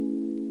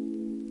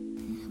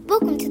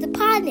Welcome to the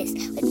Podness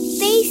with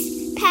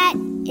Face, Pat,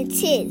 and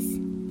Tiz.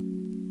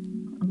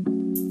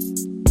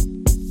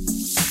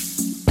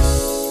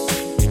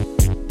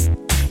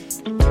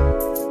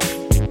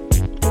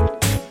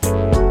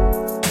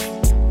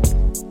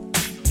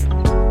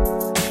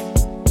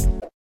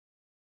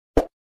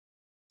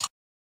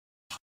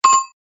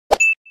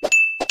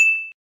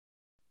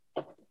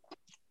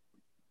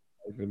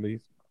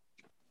 Release.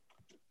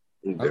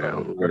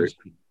 Damn right.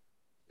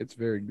 It's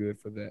very good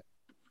for that.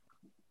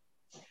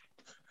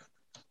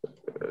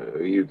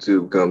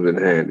 YouTube comes in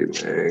handy,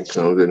 man.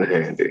 Comes in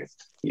handy.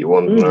 You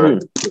want to learn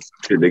to put some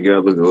shit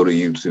together, go to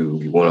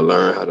YouTube. You want to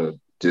learn how to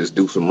just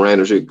do some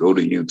random shit, go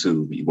to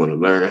YouTube. You want to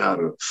learn how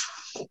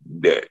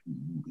to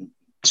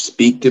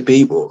speak to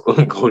people, go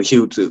to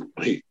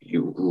YouTube.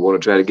 You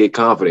want to try to get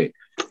confident,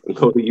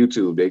 go to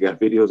YouTube. They got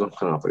videos on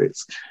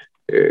confidence.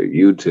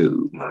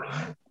 YouTube.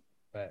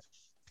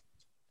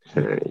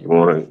 You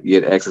want to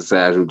get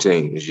exercise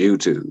routines,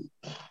 YouTube.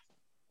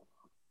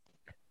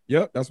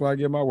 Yep, that's where I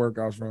get my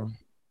workouts from.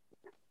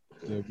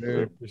 They're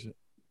very efficient.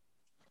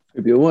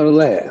 If you want to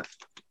laugh,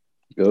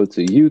 go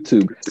to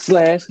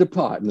YouTube/The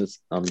Podness.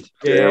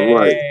 Damn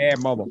right.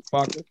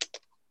 Motherfucker.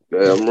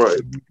 Damn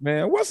right.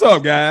 Man, what's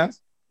up, guys?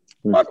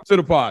 Welcome to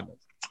The Podness.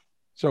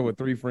 Show with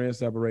three friends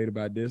separated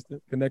by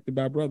distance, connected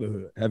by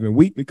brotherhood, having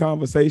weekly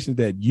conversations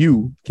that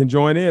you can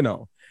join in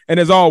on.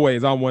 And as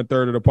always, I'm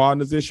 1/3 of The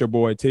Podness. It's your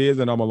boy Tiz,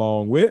 and I'm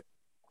along with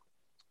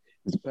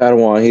It's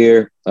Padawan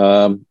here,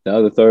 the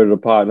other third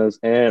of The Podness,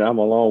 and I'm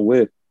along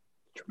with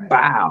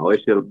Wow,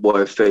 it's your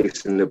boy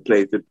facing the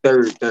place. The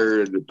third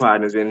of The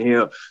Podness in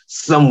here,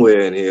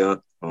 somewhere in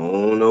here. I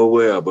don't know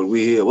where, but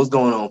we here. What's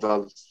going on,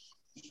 fellas?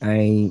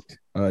 Ain't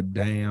a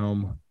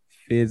damn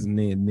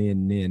fizzing,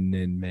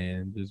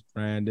 man. Just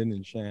grinding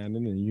and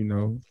shining,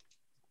 and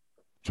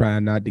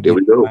trying not to get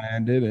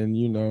blinded, and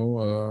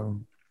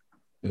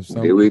if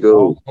there we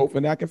go.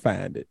 Hoping I can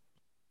find it.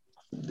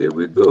 There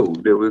we go.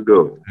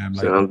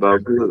 Sounds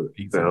about good.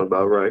 Sounds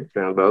about right.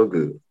 Sounds about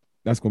good.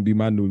 That's gonna be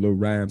my new little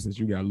rhyme. Since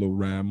you got a little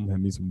rhyme, I'm gonna have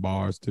me some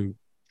bars too.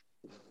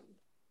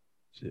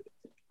 Shit,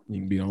 you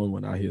can be the only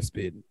one out here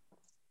spitting.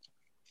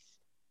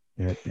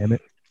 Yeah, damn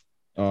it.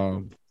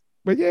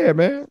 But yeah,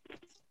 man,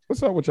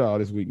 what's up with y'all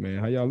this week, man?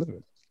 How y'all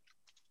living?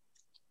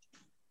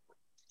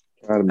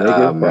 trying to make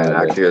it. Man,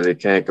 I really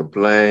can't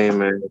complain,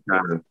 man.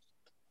 Trying to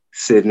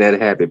sit in that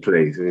happy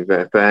place. If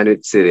I find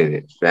it, sit in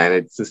it. Find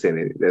it, sit in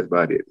it. That's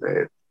about it,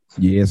 man.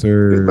 Yes,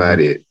 sir. That's about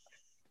it.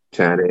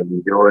 Trying to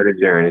enjoy the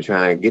journey,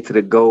 trying to get to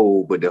the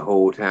goal, but the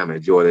whole time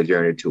enjoy the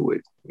journey to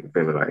it. You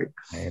feel me? Like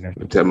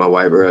I told my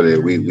wife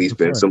earlier, we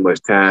spend so much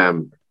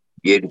time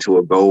getting to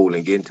a goal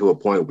and getting to a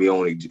point we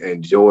only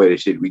enjoy the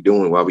shit we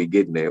doing while we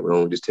getting there. We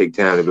don't just take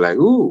time to be like,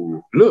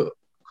 ooh, look.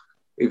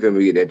 You feel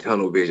me? Get that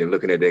tunnel vision,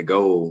 looking at that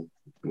goal.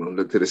 You know,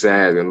 look to the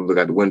side and look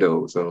out the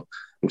window. So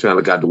I'm trying to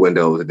look out the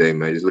windows today,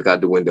 man. Just look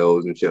out the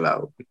windows and chill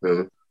out. You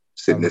feel me?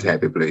 Sit in this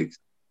happy place.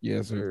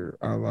 Yes, sir.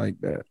 I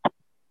like that.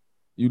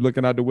 You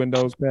looking out the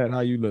windows, Pat? How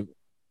you looking?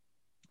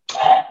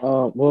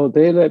 Well,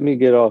 they let me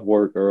get off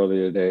work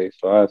earlier today,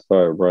 so I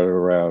started running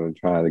around and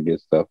trying to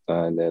get stuff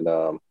done. And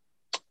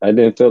I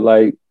didn't feel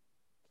like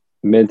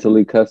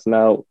mentally cussing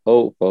out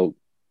old folk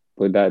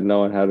for not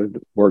knowing how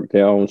to work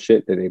their own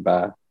shit that they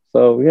buy.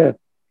 So yeah,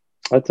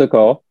 I took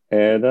off,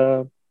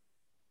 and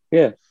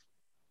yeah.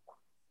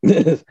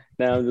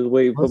 Now I'm just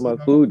waiting for my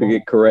food to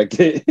get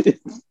corrected.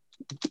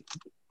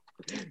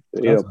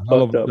 Yeah,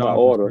 fucked up my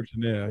order.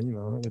 Yeah,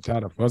 they're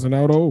tired of fussing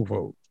out old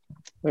folks.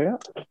 Yeah.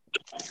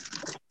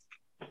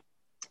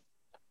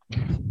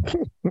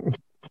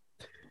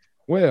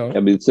 Well,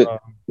 I'll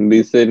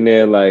be sitting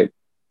there like,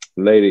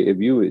 lady, if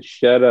you would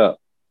shut up,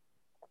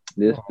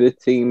 this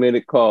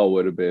 15-minute call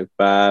would have been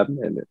 5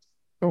 minutes.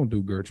 Don't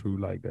do Gertrude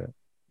like that.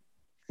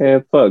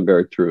 And fuck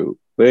Gertrude.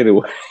 But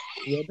anyway.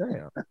 Yeah,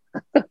 damn.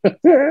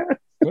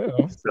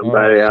 Well,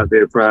 somebody out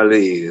there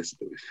probably is.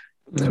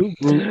 Two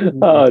groups.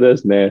 Oh,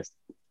 that's nasty.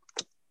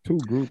 Two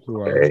groups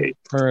who are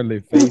currently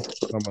facing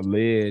some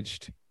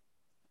alleged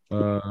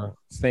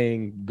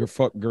saying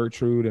fuck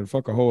Gertrude and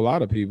fuck a whole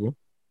lot of people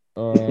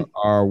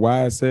are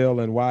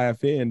YSL and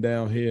YFN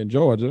down here in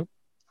Georgia.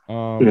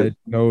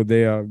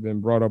 They have been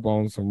brought up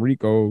on some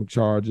RICO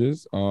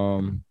charges.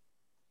 The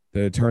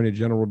attorney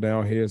general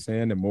down here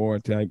saying that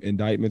more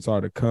indictments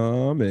are to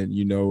come, and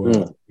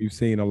we've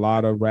seen a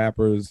lot of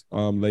rappers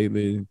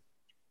lately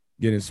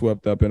getting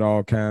swept up in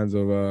all kinds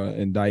of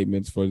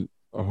indictments for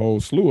a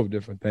whole slew of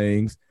different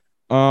things.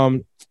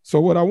 So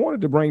what I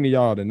wanted to bring to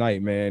y'all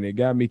tonight, man, it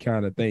got me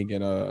kind of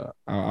thinking.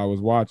 I was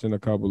watching a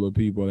couple of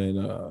people, and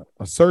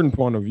a certain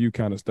point of view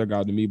kind of stuck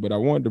out to me, but I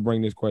wanted to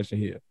bring this question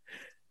here.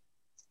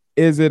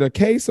 Is it a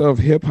case of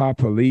hip hop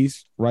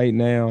police right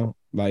now,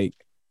 like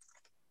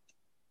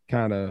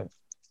kind of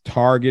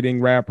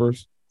targeting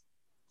rappers?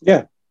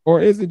 Yeah.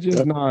 Or is it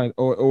just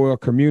or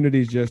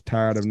communities just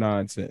tired of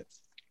nonsense?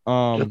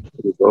 Are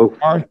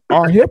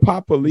hip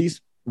hop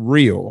police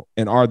real,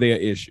 and are they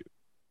an issue?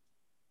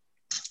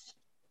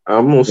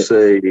 I'm gonna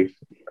say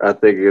I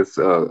think it's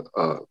a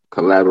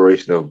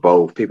collaboration of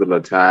both. People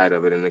are tired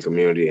of it in the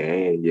community,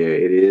 and yeah,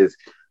 it is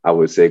I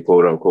would say,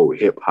 quote unquote,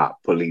 hip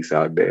hop police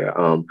out there.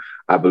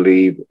 I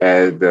believe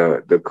as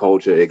the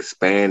culture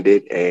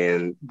expanded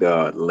and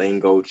the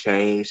lingo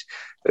changed,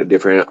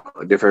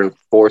 different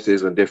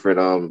forces and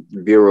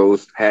different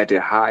bureaus had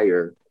to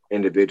hire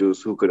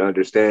individuals who could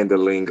understand the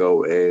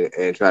lingo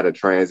and try to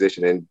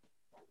transition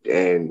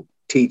and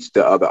teach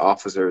the other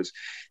officers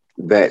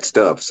that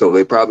stuff. So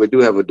they probably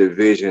do have a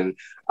division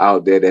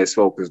out there that's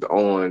focused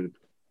on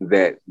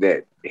that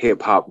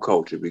hip hop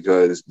culture,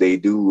 because they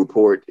do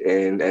report,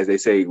 and as they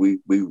say, we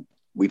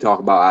talk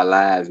about our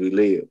lives we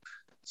live.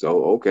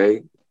 So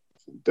okay,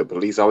 the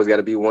police always got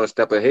to be one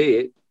step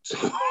ahead.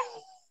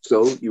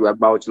 So you rap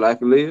about your life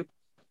you live.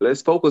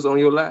 Let's focus on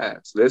your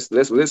lives. Let's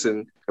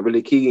listen and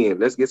really key in.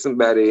 Let's get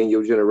somebody in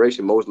your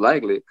generation. Most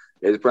likely,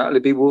 there's probably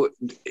people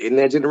in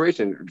that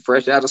generation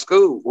fresh out of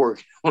school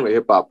working on the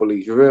hip hop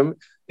police. You feel me?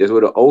 Just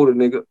with an older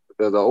nigga,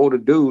 the older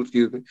dude,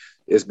 excuse me,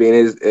 is being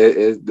as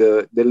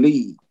the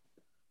lead.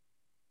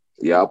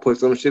 Y'all put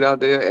some shit out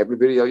there. Every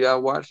video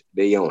y'all watch,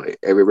 they own it.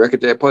 Every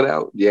record they put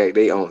out, yeah,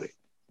 they own it.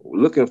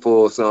 Looking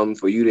for something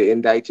for you to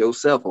indict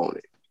yourself on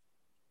it.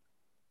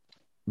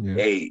 Yeah.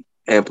 Hey,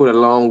 and put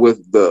along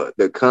with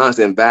the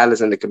constant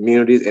violence in the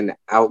communities and the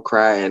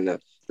outcry and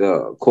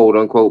the quote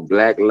unquote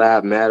Black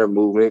Lives Matter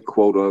movement,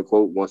 quote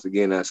unquote. Once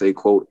again, I say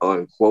quote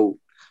unquote.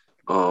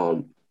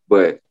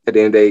 But at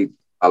the end of the day,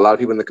 a lot of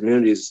people in the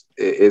communities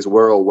is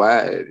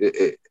worldwide,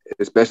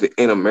 especially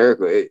in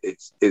America.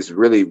 It's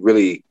really,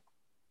 really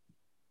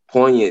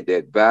poignant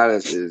that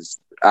violence is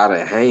out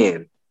of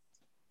hand,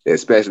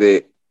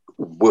 especially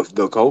with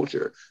the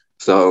culture.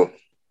 So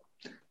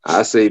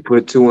I say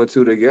put two and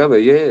two together.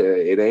 Yeah,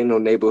 it ain't no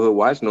neighborhood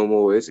watch no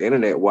more. It's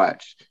internet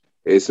watch.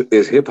 It's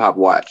hip hop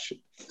watch.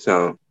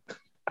 So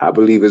I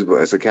believe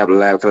it's a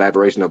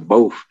collaboration of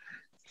both.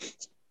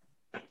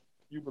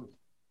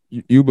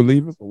 You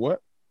believe it's a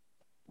what?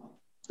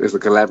 It's a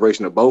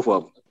collaboration of both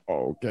of them.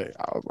 Oh, okay.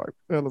 I was like,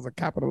 hell, it's a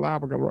capital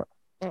live.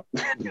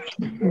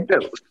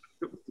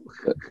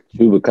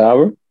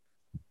 Chupacabra?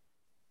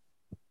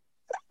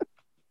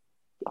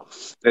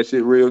 That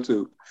shit real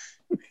too.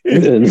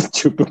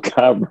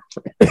 Chupacabra.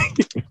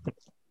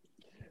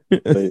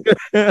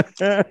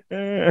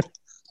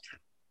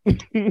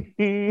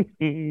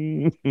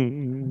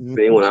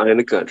 They went out in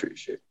the country.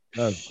 Shit.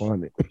 That's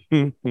funny.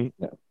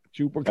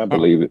 Chupacabra. I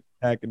believe it.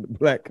 Attacking the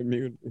black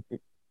community.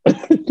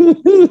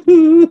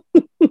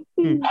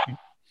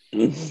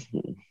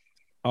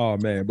 Oh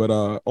man, but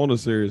on a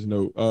serious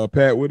note,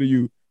 Pat, what do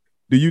you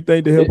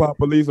think the hip hop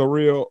police are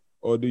real,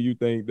 or do you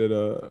think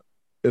that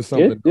it's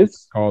something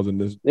that's causing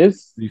this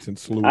recent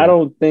slew? I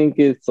don't think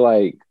it's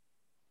like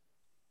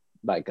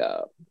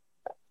a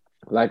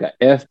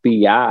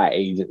FBI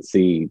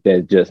agency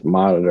that just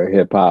monitor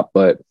hip hop,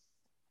 but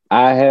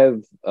I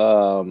have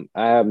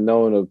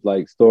known of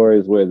like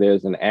stories where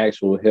there's an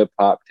actual hip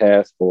hop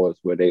task force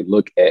where they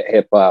look at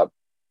hip hop.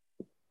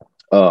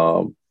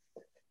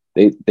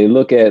 They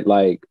look at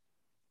like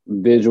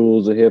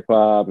visuals of hip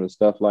hop and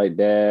stuff like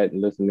that,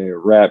 and listen to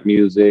rap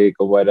music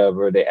or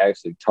whatever. They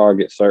actually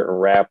target certain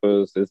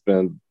rappers. It's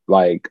been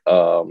like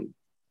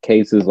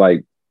cases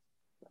like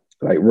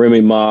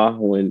Remy Ma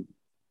or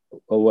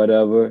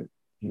whatever.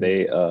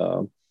 They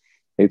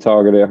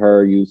targeted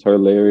her, used her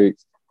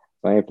lyrics.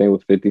 Same thing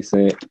with 50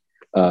 Cent.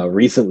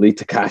 Recently,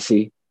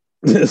 Tekashi.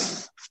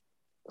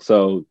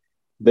 So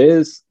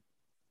there's,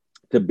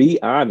 to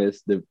be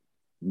honest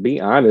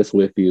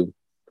with you,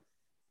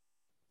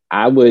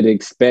 I would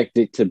expect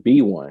it to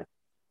be one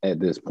at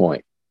this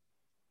point.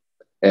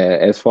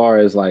 As far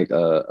as like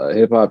a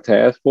hip hop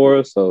task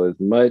force, so as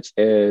much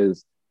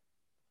as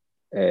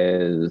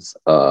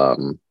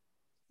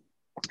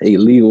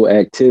illegal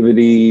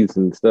activities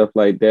and stuff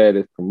like that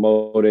is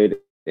promoted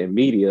in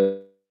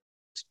media,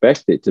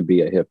 expect it to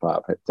be a hip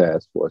hop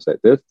task force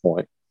at this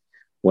point.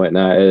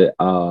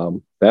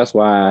 That's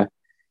why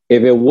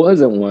if it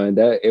wasn't one,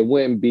 that it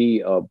wouldn't be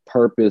a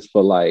purpose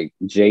for like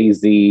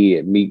Jay-Z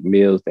and Meek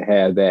Mills to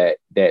have that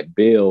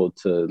bill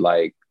to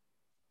like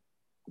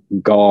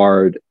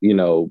guard,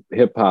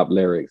 hip hop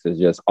lyrics as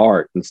just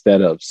art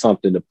instead of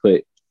something to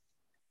put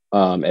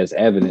as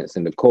evidence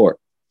in the court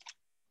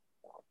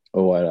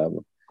or whatever.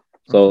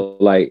 So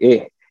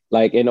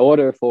in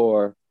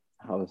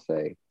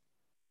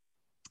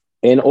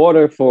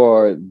order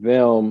for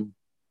them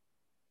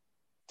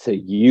to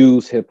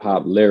use hip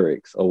hop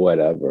lyrics or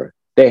whatever,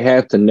 they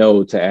have to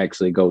know to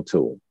actually go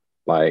to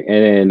them.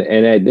 And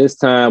at this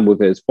time,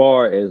 with as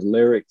far as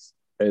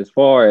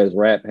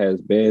rap has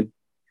been,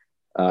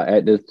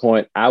 at this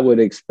point, I would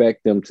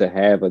expect them to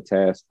have a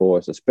task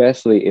force,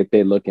 especially if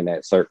they're looking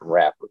at certain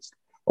rappers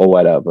or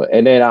whatever.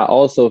 And then I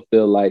also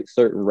feel like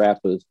certain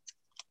rappers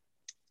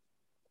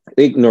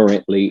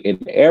ignorantly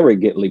and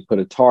arrogantly put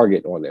a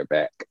target on their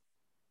back.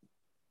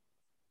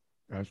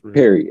 That's real.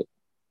 Period.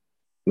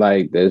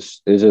 Like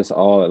this is just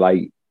all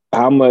like,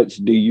 how much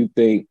do you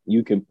think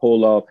you can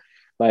pull off?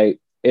 Like,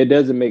 it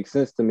doesn't make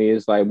sense to me.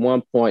 It's like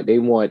one point they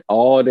want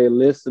all their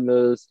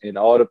listeners and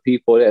all the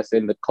people that's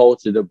in the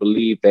culture to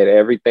believe that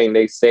everything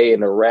they say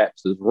in the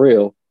raps is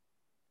real.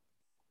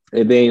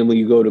 And then when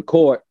you go to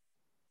court,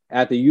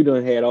 after you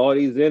done had all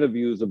these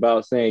interviews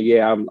about saying,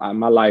 yeah, I'm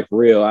my life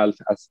real, I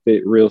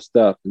spit real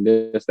stuff, and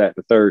this, that,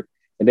 the third,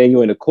 and then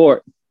you're in the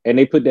court, and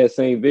they put that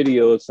same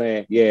video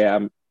saying, yeah,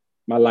 I'm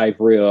my life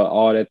real,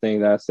 all that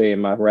thing that I say in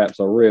my raps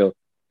are real.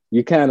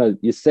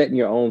 You're setting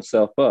your own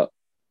self up.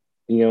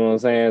 You know what I'm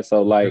saying?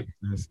 So like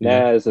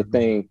now is a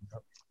thing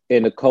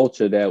in the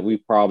culture that we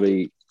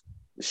probably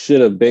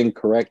should have been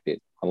corrected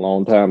a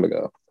long time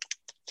ago.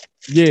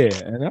 Yeah,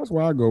 and that's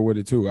why I go with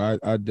it too.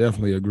 I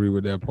definitely agree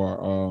with that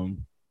part.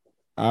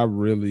 I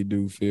really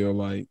do feel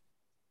like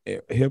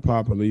hip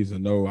hop police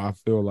know. I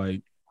feel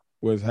like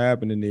what's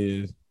happening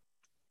is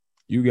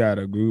you got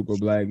a group of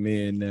black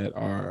men that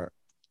are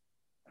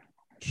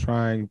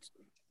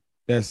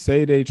that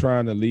say they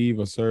trying to leave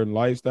a certain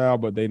lifestyle,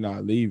 but they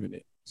not leaving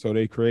it. So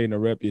they creating a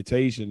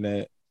reputation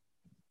that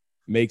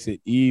makes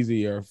it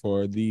easier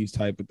for these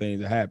type of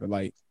things to happen.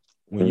 Like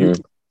when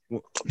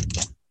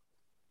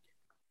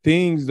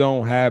things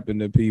don't happen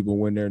to people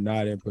when they're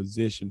not in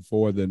position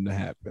for them to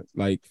happen.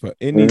 Like for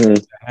anything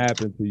to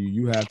happen to you,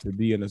 you have to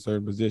be in a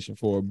certain position.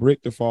 For a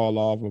brick to fall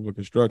off of a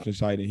construction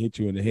site and hit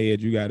you in the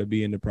head, you got to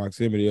be in the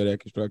proximity of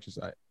that construction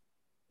site.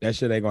 That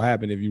shit ain't gonna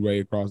happen if you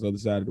raid across the other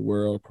side of the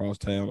world, across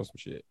town or some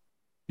shit.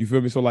 You feel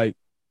me? So like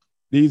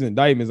these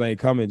indictments ain't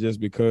coming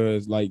just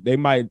because like they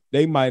might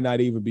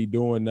not even be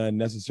doing nothing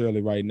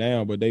necessarily right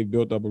now, but they've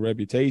built up a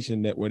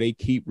reputation that where they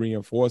keep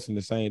reinforcing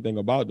the same thing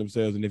about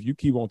themselves. And if you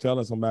keep on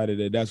telling somebody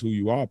that that's who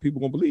you are,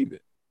 people gonna believe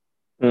it.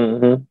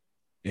 Mm-hmm.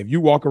 If you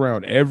walk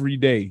around every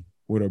day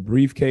with a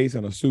briefcase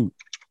and a suit,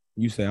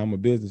 you say I'm a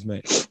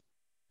businessman.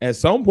 At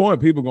some point,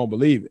 people gonna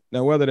believe it.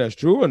 Now, whether that's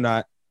true or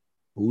not,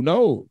 who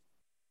knows?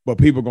 But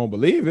people gonna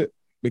believe it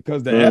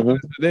because the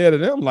evidence is there to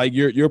them. Like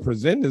you're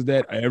presenting as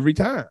that every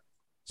time.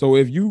 So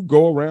if you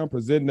go around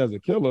presenting as a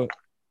killer,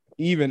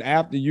 even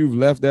after you've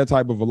left that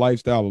type of a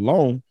lifestyle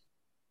alone,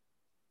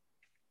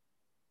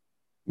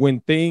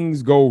 when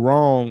things go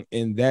wrong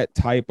in that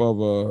type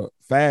of a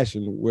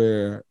fashion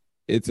where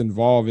it's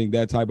involving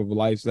that type of a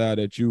lifestyle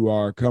that you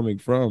are coming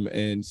from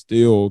and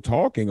still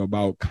talking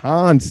about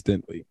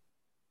constantly,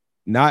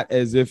 not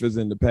as if it's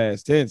in the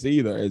past tense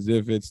either, as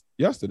if it's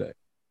yesterday.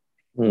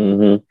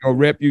 Your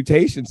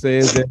reputation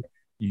says that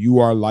you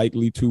are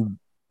likely to,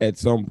 at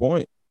some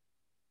point,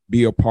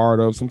 be a part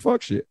of some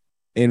fuck shit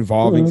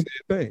involving said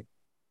thing.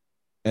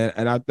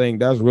 And I think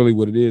that's really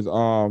what it is.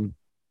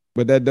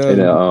 But that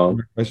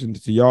does question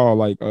to y'all.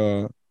 Like,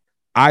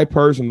 I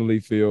personally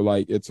feel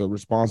like it's a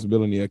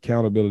responsibility,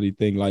 accountability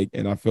thing. Like,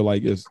 and I feel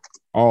like it's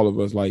all of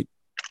us. Like,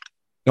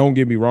 don't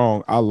get me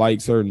wrong, I like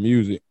certain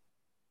music,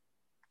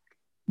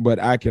 but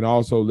I can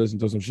also listen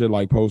to some shit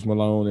like Post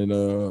Malone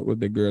and with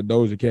the girl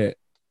Doja Cat.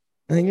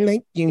 I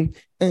like you,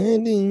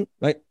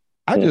 like.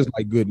 I just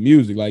like good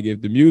music. Like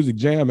if the music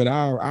jamming,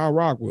 I'll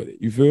rock with it.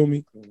 You feel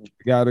me?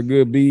 Got a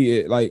good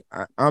beat. Like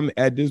I'm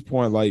at this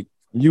point, like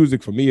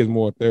music for me is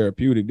more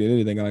therapeutic than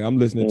anything. Like I'm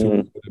listening to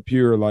it for the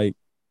pure, like,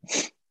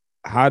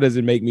 how does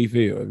it make me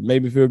feel? If it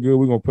made me feel good,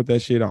 we're gonna put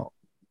that shit on.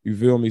 You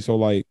feel me? So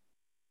like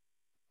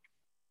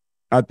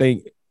I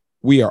think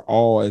we are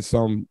all at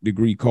some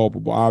degree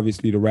culpable.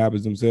 Obviously, the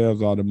rappers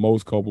themselves are the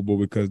most culpable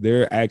because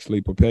they're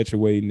actually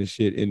perpetuating the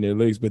shit in their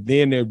lyrics, but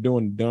then they're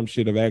doing the dumb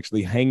shit of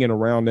actually hanging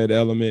around that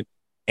element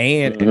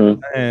and at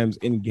times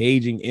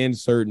engaging in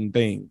certain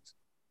things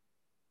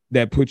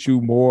that put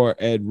you more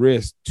at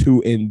risk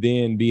to and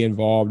then be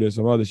involved in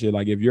some other shit.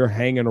 Like if you're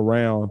hanging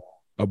around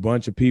a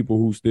bunch of people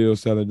who still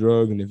selling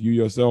drugs, and if you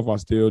yourself are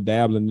still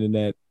dabbling in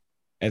that,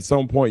 at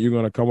some point, you're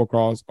going to come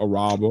across a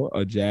robber,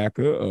 a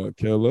jacker, a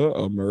killer,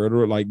 a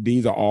murderer. Like,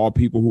 these are all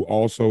people who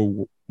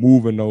also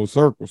move in those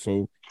circles.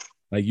 So,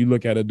 like, you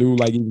look at a dude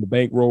like even the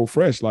Bankroll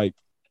Fresh, like,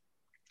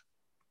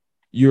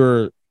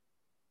 you're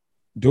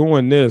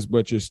doing this,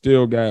 but you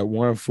still got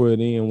 1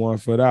 foot in, 1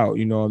 foot out.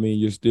 You know what I mean?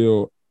 You're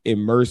still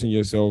immersing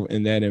yourself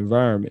in that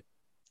environment.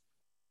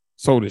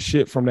 So the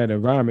shit from that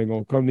environment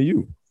going to come to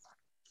you.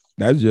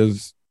 That's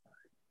just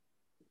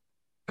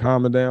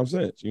common damn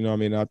sense. You know what I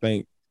mean? I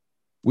think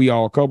we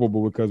all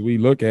culpable because we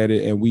look at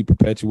it and we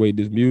perpetuate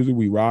this music,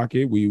 we rock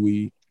it,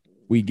 we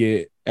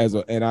get as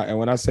a and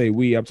when I say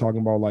we, I'm talking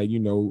about like, you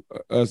know,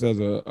 us as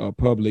a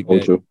public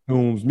that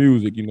consumes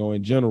music, you know,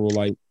 in general,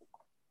 like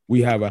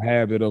we have a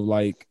habit of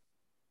like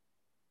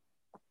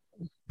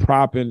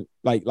propping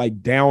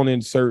like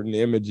downing certain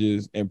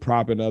images and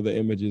propping other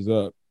images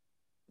up.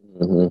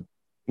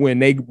 When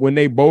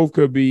they both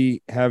could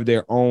have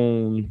their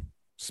own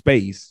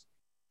space,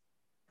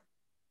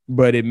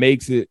 but it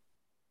makes it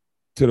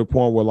to the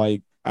point where,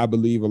 like, I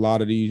believe a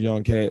lot of these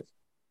young cats,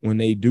 when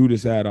they do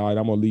decide, all right,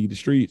 I'm gonna leave the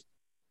streets,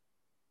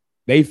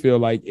 they feel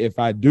like if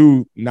I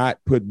do not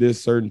put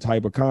this certain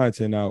type of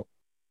content out,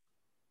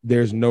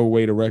 there's no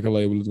way the record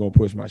label is gonna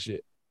push my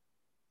shit.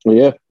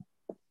 Yeah.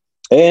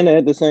 And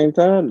at the same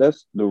time,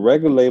 that's the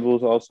record label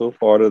is also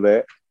part of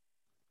that.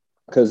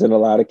 Because in a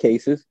lot of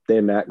cases,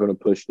 they're not gonna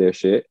push their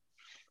shit.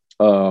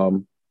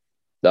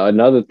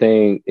 Another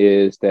thing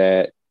is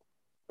that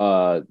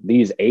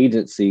these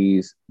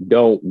agencies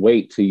don't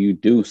wait till you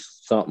do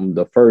something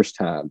the first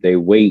time. They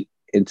wait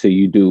until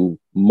you do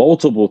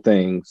multiple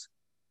things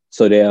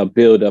so they'll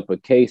build up a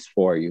case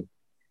for you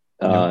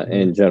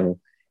in general.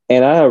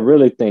 And I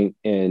really think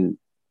in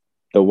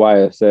the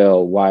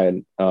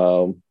YSL,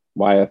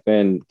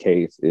 YFN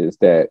case is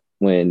that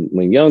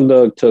when Young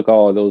Thug took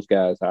all of those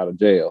guys out of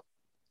jail,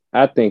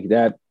 I think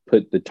that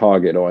put the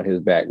target on his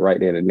back right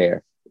then and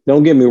there.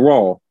 Don't get me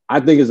wrong. I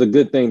think it's a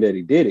good thing that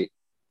he did it.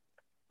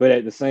 But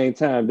at the same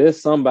time,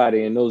 there's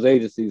somebody in those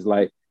agencies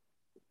like,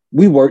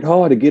 we worked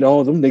hard to get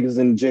all them niggas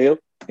in jail,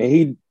 and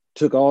he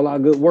took all our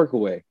good work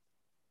away.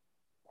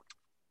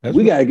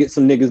 We got to get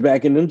some niggas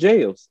back in them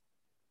jails.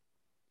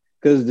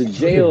 Because the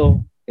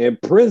jail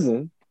and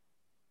prison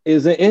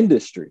is an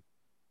industry.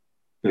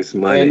 It's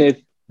money.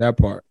 And that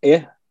part.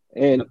 Yeah.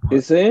 And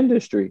it's an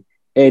industry.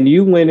 And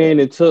you went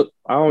in and took,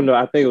 I don't know,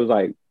 I think it was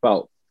like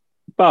about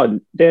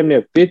damn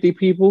near 50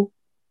 people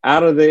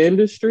out of the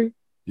industry.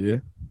 Yeah.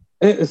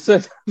 And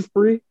set them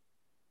free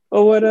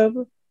or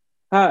whatever.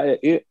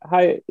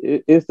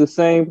 It's the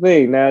same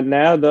thing.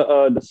 Now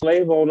the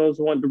slave owners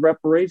want the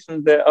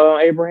reparations that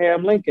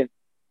Abraham Lincoln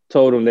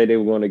told them that they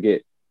were going to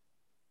get.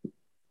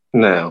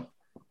 Now,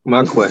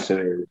 my question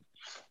is,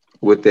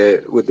 with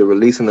the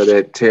releasing of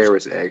that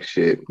terrorist act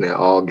shit, now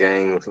all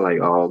gangs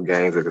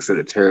are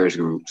considered terrorist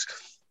groups.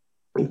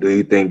 Do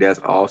you think that's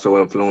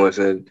also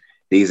influencing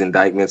these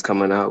indictments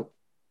coming out?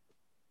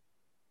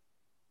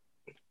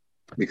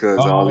 Because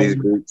all these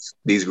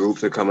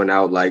groups are coming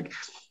out like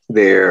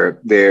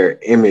their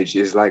image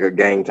is like a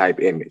gang type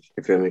image.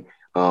 You feel me?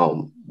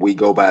 We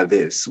go by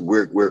this.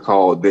 We're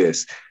called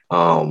this.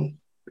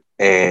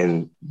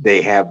 And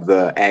they have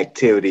the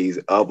activities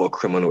of a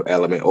criminal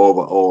element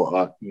or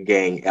a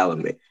gang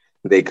element.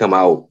 They come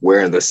out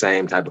wearing the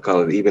same type of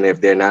colors, even if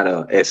they're not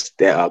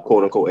a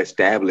quote unquote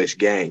established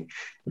gang,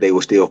 they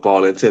will still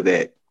fall into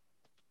that,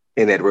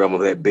 in that realm of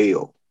that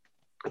bill,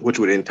 which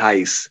would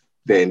entice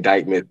the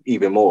indictment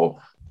even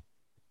more.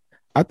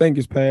 I think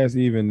it's past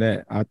even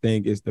that. I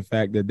think it's the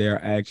fact that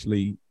they're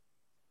actually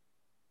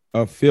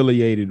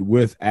affiliated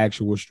with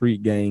actual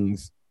street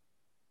gangs,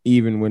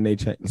 even when they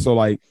change. So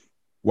like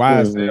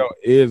YSL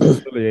is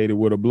affiliated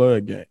with a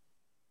blood gang.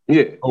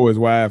 Yeah. So is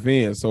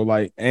YFN. So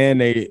like, and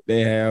they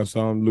have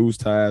some loose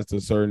ties to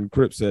certain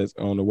Crip sets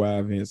on the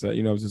YFN set.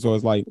 You know what I'm saying? So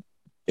it's like,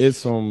 it's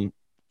some,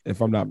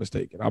 if I'm not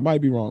mistaken, I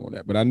might be wrong on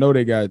that, but I know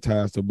they got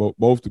ties to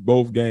both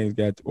gangs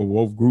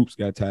both groups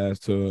got ties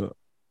to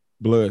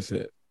blood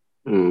set.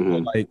 Mm-hmm. So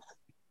like,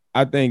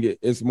 I think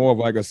it's more of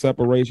like a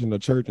separation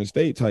of church and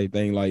state type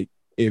thing. Like,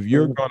 if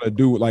you're gonna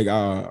do like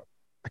I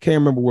can't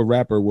remember what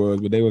rapper it was,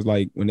 but they was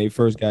like, when they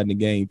first got in the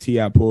game,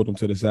 T.I. pulled them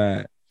to the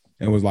side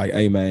and was like,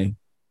 "Hey man,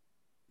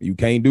 you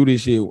can't do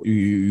this shit.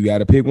 You got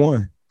to pick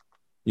one."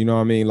 You know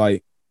what I mean?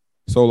 Like,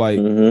 so like,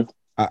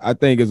 I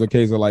think it's a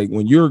case of like,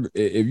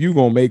 if you're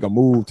gonna make a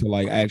move to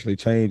like actually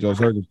change your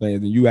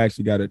circumstances, you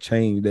actually got to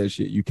change that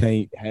shit. You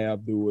can't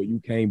do it. You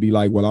can't be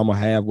like, well, I'm gonna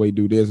halfway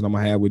do this and I'm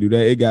gonna halfway do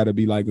that. It got to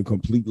be like a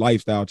complete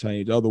lifestyle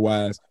change.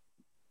 Otherwise,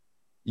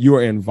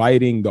 you're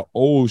inviting the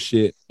old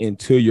shit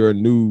into your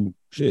new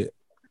shit.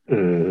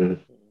 And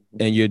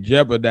you're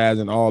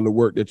jeopardizing all the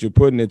work that you're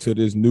putting into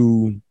this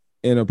new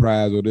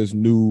enterprise or this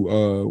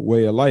new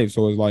way of life.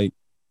 So it's like,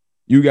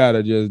 you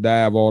gotta just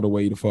dive all the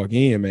way the fuck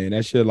in, man.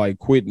 That shit like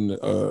quitting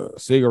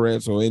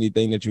cigarettes or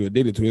anything that you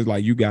addicted to. It's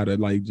like, you gotta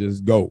like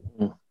just go.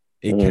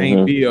 It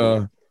can't be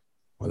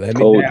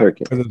cold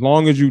turkey. Because as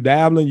long as you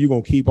dabbling, you're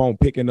gonna keep on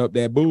picking up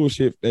that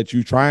bullshit that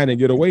you trying to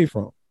get away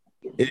from.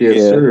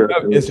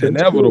 It's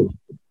inevitable,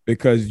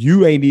 because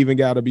you ain't even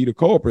gotta be the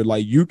culprit.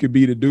 Like, you could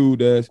be the dude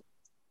that's,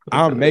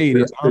 I made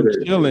it, I'm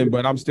chilling,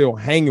 but I'm still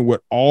hanging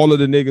with all of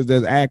the niggas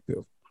that's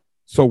active.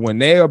 So when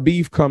their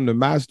beef come to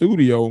my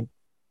studio,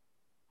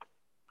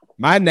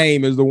 my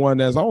name is the one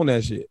that's on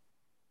that shit.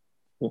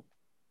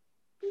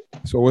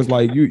 So it's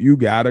like, you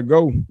gotta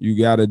go. You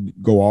gotta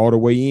go all the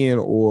way in,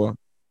 or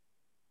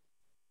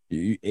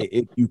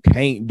you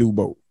can't do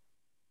both.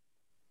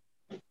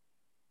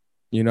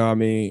 You know what I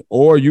mean?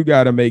 Or you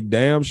gotta make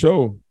damn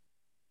sure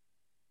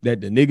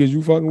that the niggas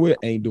you fucking with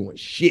ain't doing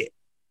shit.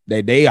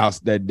 That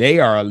they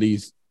are at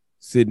least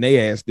sitting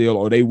their ass still,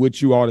 or they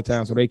with you all the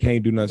time, so they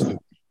can't do nothing.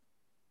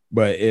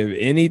 But if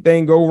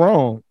anything go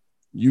wrong,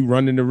 you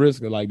running the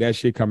risk of like that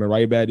shit coming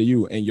right back to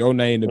you, and your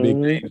name the big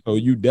name, so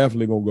you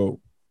definitely gonna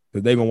go,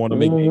 because they gonna want to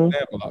make the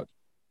example out.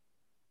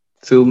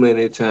 Too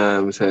many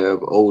times have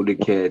older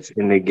cats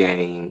in the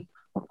game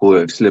who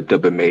have slipped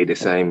up and made the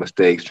same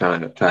mistakes,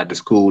 tried to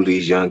school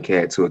these young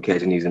cats who are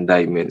catching these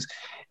indictments,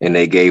 and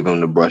they gave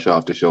them the brush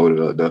off the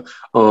shoulder,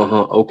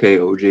 okay,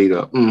 OG,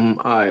 all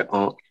right,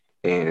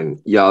 and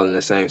y'all in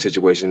the same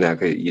situation now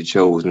because you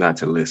chose not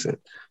to listen.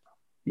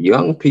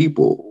 Young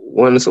people,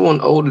 when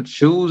someone older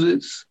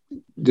chooses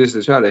just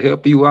to try to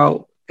help you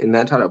out and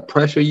not try to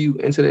pressure you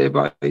into the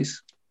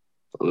advice,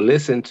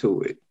 listen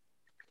to it.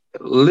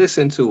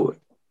 Listen to it.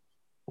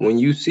 When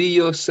you see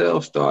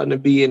yourself starting to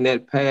be in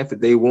that path that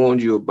they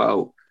warned you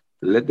about,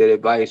 let that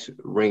advice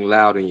ring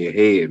loud in your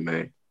head,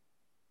 man.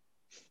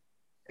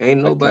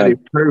 Ain't nobody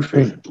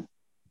perfect.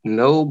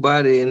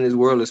 Nobody in this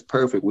world is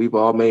perfect. We've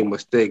all made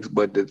mistakes,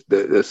 but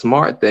the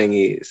smart thing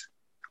is,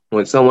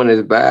 when someone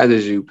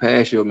advises you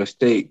past your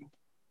mistake,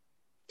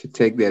 to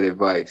take that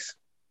advice.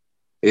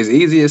 It's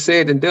easier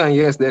said than done.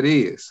 Yes, that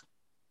is.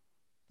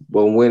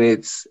 But when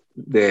it's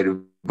that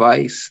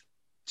advice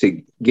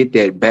to get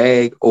that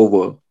bag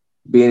over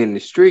being in the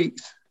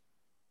streets,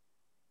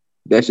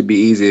 that should be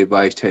easy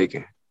advice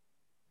taken.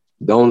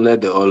 Don't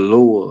let the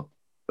allure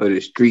of the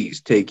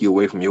streets take you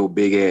away from your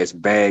big ass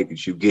bag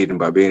that you're getting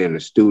by being in the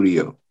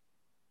studio.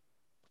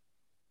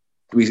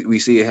 We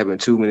see it happen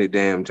too many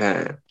damn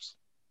times.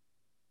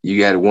 You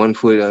got 1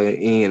 foot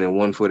in and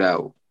 1 foot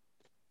out.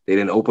 They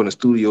didn't open a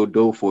studio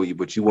door for you,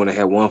 but you want to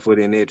have 1 foot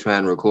in there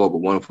trying to record, but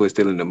 1 foot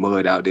still in the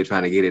mud out there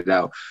trying to get it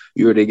out.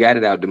 You already got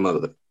it out the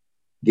mud.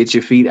 Get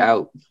your feet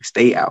out.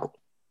 Stay out.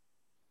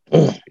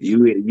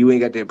 You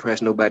ain't got to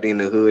impress nobody in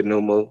the hood no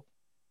more.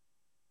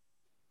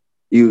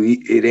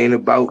 It ain't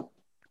about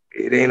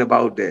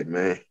that,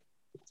 man.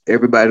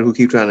 Everybody who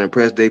keep trying to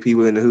impress their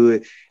people in the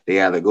hood,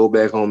 they either go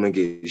back home and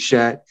get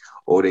shot,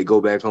 or they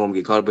go back home and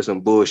get caught up in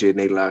some bullshit and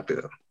they locked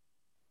up.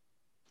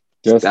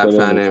 Stop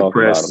trying to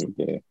impress.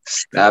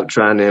 Stop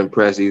trying to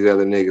impress these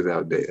other niggas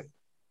out there.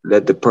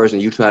 Let the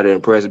person you try to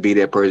impress be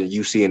that person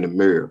you see in the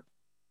mirror.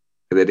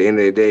 Because at the end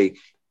of the day,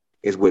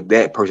 it's what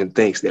that person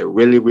thinks that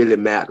really, really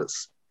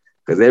matters.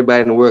 Because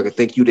everybody in the world can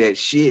think you that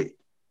shit,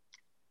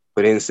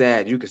 but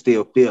inside you can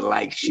still feel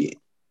like shit.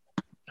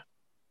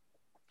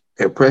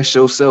 Impress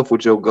yourself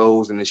with your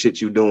goals and the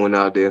shit you doing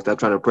out there. Stop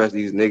trying to impress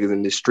these niggas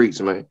in the streets,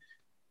 man.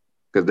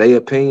 Because their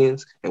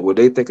opinions and what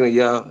they thinking of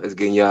y'all is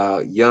getting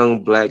y'all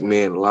young black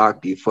men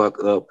locked the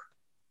fuck up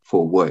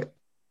for what?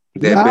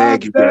 That locked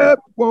bag you got.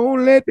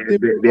 Won't let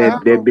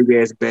that big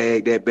ass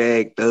bag, that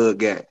bag Thug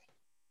got.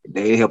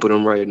 They ain't helping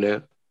him right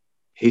now.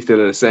 He's still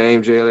in the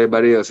same jail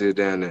everybody else is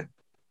down there.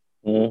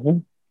 Mm-hmm.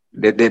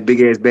 That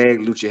big ass bag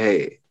Lucha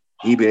had.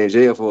 He been in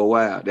jail for a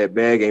while. That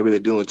bag ain't really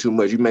doing too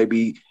much. You may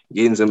be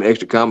getting some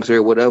extra commissary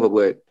or whatever,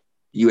 but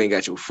you ain't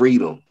got your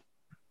freedom.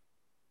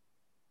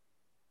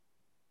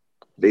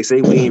 They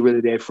say we ain't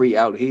really that free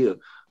out here,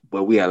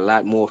 but we are a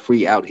lot more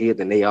free out here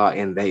than they are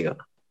in there.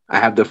 I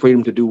have the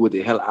freedom to do what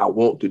the hell I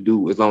want to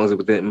do as long as it's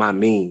within my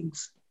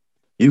means.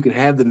 You can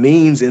have the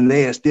means in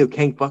there and still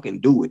can't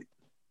fucking do it.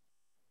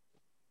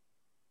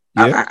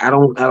 Yeah. I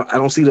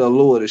don't see the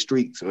allure of the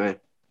streets, man.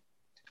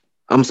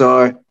 I'm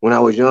sorry. When I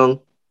was young,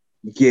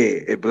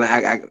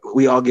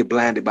 we all get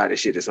blinded by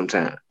this shit at some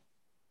time.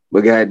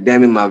 But God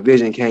damn it, my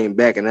vision came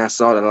back and I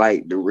saw the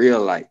light, the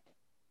real light.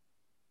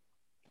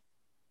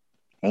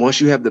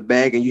 Once you have the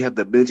bag and you have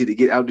the ability to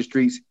get out the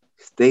streets,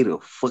 stay the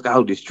fuck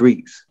out the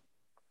streets.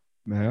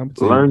 Man,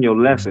 learn your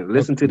lesson.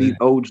 Listen to these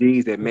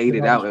OGs that made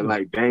it out and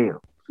like, damn,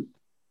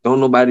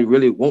 don't nobody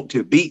really want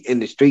to be in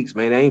the streets,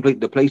 man. That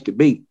ain't the place to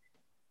be.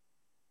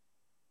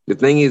 The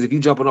thing is, if you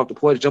jumping off the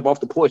porch, jump off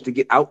the porch to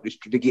get out,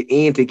 to get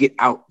in, to get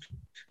out.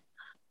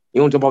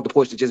 You don't jump off the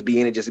porch to just be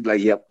in it, just to be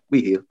like, yep,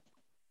 we here.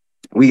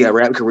 We got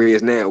rap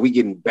careers now. We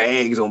getting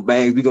bags on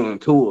bags. We going on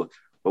tour,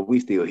 but we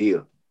still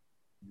here.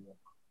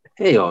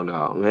 Hell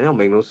no, man. That don't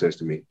make no sense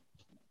to me.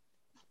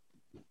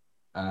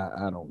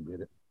 I don't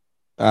get it.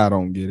 I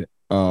don't get it.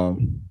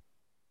 I'm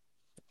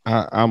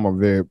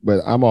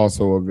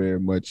also a very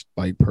much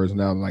like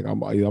personality. Like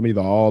I'm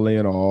either all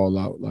in or all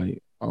out.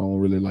 Like I don't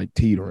really like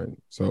teetering.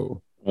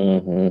 So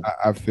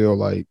I feel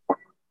like,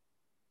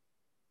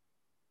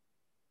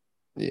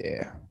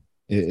 yeah,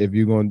 if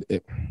you're going,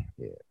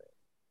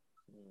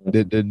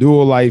 the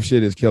dual life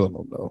shit is killing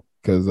them though,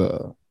 because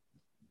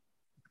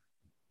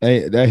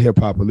that hip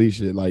hop police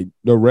shit, like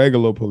the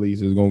regular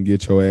police is gonna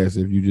get your ass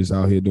if you just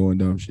out here doing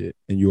dumb shit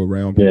and you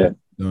around people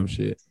dumb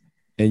shit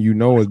and you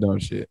know it's dumb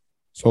shit.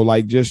 So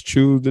like just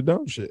choose the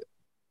dumb shit.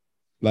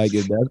 Like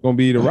if that's gonna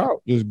be the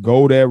route, just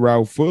go that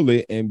route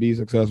fully and be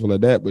successful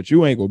at that. But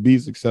you ain't gonna be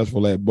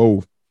successful at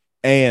both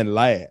and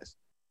last.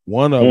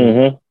 One of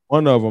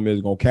them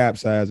is gonna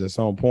capsize at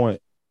some point.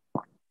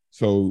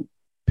 So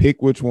pick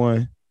which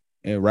one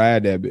and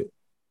ride that bit.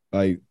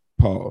 Like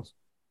pause.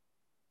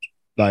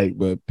 Like,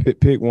 but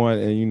pick one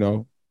and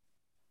do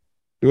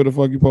what the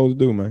fuck you supposed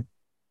to do, man.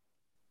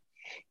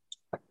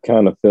 I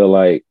kind of feel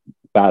like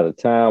by the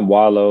time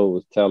Wallow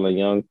was telling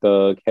Young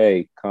Thug,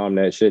 "Hey, calm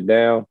that shit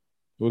down,"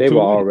 they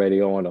were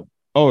already on him.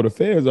 Oh, the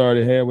feds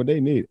already had what they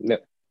needed.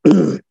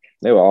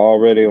 They were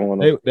already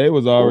on him. They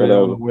was already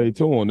on the way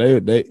to him.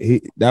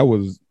 That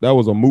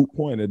was a moot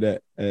point at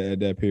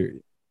that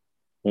period.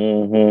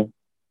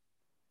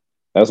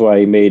 That's why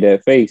he made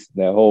that face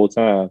that whole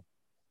time.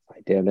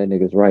 Like, damn, that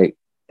nigga's right.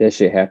 That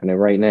shit happening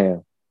right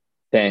now.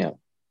 Damn.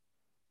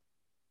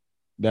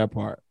 That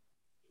part.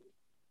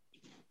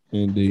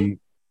 Indeed.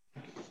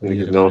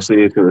 Niggas don't see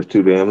it because it's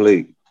too damn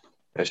late.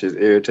 That shit's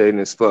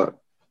irritating as fuck.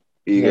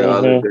 You got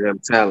all this damn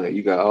talent.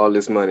 You got all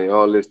this money,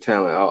 all this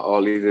talent,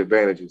 all these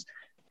advantages,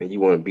 and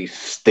you want to be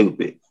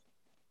stupid.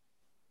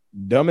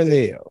 Dumb as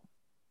hell.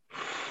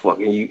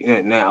 Fucking you.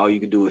 And now all you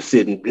can do is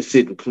sit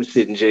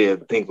in jail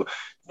and think,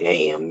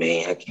 damn,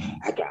 man,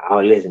 I got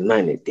all this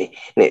money.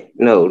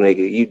 No,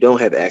 nigga, you don't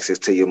have access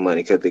to your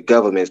money because the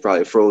government's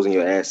probably frozen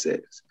your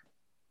assets.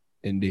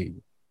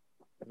 Indeed.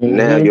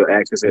 Now your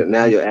access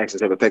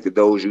have affected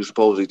those you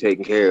supposedly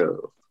taking care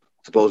of.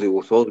 Supposedly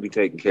were supposed to be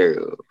taken care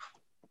of.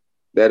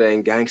 That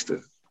ain't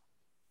gangster.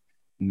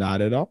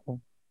 Not at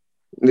all.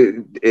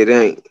 It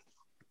ain't.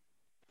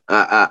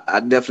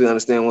 I definitely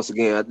understand. Once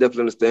again, I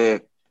definitely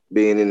understand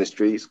being in the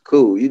streets.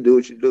 Cool, you do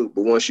what you do.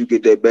 But once you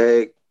get that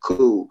bag,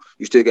 cool.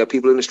 You still got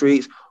people in the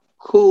streets.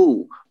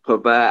 Cool.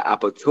 Provide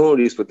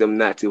opportunities for them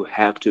not to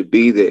have to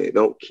be there.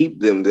 Don't keep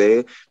them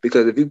there,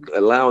 because if you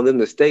allow them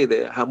to stay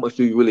there, how much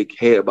do you really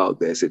care about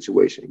that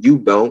situation? You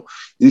don't.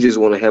 You just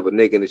want to have a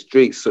nigga in the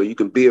streets so you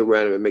can be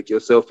around him and make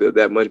yourself feel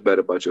that much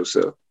better about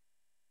yourself.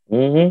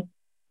 Mm-hmm.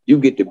 You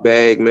get the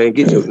bag, man.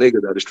 Get your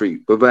niggas out the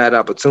street. Provide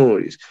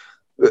opportunities.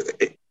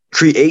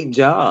 Create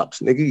jobs,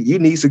 nigga. You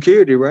need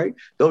security, right?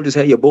 Don't just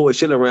have your boys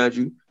chilling around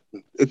you.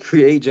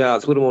 Create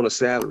jobs. Put them on a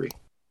salary.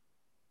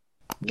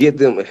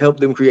 Help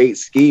them create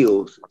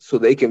skills so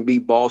they can be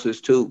bosses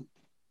too.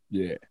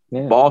 Yeah.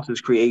 Bosses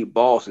create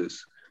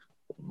bosses.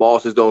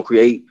 Bosses don't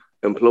create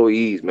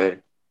employees,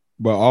 man.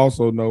 But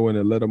also knowing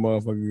to let a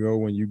motherfucker go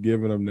when you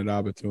giving them that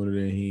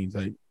opportunity and he ain't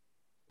take.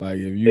 Like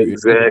if you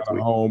got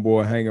a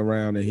homeboy hang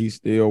around and he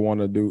still want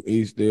to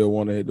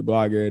hit the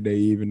block every day,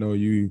 even though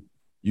you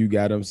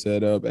got him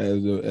set up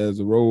as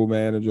a road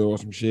manager or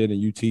some shit,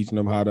 and you teaching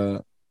them how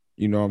to,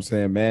 you know what I'm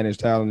saying, manage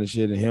talent and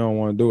shit, and he don't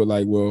want to do it.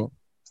 Like, well,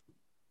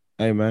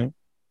 hey man,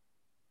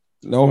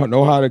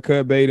 know how to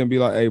cut bait and be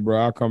like, hey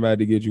bro, I'll come back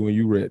to get you when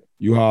you ready.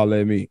 You holler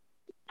at me.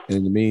 And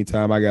in the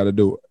meantime, I got to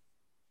do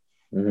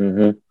it.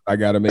 Mm-hmm. I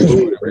got to make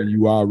sure that when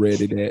you are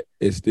ready, that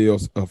it's still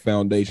a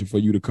foundation for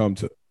you to come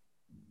to.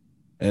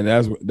 And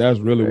that's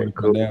really what it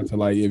comes down to.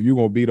 Like, if you're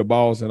going to be the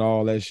boss and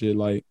all that shit,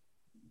 like,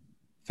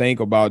 think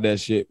about that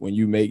shit when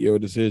you make your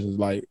decisions.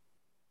 Like,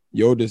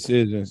 your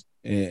decisions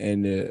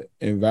and the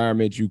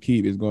environment you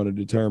keep is going to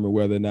determine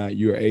whether or not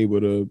you're able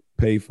to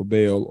pay for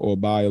bail or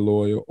buy a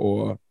lawyer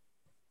or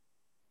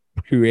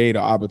create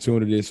an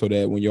opportunity so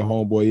that when your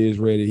homeboy is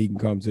ready, he can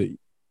come to you.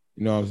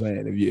 You know what I'm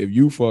saying? If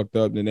you fucked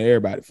up, then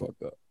everybody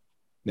fucked up.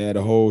 Now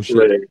the whole shit.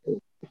 Right.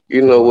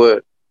 You know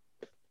what?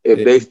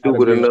 If they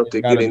stupid enough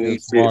to get in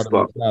these shits,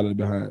 fuck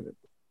behind it.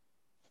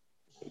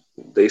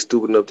 They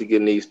stupid enough to get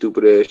in these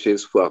stupid ass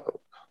shits, fuck them.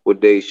 What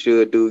they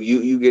should do,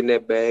 you get in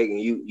that bag and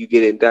you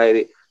get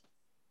indicted,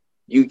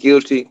 you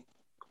guilty,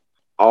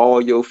 all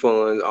your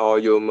funds, all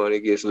your money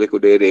gets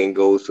liquidated and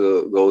goes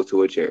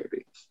to a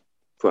charity.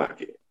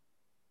 Fuck it.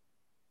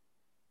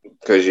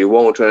 Because you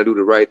won't try to do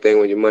the right thing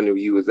when your money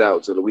you was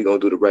out, so that we gonna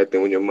do the right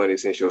thing when your money,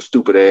 since your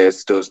stupid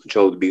ass chose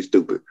to be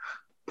stupid.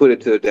 Put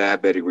it to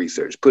diabetic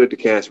research. Put it to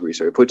cancer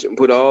research.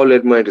 Put all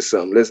that money to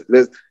something.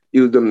 Let's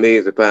use the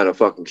millions to find a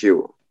fucking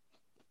cure.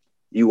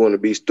 You want to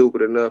be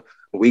stupid enough?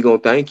 We gonna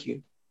thank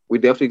you. We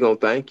definitely gonna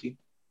thank you.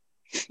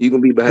 You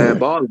gonna be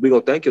behind bars. We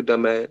gonna thank your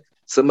dumb ass.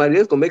 Somebody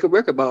else gonna make a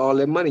record about all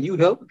that money you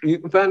helped. You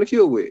can find a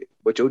cure with,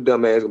 but your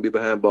dumb ass gonna be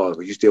behind bars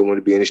because you still want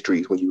to be in the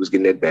streets when you was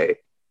getting that bag.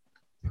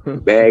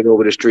 Bag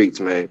over the streets,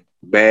 man.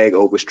 Bag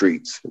over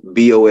streets.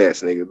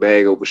 BOS, nigga.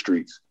 Bag over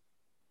streets.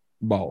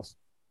 Boss.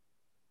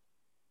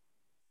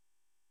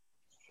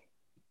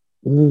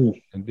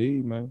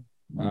 Indeed, man.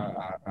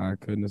 I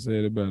couldn't have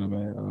said it better,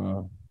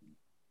 man.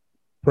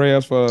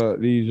 Prayers for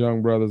these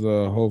young brothers.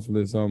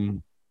 Hopefully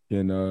some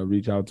can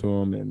reach out to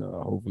them and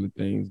hopefully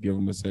things give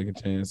them a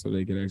second chance so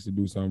they can actually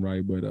do something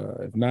right. But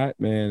if not,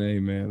 man, hey,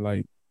 man,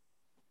 like,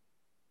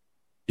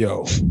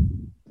 yo,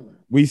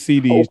 we see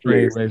these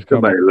train wrecks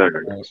coming.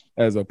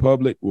 As a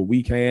public, what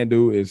we can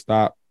do is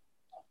stop,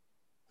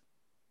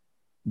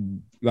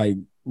 like,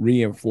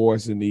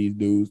 reinforcing these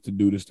dudes to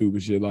do the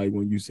stupid shit. Like,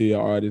 when you see an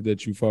artist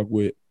that you fuck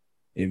with,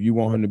 if you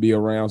want him to be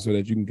around so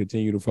that you can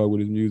continue to fuck with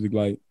his music,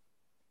 like,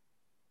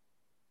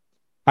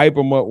 hype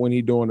him up when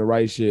he doing the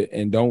right shit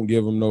and don't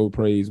give him no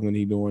praise when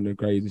he doing the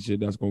crazy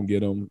shit that's gonna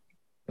get him,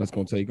 that's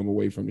gonna take him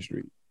away from the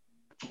street.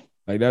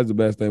 Like, that's the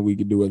best thing we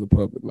could do as a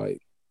public. Like,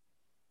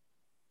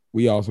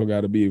 we also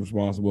got to be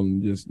responsible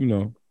and just, you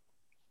know,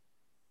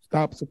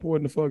 stop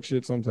supporting the fuck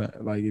shit sometimes.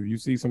 Like, if you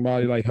see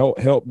somebody, like,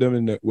 help them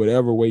in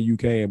whatever way you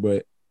can,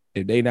 but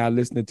if they not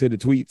listening to the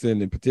tweets and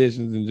the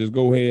petitions, and just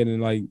go ahead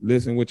and, like,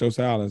 listen with your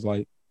silence.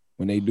 Like,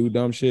 when they do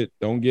dumb shit,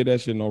 don't give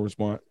that shit no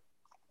response.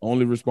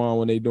 Only respond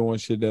when they doing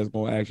shit that's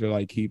gonna actually,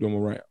 like, keep them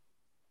around.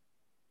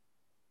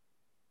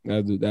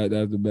 That's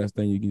the best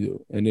thing you can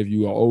do. And if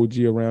you are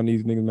OG around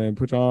these niggas, man,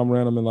 put your arm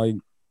around them and, like,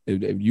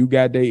 if you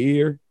got their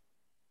ear,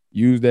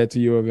 use that to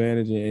your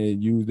advantage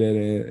and use that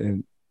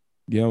and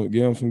give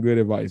them some good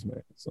advice,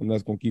 man. Something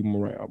that's gonna keep them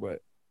around. But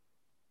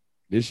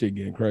this shit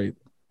getting crazy,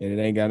 and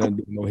it ain't got nothing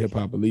to do with no hip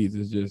hop elites.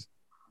 It's just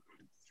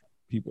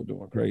people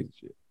doing crazy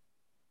shit.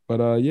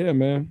 But yeah,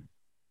 man.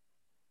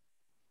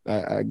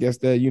 I guess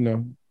that, you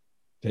know,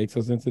 takes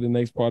us into the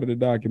next part of the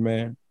document,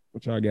 man.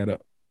 What y'all got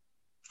up?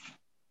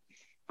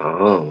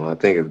 I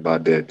think it's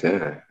about that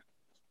time.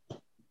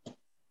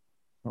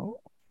 Oh.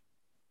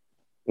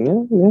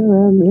 Yeah.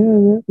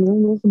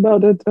 It's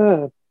about that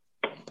time.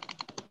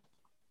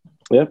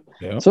 Yeah.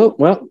 So,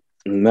 well,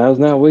 now's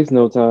not wasting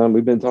no time.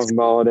 We've been talking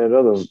about all that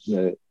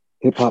other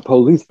hip hop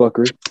police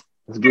fuckery.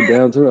 Let's get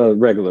down to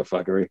regular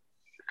fuckery.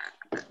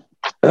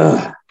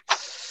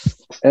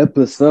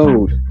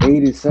 Episode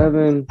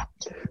 87.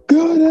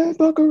 Good and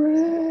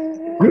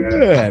fuckery.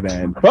 Good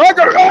and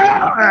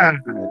fuckery.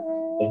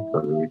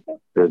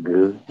 The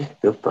good,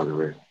 the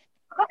fuckery.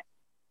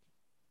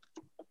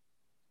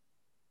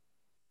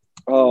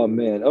 Oh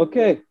man.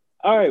 Okay.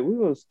 All right.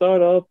 We're gonna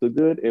start off the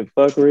good and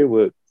fuckery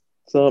with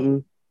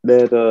something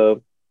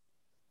that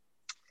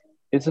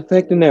it's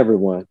affecting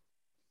everyone,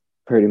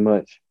 pretty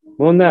much.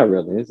 Well, not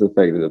really. It's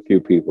affected a few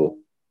people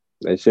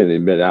that shouldn't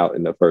have been out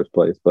in the first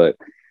place. But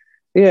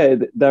yeah,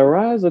 the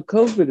rise of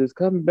COVID is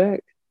coming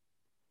back.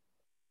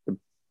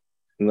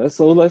 Let's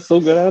go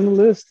down the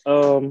list.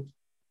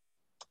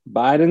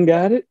 Biden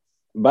got it.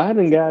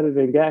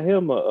 And got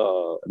him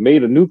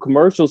made a new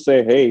commercial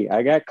saying, "Hey,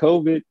 I got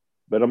COVID,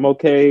 but I'm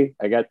okay.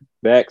 I got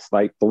vaxxed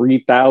like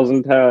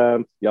 3,000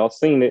 times. Y'all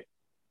seen it.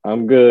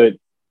 I'm good."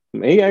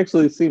 He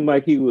actually seemed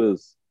like he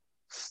was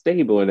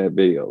stable in that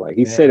video. Like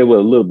he said it with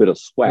a little bit of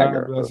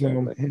swagger. God bless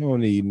him. He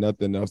don't need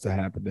nothing else to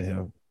happen to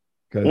him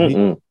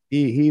because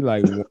he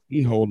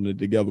holding it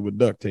together with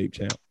duct tape,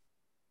 champ.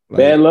 Like,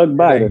 bad luck,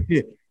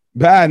 Biden.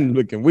 Biden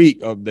looking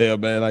weak up there,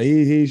 man. Like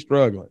he's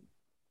struggling.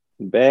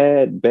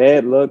 Bad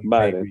luck,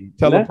 Biden.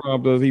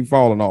 Teleprompters, he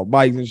falling off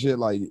bikes and shit.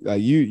 Like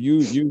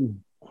you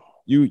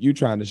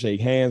trying to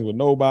shake hands with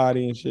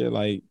nobody and shit.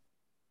 Like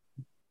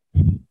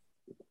I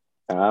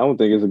don't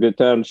think it's a good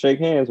time to shake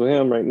hands with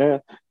him right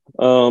now.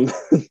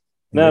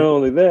 Not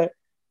only that,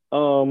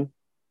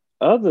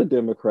 other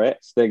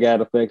Democrats that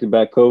got affected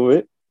by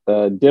COVID,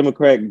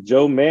 Democrat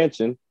Joe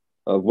Manchin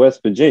of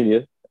West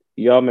Virginia.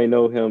 Y'all may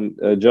know him,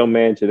 Joe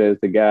Manchin, as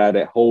the guy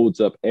that holds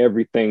up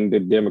everything the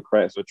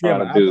Democrats are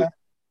trying to do.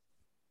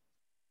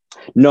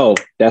 No,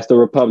 that's the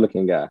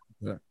Republican guy.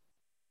 Yeah.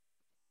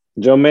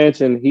 Joe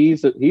Manchin,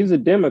 he's a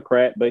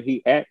Democrat, but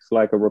he acts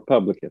like a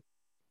Republican.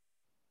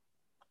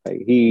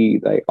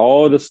 Like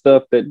all the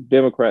stuff that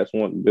Democrats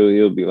want to do,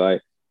 he'll be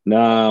like,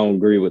 "Nah, I don't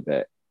agree with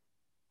that."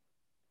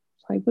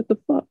 It's like, what the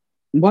fuck?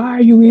 Why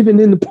are you even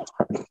in the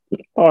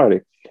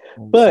party?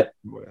 But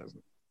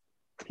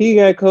he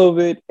got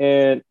COVID,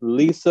 and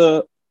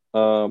Lisa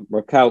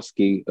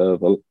Murkowski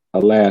of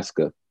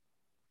Alaska,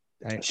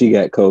 she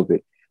got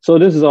COVID. So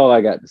this is all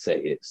I got to say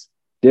is,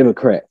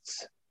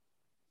 Democrats,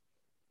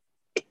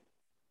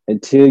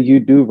 until you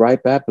do right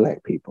by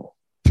Black people.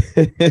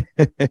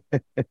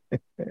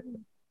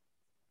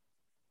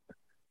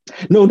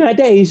 No, not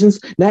the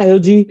Asians, not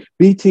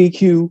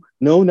LGBTQ,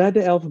 no, not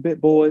the alphabet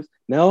boys,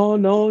 no,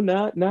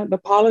 not the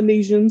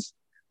Polynesians,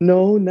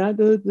 no, not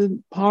the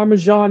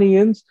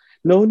Parmesanians,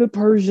 no, the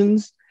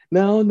Persians,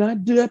 no,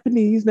 not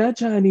Japanese, not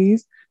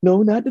Chinese,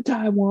 no, not the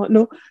Taiwan,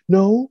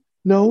 no,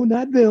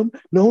 not them,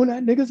 no,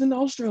 not niggas in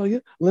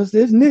Australia, unless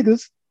there's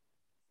niggas.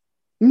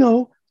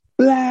 No,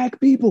 Black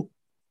people,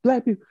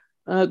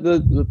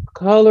 the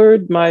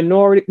colored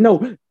minority,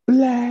 no,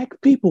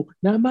 Black people,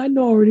 not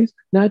minorities,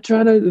 not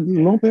trying to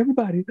lump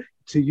everybody.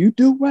 So you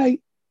do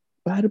right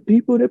by the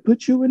people that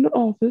put you in the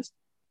office.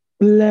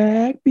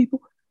 Black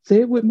people,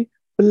 say it with me,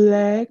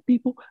 Black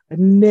people,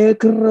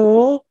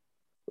 negro,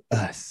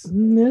 us.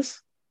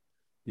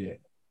 Yeah.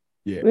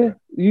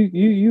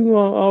 You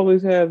gonna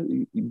always have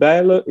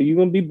bad luck. You're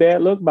gonna be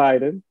bad luck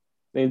Biden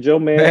and Joe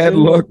Manchin. Bad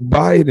luck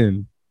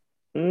Biden.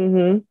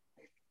 Mm-hmm.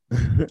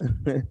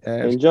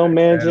 And Joe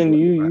Manchin,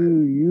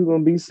 you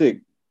gonna be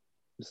sick.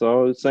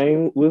 So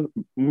same with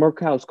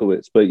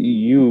Murkowski, but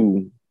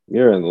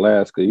you're in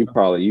Alaska. You're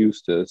probably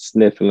used to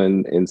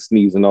sniffling and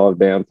sneezing all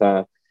the damn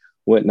time,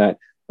 whatnot.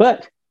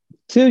 But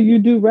till you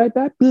do right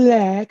by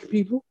Black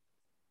people,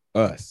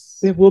 us,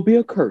 there will be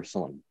a curse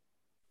on you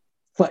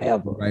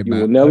forever. Right, you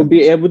will never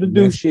be able to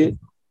do shit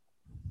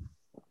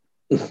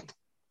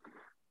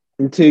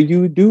until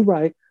you do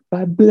right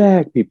by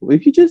Black people.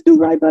 If you just do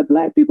right by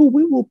Black people,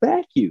 we will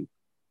back you.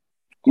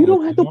 You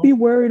don't have to be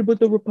worried about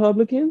the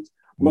Republicans.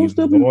 Most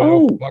of them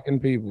old fucking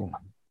people.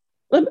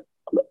 Look,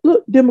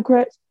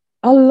 Democrats,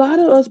 a lot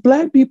of us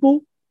Black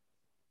people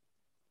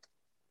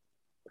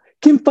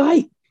can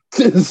fight.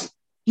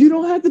 You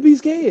don't have to be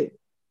scared.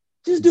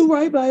 Just do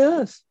right by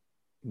us.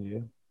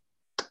 Yeah.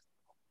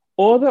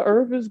 Or the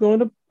earth is going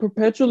to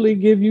perpetually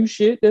give you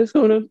shit that's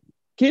going to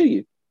kill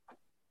you.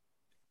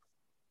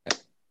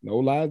 No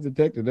lies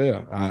detected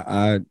there.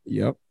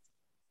 Yep,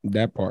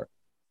 that part.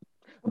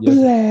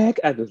 Black.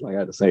 I just like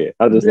how to say it.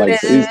 I just like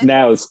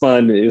it's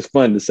fun. It's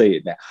fun to say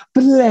it now.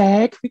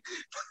 Black.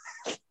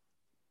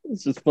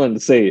 It's just fun to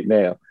say it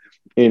now.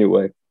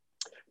 Anyway,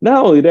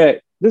 not only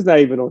that, this is not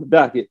even on the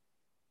docket.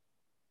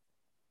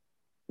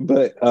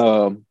 But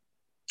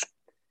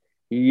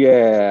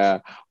yeah,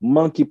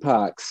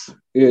 monkeypox.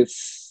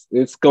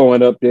 It's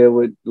going up there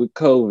with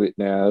COVID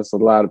now. It's a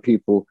lot of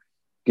people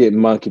getting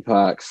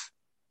monkeypox.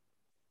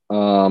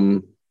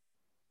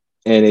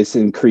 And it's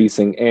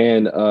increasing.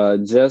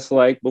 And just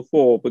like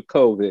before with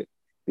COVID,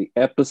 the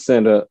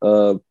epicenter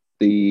of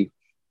the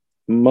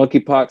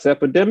monkeypox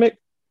epidemic,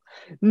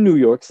 New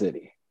York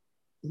City.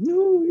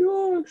 New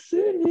York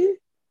City.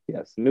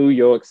 Yes, New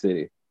York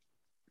City.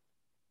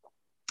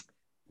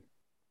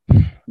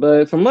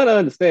 But from what I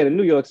understand,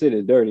 New York City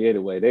is dirty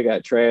anyway. They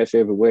got trash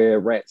everywhere,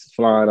 rats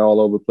flying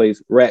all over the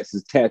place. Rats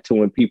is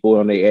tattooing people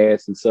on their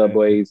ass in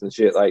subways and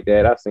shit like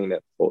that. I've seen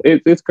that before.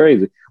 It's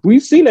crazy.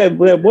 We've seen that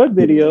one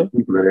video.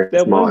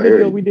 That one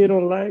video we did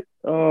on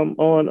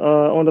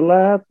on the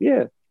live.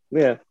 Yeah.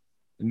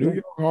 New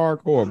York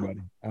hardcore, buddy.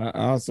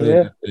 I'll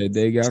say that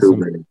they got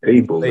some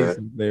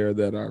places there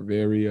that are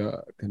very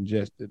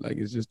congested. Like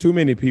it's just too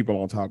many people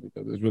on top of each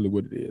other. That's really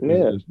what it is.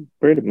 Yeah,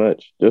 pretty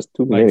much. Just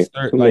too many.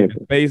 The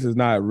space is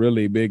not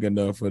really big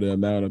enough for the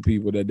amount of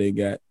people that they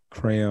got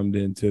crammed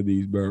into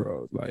these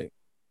boroughs. Like,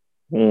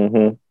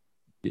 yeah.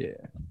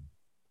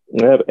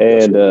 Yep,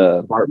 and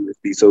apartments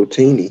be so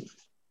teeny.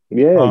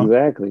 Yeah,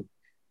 exactly.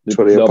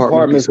 The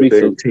apartments be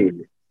so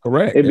teeny.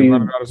 Correct. They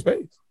run out of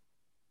space.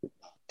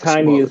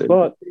 Tiny as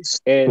fuck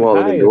and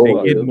high as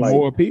fuck. Getting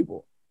more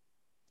people.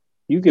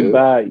 You can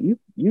buy you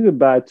could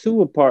buy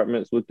 2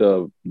 apartments with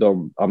the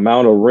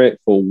amount of rent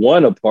for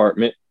one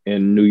apartment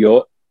in New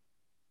York.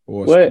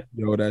 Or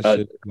studio, that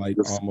shit like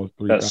almost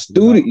 $3,000. A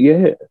studio,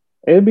 yeah.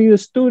 It'd be a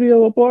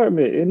studio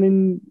apartment, and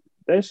then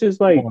that shit's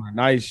like on a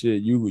nice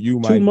shit. You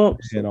might 2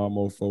 months spend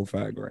almost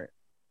 $4-5 grand.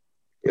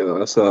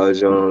 I saw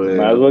John.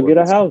 Might as well get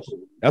a house.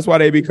 That's why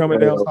they be coming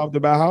down south to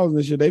buy houses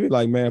and shit. They be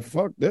like, man,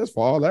 fuck this.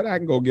 For all that, I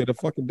can go get a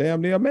fucking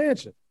damn near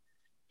mansion.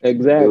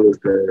 Exactly. It was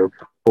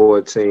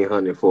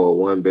 $1,400 for a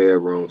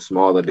 1-bedroom,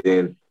 smaller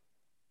than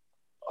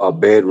a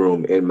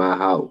bedroom in my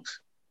house.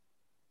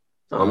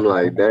 I'm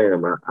like,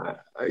 damn,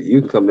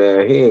 you can come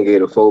down here and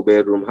get a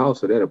 4-bedroom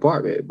house for that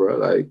apartment, bro.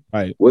 Like,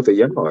 with a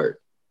yard.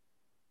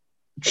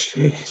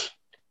 Shit.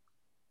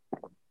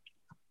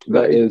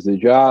 But is the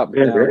job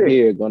down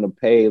here going to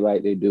pay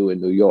like they do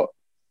in New York?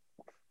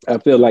 I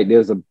feel like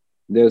there's it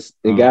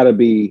got to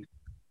be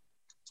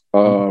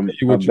a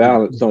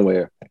balance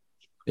somewhere.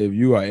 If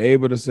you are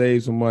able to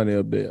save some money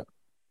up there,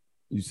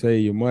 you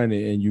save your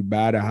money and you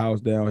buy the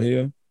house down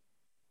here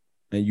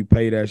and you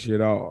pay that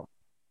shit off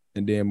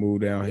and then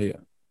move down here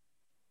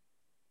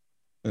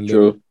and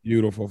live in a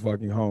beautiful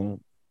fucking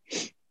home.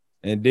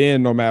 And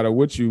then no matter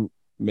what you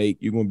make,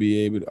 you're going to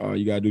be able to,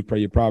 you got to pay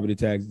your property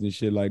taxes and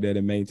shit like that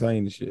and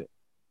maintain the shit.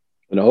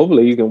 And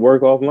hopefully you can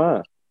work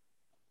offline.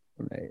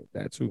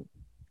 That too.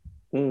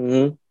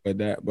 Mm-hmm.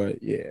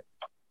 But yeah.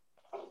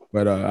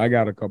 But I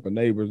got a couple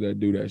neighbors that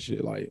do that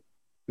shit. Like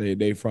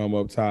they from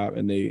up top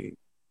and they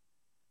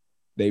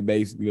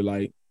basically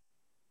like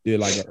did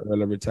like an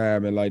early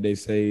retirement. Like they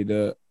saved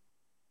up,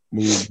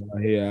 moved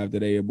down here after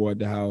they had bought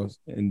the house,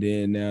 and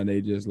then now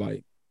they just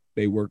like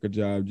they work a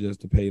job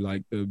just to pay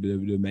like the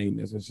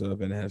maintenance and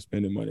stuff and have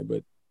spending money,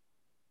 but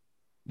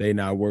they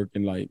not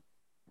working like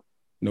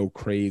no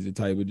crazy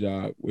type of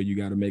job where you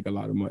got to make a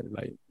lot of money,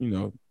 like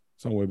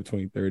somewhere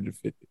between 30 to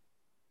 50.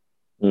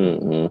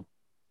 Mm-hmm.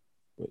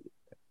 But,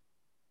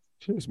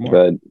 shit,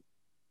 smart.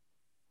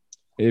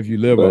 If you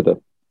live up.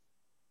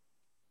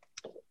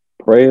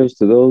 Prayers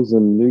to those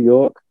in New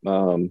York.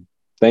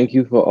 Thank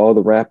you for all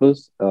the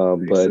rappers.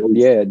 But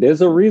yeah, there's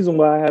a reason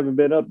why I haven't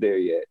been up there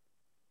yet.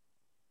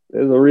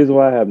 There's a reason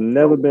why I have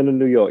never been to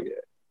New York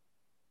yet.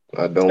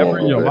 I don't ever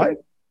in your life?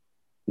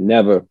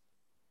 Never.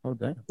 Oh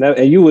damn. Now,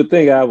 and you would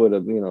think I would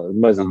have, as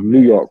much as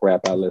New York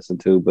rap I listen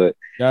to, but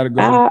gotta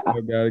go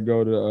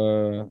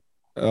to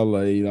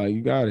LA. Like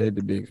you gotta hit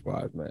the big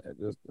spots, man.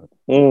 Just that's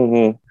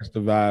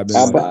the vibe.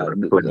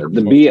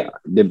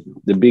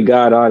 The be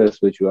God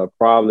honest with you, I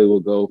probably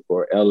will go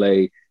for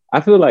LA.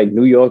 I feel like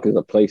New York is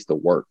a place to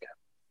work.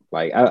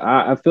 Like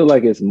I feel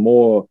like it's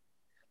more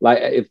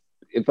like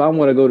if I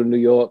want to go to New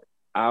York,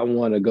 I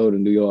want to go to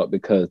New York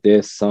because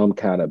there's some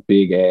kind of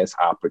big ass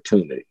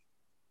opportunity.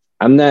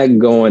 I'm not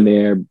going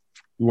there.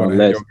 You want to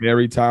have your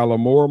Mary Tyler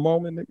Moore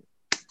moment, nigga?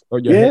 Or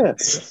your head?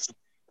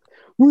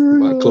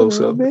 We're close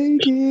up.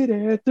 Make it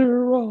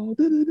after all.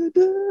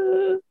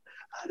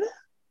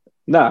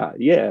 Nah,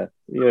 yeah.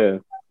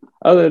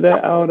 Other than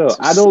that, I don't know.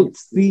 I don't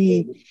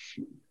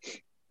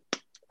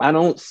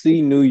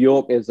see New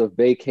York as a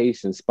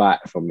vacation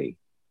spot for me.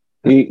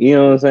 You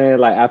know what I'm saying?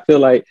 Like, I feel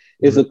like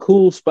it's a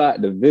cool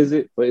spot to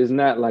visit, but it's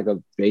not like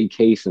a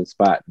vacation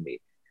spot to me.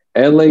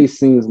 LA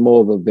seems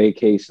more of a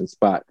vacation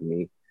spot to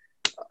me.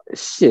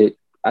 Shit,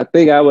 I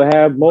think I would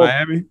have more.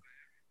 Miami?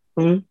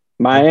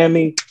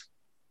 Miami?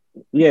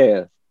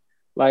 Yeah.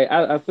 Like,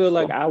 I feel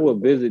like I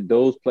would visit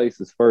those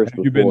places first.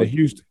 Have you been to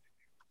Houston?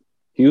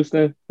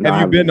 Houston?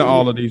 Have you been to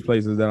all of these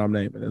places that I'm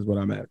naming? Is what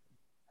I'm asking.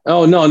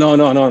 Oh, no. I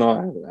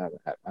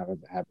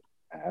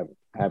haven't.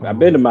 I've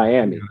been to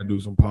Miami. We gotta do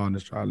some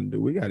partners trying to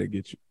do. We gotta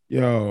get you.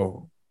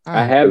 Yo.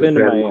 I have been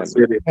to Miami.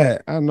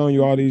 I've known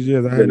you all these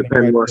years. I hadn't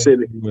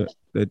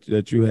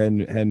that you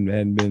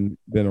hadn't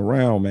been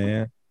around,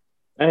 man.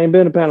 I ain't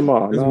been to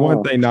Panama. It's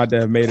one thing not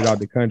to have made it out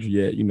the country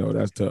yet.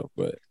 That's tough.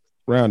 But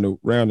around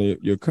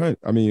your country,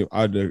 I mean,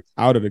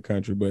 out of the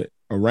country, but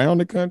around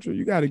the country,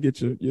 you got to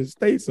get your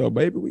states up,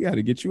 baby. We got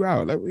to get you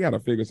out. Like, we got to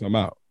figure something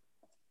out.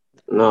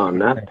 No,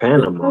 not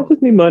Panama. I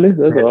just need money.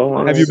 That's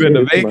all. Have you been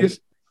to Vegas?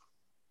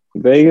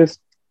 Vegas?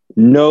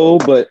 No,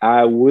 but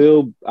I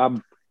will.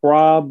 I'm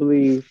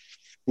probably.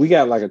 We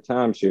got like a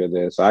timeshare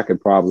there, so I could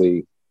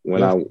probably,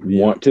 when I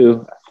want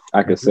to,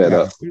 I could set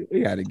up.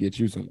 We got to get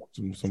you some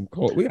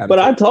cold. But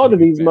I talk to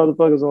these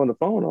motherfuckers on the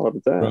phone all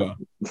the time.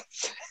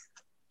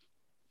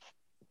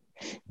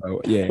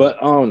 Oh, yeah. But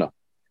I don't know.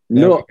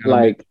 No,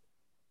 like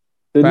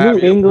the New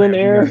England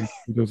area.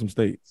 Do some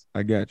states.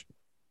 I got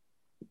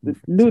you.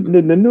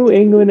 The New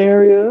England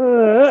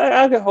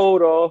area, I can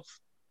hold off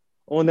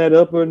on that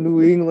upper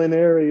New England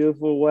area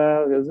for a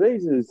while because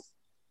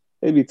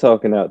they be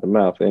talking out the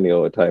mouth any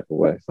old type of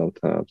way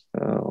sometimes.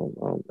 I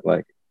don't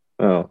like,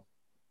 too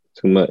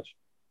much.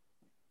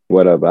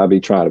 Whatever. I be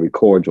trying to be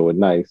cordial and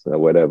nice or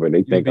whatever.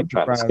 They think I'm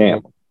trying to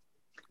scam them.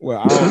 Well,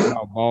 I don't know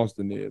how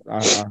Boston is.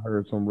 I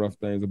heard some rough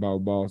things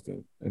about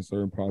Boston in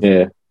certain parts.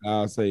 Yeah.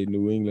 I'll say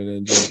New England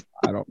and just,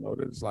 I don't know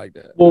that it's like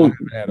that. Well,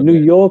 New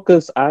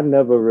Yorkers, I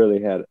never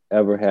really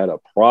ever had a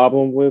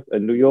problem with.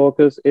 And New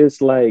Yorkers,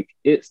 it's like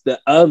it's the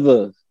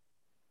others.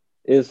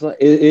 It's like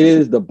it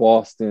is the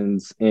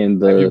Bostons and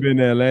the. Have you been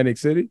to Atlantic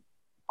City?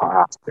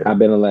 I've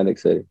been to Atlantic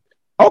City.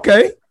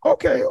 Okay.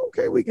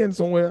 We getting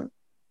somewhere.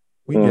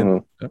 We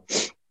getting.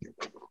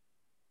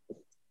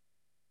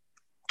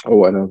 Oh,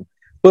 whatever.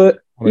 But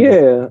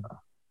yeah.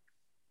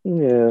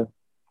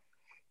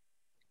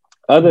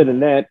 Other than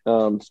that,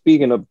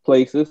 speaking of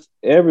places,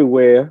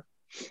 everywhere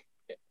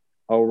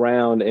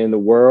around in the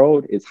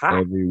world, it's hot.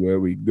 Everywhere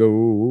we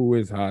go,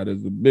 it's hot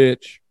as a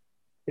bitch.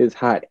 It's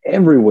hot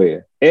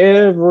everywhere.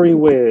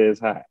 Everywhere is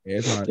hot.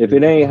 It's hot. If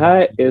it ain't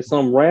hot, it's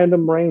some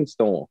random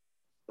rainstorm,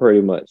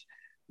 pretty much.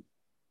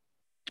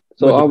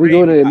 So are we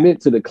going to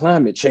admit to the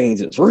climate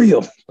change? It's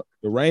real.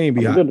 The rain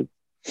be hot.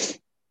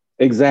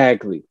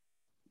 Exactly.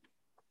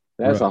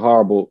 That's a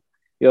horrible.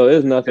 Yo,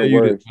 there's nothing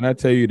worse. When I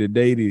tell you the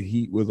day the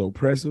heat was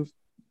oppressive,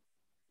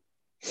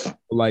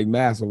 like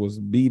Massa was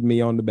beating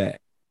me on the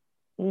back.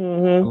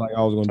 Mm-hmm. Like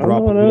I was going to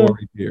drop a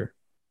glory here.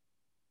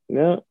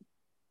 Yeah.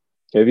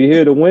 If you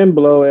hear the wind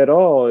blow at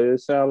all, it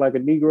sounds like a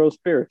Negro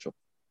spiritual.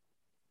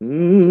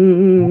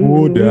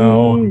 Go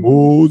down,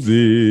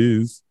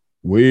 Moses,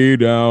 way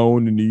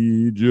down in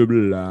Egypt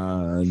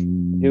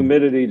land.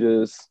 Humidity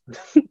just,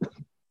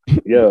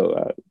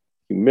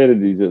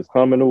 humidity just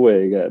humming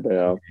away,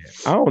 goddamn.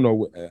 I don't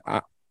know.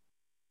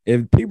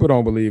 If people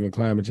don't believe in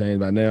climate change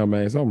by now,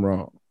 man, something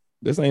wrong.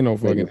 This ain't no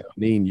fucking El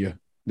Nino.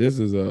 This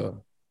is a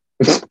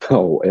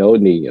El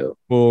Nino,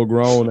 full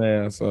grown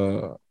ass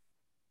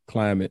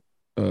climate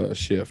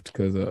shift.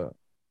 Because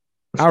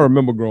I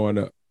remember growing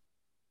up.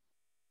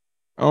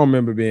 I don't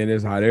remember being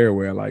this hot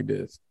everywhere like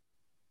this.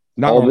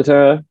 Not all the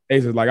time.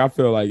 Cases, like I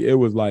feel like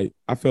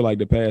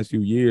the past few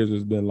years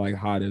has been like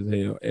hot as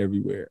hell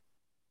everywhere.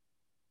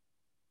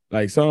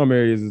 Like some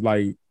areas is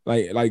like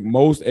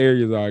most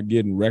areas are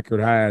getting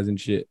record highs and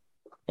shit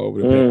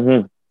over the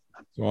past.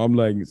 So I'm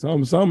like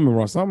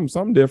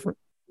something different.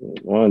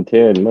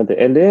 110,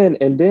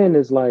 and then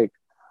it's like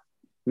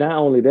not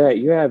only that,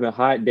 you're having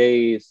hot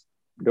days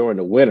during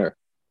the winter.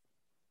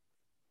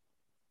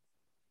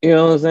 You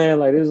know what I'm saying?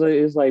 Like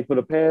it's like for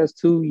the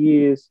past 3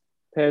 years,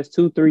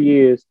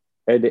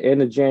 at the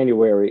end of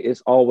January,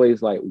 it's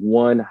always like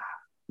one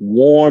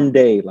warm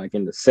day, like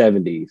in the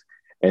 70s.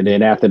 And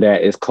then after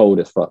that, it's cold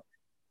as fuck.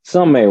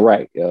 Something ain't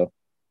right, yo.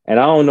 And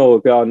I don't know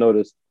if y'all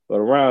noticed, but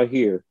around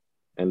here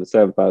in the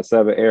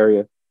 757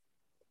 area,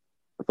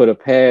 for the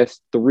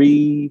past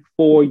 3-4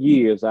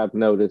 years, I've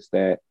noticed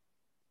that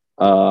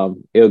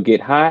it'll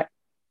get hot,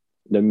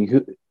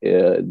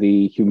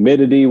 the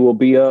humidity will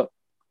be up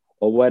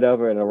or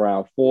whatever, and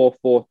around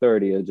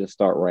 4:30, it'll just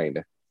start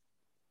raining.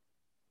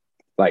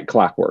 Like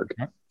clockwork.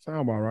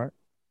 Sound about right.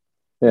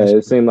 Yeah,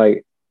 it seemed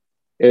like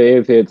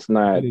if it's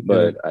not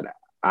but an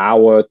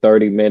hour,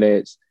 30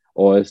 minutes,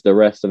 or it's the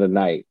rest of the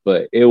night,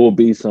 but it will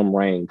be some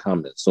rain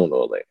coming sooner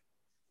or later.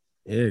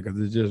 Yeah, because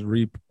it's just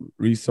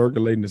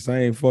recirculating the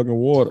same fucking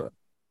water.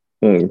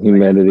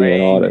 Humidity like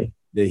and all that.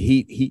 The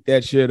heat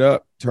that shit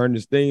up, turn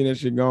the steam, that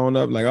shit going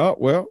up. Like, oh,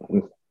 well,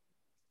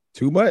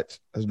 too much.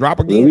 Let's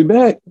drop again. We'll be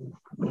back.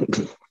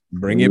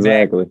 Bring it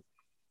back.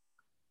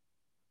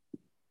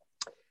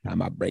 I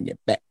might bring it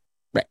back.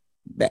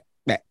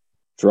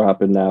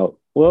 Dropping out.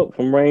 Well,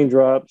 from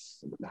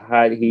raindrops,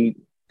 hot heat,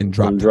 and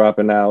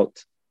dropping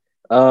out.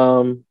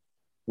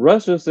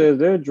 Russia says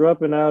they're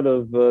dropping out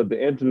of the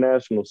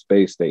International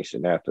Space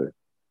Station after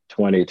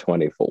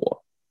 2024.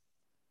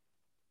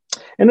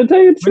 And to tell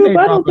you the truth,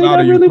 I don't think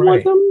I really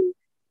want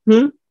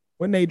them.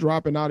 When they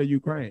dropping out of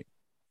Ukraine?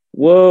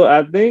 Well,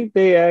 I think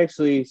they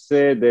actually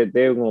said that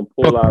they're going to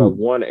pull out of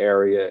one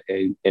area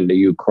in the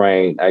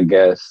Ukraine. I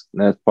guess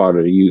that's part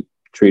of the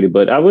treaty.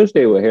 But I wish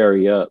they would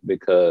hurry up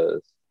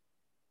because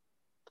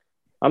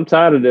I'm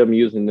tired of them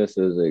using this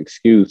as an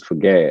excuse for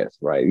gas,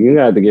 right? You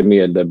got to give me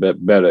a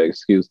better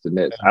excuse than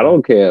this. I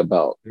don't care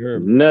about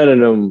none of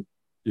them.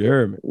 You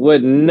heard me.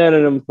 What none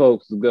of them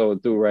folks is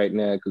going through right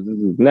now because this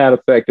is not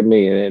affecting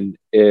me. And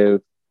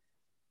if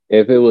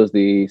it was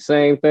the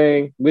same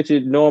thing, which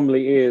it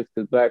normally is,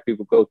 because Black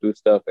people go through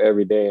stuff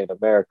every day in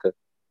America,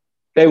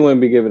 they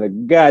wouldn't be giving a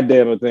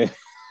goddamn thing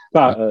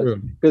about us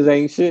because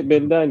ain't shit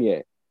been done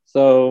yet.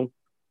 So,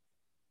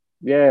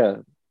 yeah.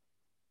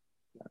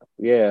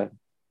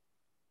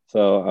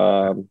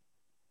 So,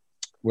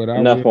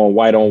 Enough on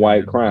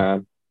white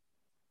crime.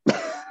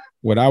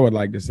 What I would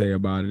like to say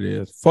about it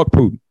is, fuck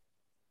Putin.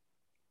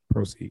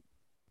 Proceed.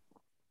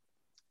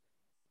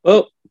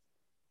 Well,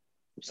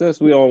 since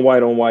we on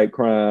white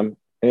crime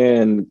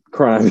and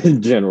crime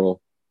in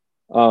general,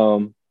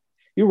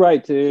 you're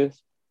right,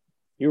 Tiz.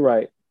 You're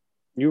right.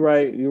 You're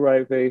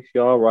right, Face.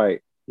 Y'all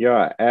right.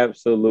 Y'all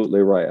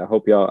absolutely right.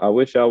 I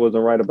wish y'all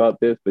wasn't right about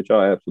this, but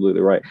y'all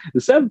absolutely right.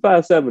 The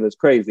 757 is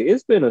crazy.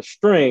 It's been a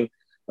string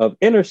of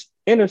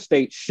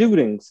interstate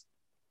shootings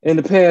in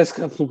the past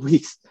couple of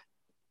weeks.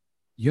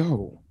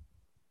 Yo,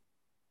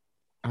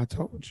 I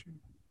told you.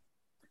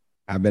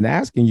 I've been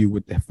asking you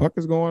what the fuck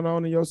is going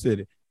on in your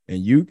city. And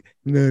you,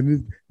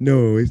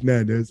 no, it's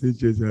not us. It's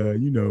just,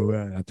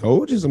 I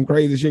told you some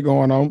crazy shit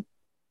going on.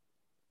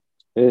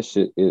 This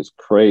shit is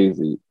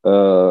crazy.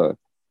 Welcome.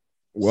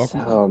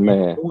 Oh,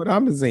 man. What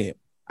I'm saying.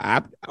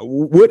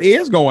 What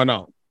is going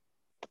on?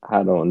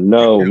 I don't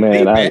know,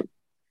 man.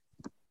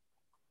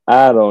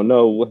 I don't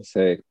know what to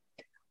say.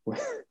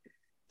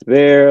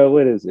 There,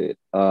 what is it?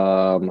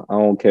 I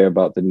don't care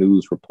about the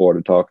news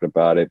reporter talking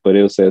about it, but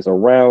it says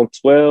around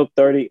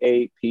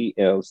 12:38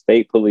 p.m.,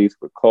 state police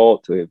were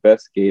called to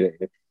investigate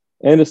an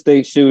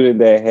interstate shooting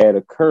that had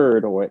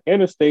occurred on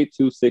Interstate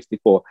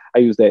 264. I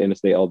use that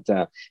interstate all the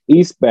time.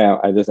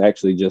 Eastbound, I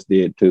just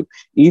did too.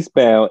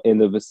 Eastbound in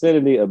the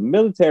vicinity of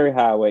Military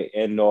Highway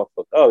in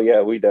Norfolk. Oh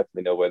yeah, we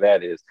definitely know where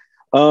that is.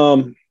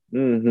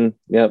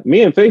 Yeah,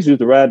 me and Face used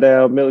to ride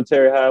down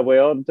Military Highway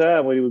all the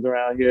time when he was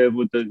around here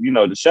with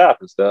the shop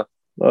and stuff.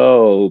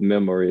 Oh,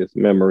 memories.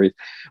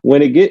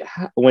 When it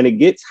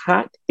gets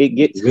hot, it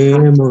gets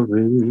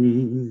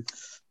memories.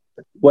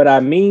 Hot. What I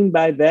mean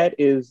by that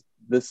is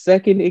the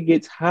second it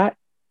gets hot,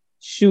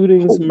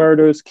 shootings,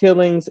 murders,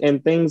 killings,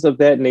 and things of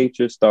that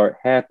nature start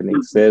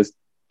happening, says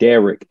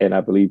Derek. And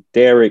I believe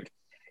Derek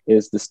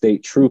is the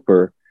state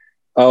trooper.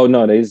 Oh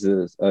no, this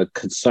is a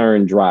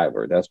concerned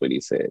driver. That's what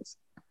he says.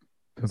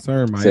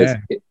 Concern my ass.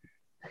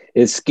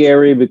 It's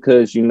scary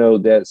because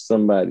that's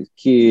somebody's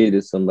kid,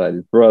 it's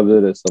somebody's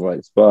brother, that's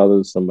somebody's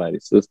father,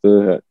 somebody's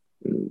sister,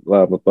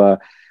 blah blah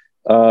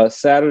blah.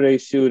 Saturday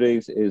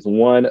shootings is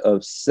one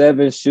of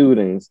 7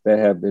 shootings that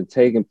have been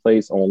taking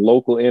place on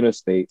local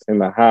interstates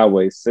and the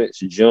highway since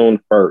June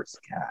 1st.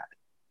 God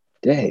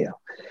damn.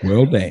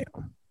 Well, damn.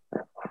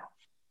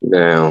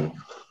 Now.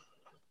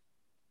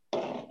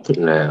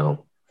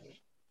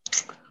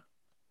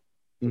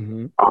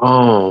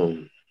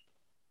 Mm-hmm.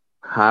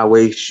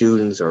 Highway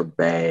shootings are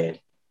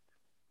bad.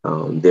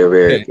 They're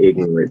very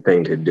ignorant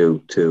thing to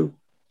do too.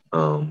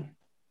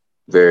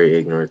 Very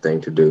ignorant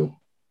thing to do.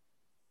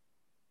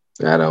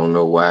 I don't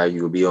know why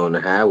you would be on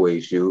the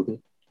highway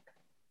shooting.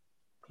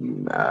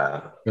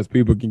 Because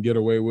people can get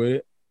away with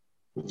it.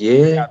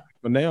 Yeah.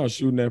 But now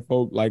shooting at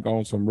folk like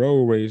on some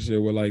road race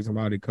shit where like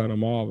somebody cut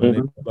them off and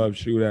they love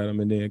shoot at them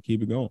and then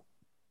keep it going.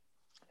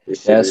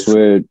 That's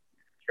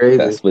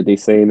what they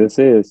say this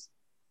is.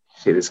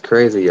 Shit is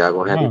crazy. Y'all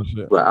gonna have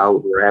people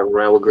out driving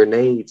around with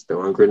grenades,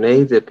 throwing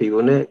grenades at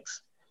people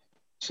next.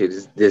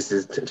 This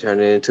is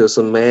turning into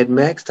some Mad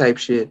Max type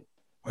shit.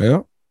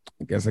 Well,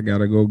 I guess I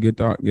gotta go get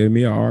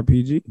me an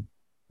RPG.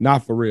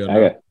 Not for real.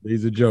 No.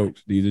 These are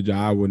jokes.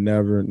 I would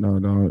never.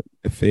 No.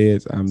 The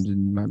feds. I'm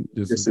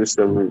just. This is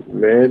some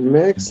Mad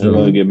Max. I'm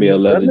gonna give me a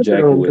leather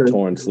jacket with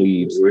torn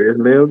sleeves. Where's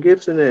Mel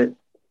Gibson at?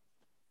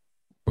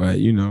 But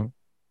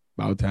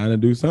about time to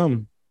do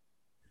something.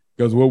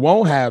 Because what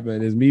won't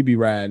happen is me be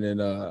riding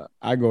and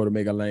I go to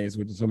make a lane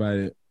switch to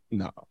somebody.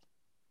 No,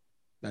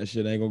 that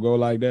shit ain't gonna go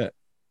like that.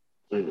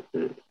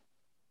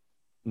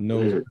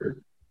 No.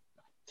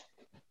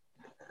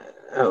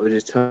 I was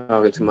just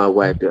talking to my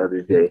wife the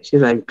other day. She's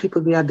like,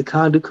 people be out the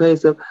car do crazy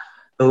stuff.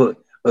 Oh,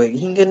 you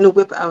can get a new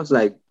weapon. I was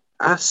like,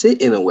 I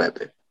sit in a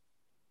weapon.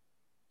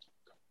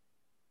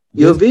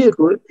 Your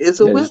vehicle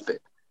is a weapon.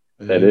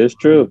 That is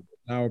true.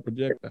 Our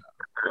projectile.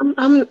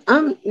 I'm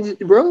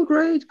road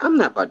rage. I'm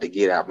not about to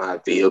get out my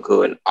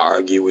vehicle and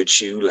argue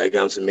with you like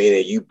I'm some man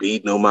and you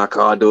beating on my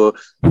car door.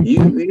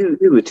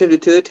 You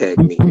attempted to attack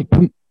me.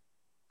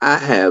 I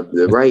have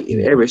the right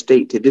in every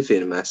state to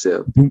defend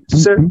myself.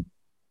 Sir,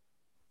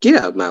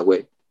 get out of my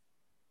way.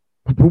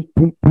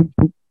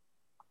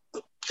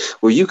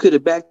 Well, you could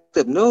have backed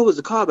up. No, it was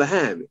a car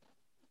behind me.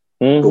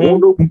 There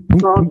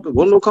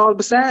wasn't no car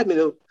beside me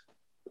though.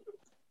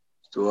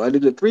 So I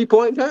did a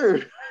 3-point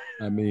turn.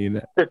 I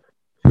mean,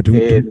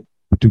 and,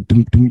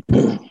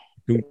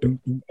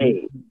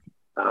 hey,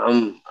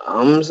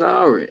 I'm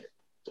sorry.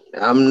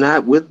 I'm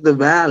not with the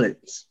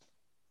violence.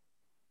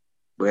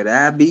 But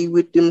I be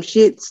with them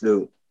shits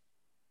though.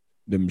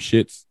 Them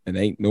shits and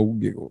ain't no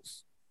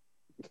giggles.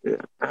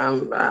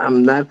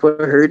 I'm not for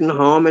hurting,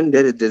 harming.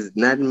 That is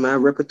not in my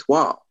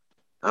repertoire.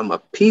 I'm a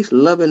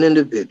peace-loving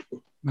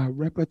individual. My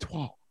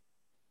repertoire.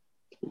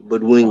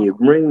 But when you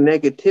bring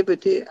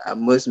negativity, I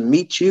must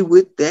meet you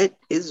with that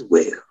as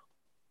well.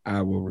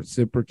 I will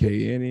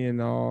reciprocate any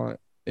and all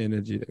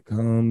energy that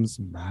comes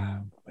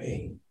my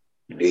way.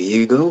 There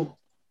you go.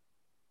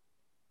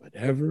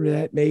 Whatever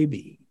that may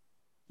be,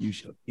 you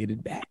shall get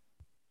it back.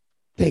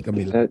 Take a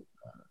minute.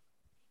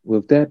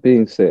 with that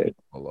being said,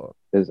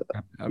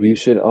 you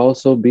should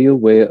also be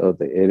aware of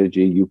the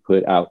energy you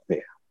put out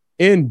there.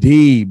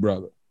 Indeed,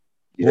 brother.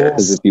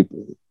 Because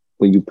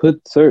when you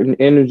put certain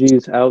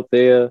energies out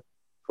there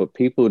for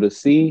people to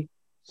see,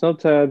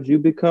 sometimes you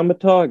become a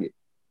target.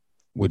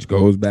 Which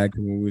goes back to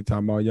when we were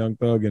talking about Young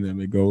Thug and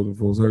them. It goes in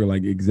full circle.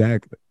 Like,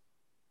 exactly.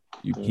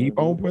 You keep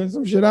on putting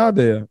some shit out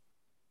there,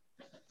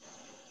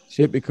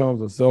 shit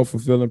becomes a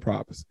self-fulfilling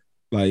prophecy.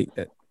 Like,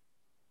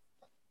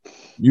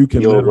 you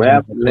can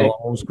rap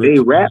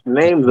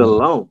names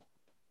alone.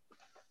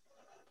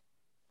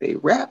 They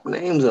rap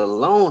names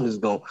alone is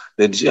going.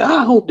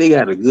 I hope they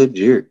got a good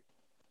jury.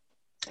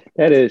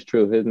 That is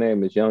true. His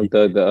name is Young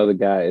Thug. The other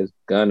guy is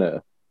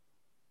Gunna.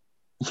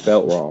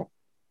 Spelt wrong.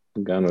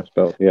 Gunna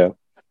spelt, yeah.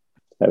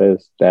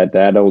 That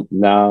don't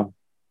no.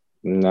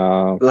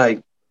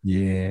 Like,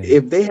 yeah.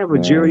 If they have a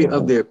jury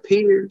of their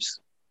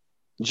peers,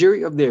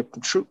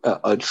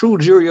 a true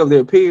jury of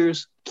their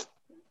peers,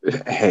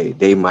 hey,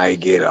 they might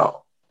get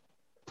off.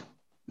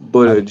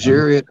 But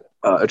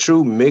a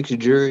true mixed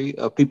jury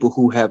of people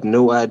who have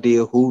no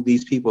idea who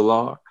these people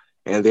are,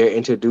 and they're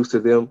introduced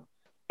to them.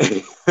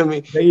 I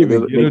mean, they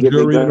even get a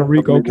jury in a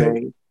RICO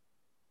case.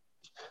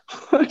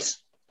 What?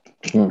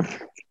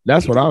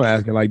 That's what I'm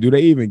asking. Like, do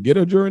they even get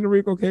a jury in the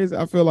RICO case?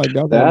 I feel like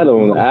that's. I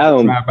don't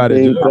think I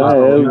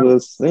ever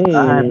seen.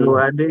 I had no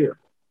idea.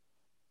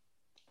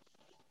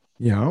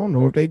 Yeah, I don't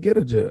know if they get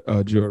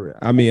a jury.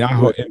 I mean, I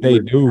hope if they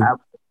do.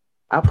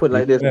 I put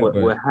like this: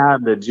 with how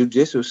the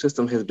judicial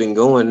system has been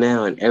going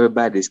now, and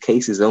everybody's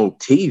case is on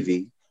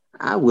TV,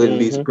 I wouldn't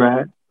be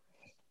surprised.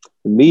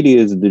 The media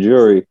is the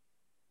jury.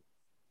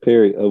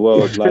 Period.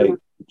 Well, like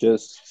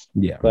just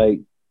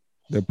like.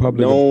 The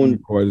public opinion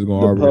court is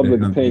going to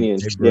public opinion.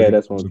 Yeah,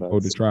 that's what I'm before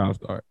the trial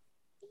start.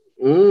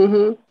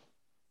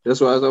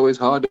 That's why it's always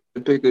hard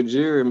to pick a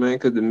jury, man,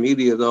 because the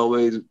media is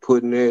always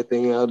putting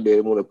everything out there.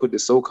 They want to put the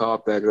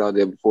so-called facts out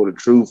there before the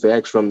true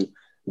facts from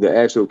the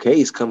actual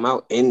case come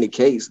out in the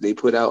case. They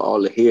put out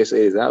all the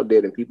hearsays out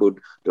there, and people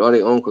draw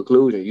their own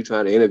conclusion. You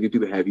trying to interview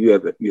people? Have you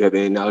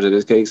any knowledge of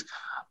this case?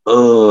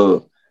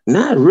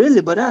 Not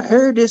really, but I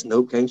heard this.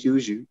 Nope, can't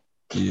choose you.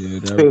 Yeah,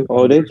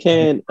 they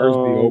can be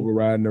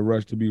overriding the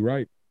rush to be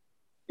right.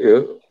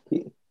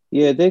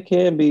 Yeah, they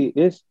can be.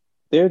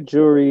 They're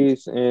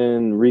juries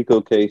in RICO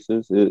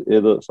cases.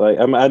 It looks like.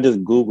 I mean, I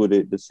just Googled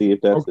it to see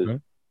if that's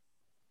it.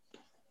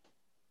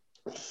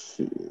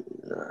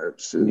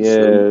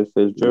 Yeah, it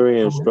says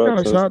jury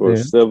instructions for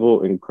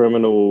civil and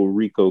criminal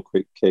RICO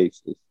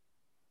cases.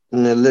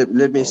 Now,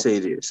 let me say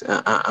this.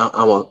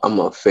 I'm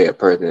a fair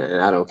person,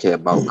 and I don't care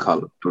about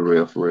color for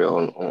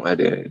real. On at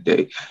the end of the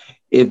day,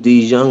 if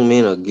these young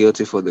men are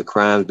guilty for the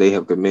crimes they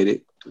have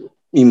committed,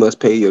 you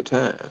must pay your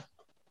time.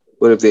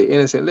 But if they're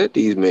innocent, let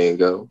these men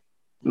go.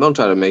 Don't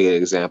try to make an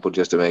example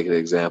just to make an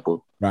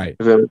example. Right.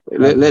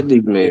 Let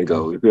these men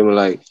go. You feel me?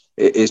 Like,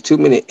 it's too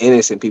many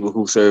innocent people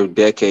who serve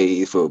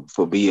decades for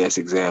BS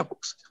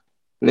examples.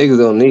 Niggas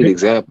don't need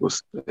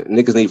examples.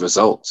 Niggas need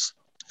results.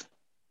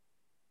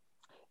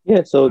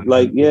 Yeah, so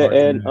like,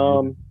 and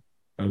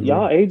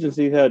y'all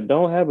agencies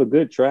don't have a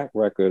good track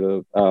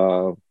record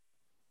of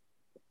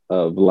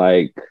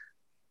like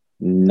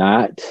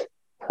not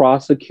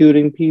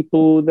prosecuting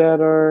people that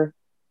are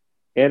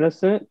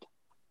innocent.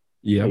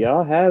 Yeah,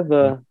 y'all have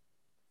a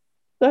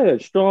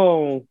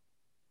strong.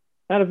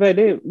 Matter of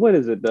fact, what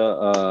is it?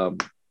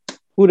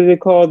 Who do they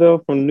call them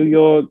from New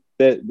York?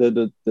 That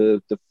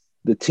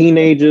the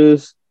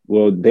teenagers.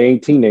 Well, they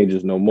ain't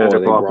teenagers no more. They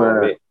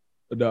grown men.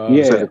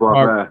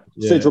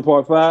 Central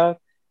Park 5.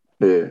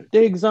 Yeah.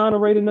 They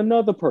exonerated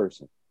another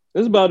person.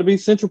 It's about to be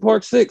Central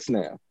Park 6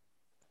 now.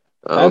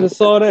 I just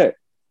saw that.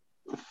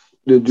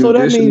 So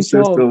that means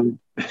y'all don't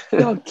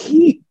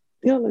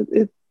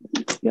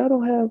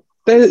have.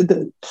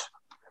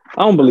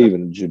 I don't believe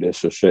in the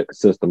judicial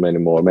system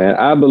anymore, man.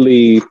 I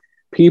believe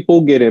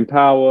people get in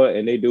power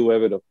and they do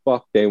whatever the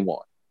fuck they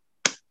want.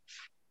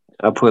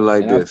 I put it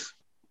like this.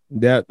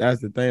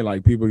 That's the thing.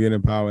 Like, people get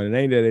in power, and it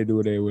ain't that they do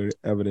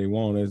whatever they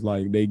want. It's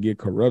like they get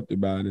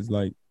corrupted by it. It's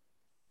like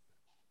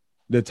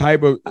the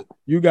type of,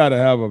 you got to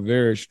have a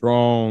very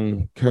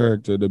strong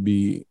character to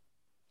be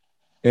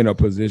in a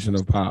position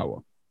of power.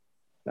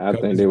 I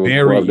think they were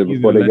corrupted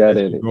before they got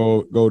in it.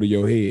 Go to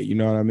your head. You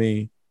know what I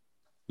mean?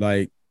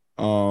 Like,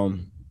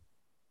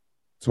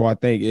 so I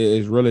think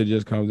it really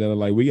just comes down to,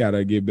 like, we got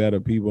to get better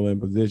people in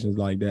positions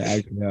like that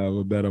actually have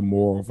a better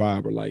moral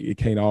fiber. Like, it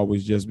can't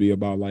always just be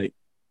about, like,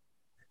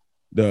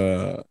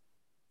 the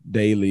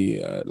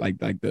daily, like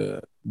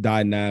the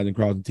dotting I's and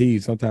crossing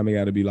T's. Sometimes it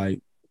got to be like,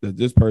 does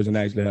this person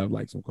actually have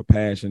like some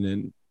compassion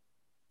and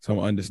some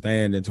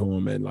understanding to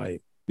them, and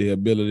like the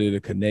ability to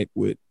connect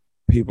with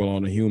people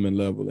on a human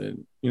level,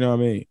 and you know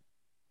what I mean?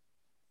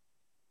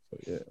 So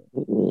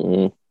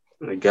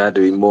yeah, it got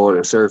to be more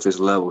than surface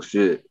level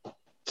shit.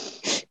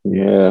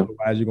 Yeah,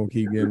 otherwise you're gonna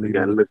keep getting. You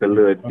gotta look a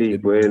little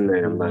deeper in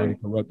there, man.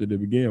 Corrupted to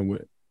begin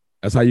with.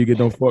 That's how you get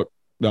them fuck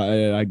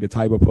like the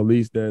type of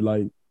police that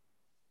like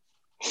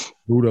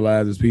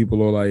brutalizes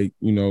people or like,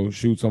 you know,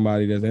 shoot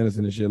somebody that's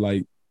innocent and shit.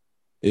 Like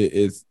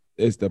it's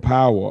the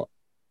power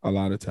a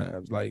lot of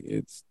times. Like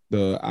it's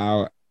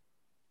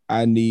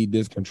I need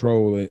this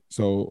control,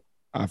 so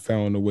I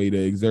found a way to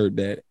exert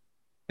that.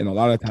 And a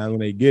lot of times when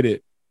they get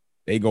it,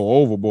 they go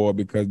overboard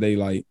because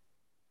they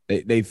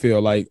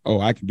feel like,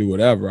 oh, I can do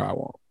whatever I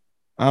want.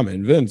 I'm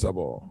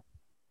invincible.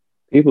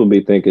 People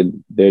be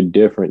thinking they're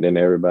different than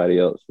everybody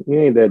else. You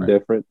ain't that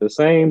different. The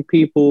same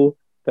people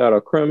that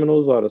are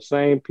criminals are the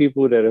same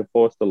people that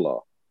enforce the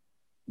law.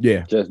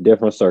 Yeah. Just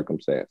different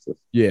circumstances.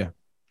 Yeah.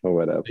 Or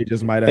whatever. They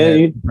just might have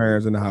had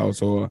parents in the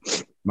house, or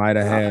might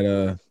have had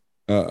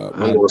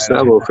I know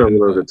several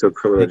criminals that took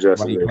criminal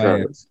justice in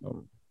college.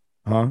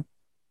 Huh?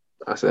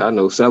 I said I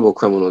know several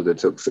criminals that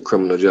took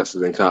criminal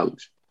justice in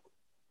college.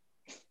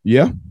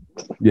 Yeah.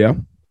 Yeah.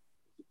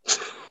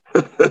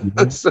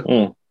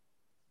 So,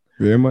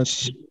 very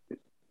much.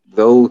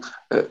 Those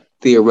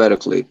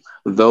theoretically,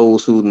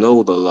 those who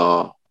know the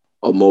law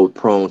are more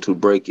prone to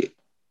break it.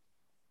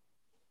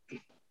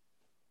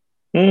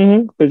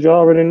 Because you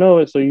already know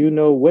it, so you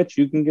know what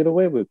you can get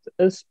away with,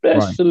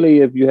 especially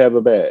if you have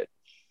a badge,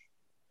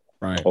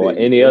 or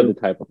any other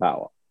type of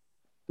power.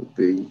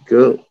 There you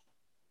go.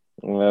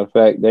 Matter of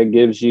fact, that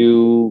gives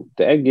you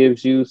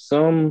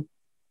some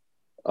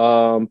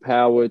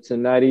power to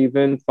not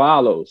even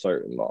follow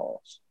certain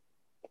laws.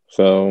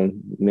 So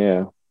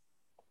yeah,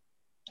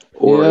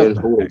 or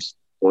enforce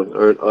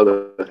on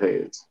other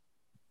hands.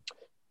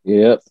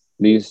 Yep.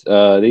 These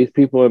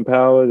people in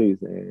power,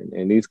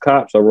 these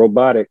cops are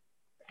robotic.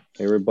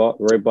 They're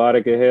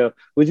robotic as hell.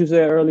 What you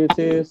said earlier,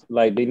 Tiz,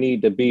 like they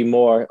need to be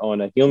more on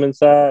the human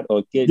side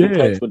or get in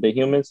touch with the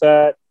human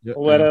side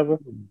or whatever.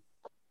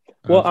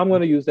 Well, I'm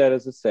going to use that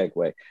as a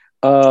segue.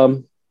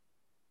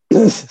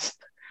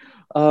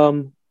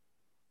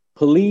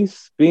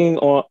 Police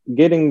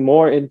getting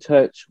more in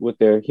touch with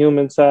their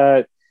human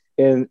side,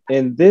 in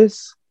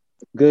this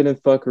Good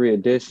and Fuckery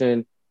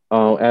edition,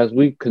 as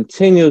we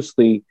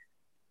continuously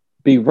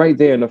be right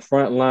there in the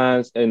front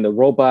lines in the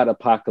robot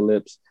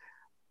apocalypse.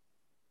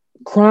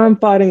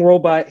 Crime-fighting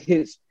robot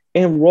hits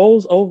and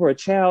rolls over a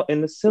child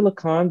in the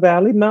Silicon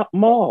Valley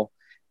Mall.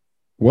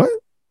 What?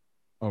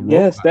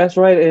 Yes, that's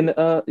right. And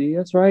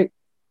that's right.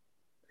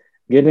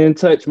 Getting in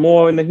touch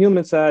more on the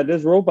human side.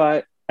 This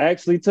robot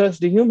actually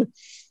touched the human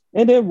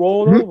and then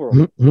rolled over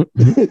him.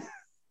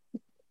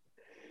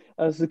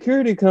 A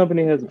security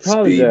company has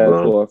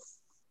apologized for a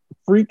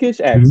freakish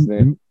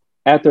accident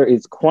after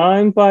its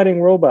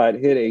crime-fighting robot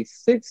hit a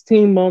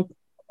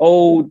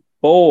 16-month-old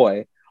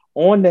boy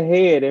on the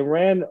head and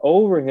ran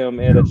over him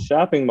at a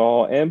shopping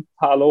mall in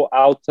Palo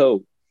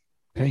Alto.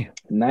 Damn.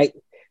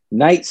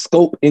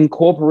 Nightscope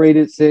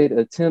Incorporated said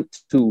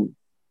attempts to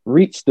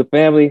reach the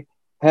family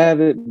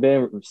haven't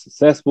been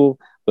successful,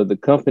 but the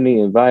company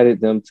invited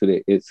them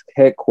to its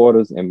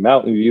headquarters in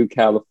Mountain View,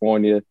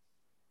 California,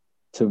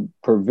 to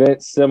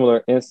prevent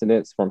similar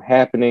incidents from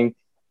happening.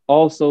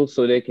 Also,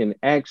 so they can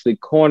actually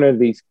corner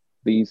this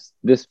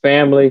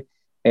family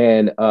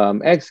and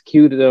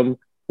execute them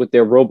with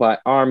their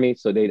robot army,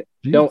 so they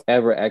don't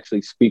ever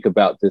actually speak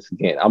about this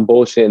again. I'm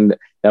bullshitting.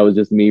 That was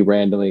just me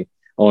randomly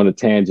on a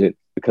tangent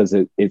because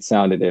it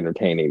sounded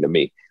entertaining to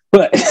me.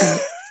 But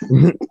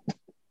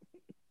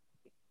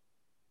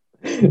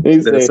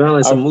it sounds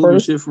like some movie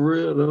shit for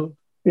real, though.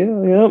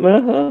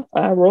 Yeah,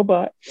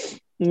 iRobot.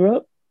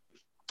 Yep.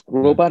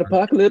 Robot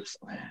apocalypse.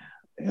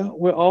 Yeah,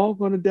 we're all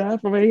going to die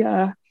from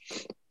AI.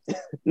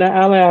 Not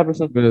Allen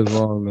Iverson. But it's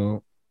wrong,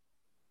 though.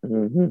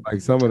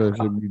 Like some of them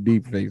should be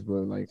deep face,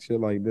 but like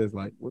shit like this,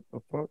 like what the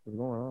fuck is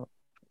going on?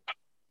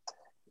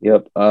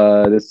 Yep.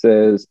 This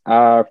says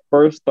our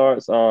first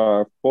thoughts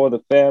are for the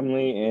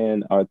family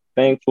and are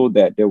thankful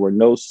that there were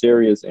no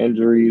serious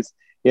injuries.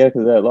 Yeah,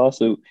 because that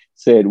lawsuit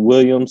said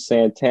William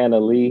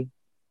Santana Lee.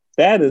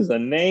 That is a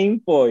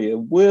name for you,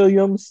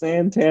 William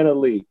Santana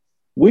Lee.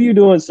 What are you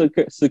doing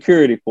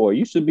security for?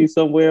 You should be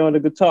somewhere on the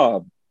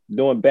guitar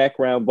doing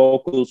background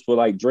vocals for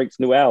like Drake's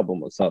new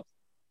album or something.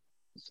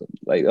 So,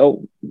 like,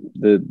 oh,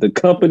 the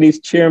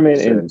company's chairman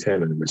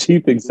and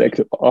chief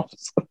executive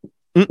officer.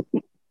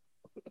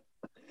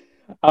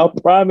 Our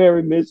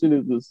primary mission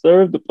is to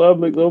serve the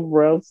public's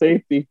overall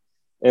safety,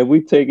 and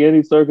we take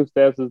any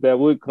circumstances that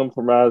would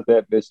compromise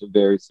that mission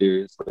very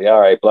seriously.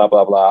 All right, blah,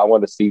 blah, blah. I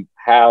want to see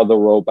how the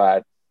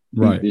robot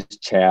beat this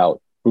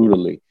child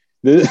brutally.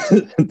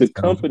 The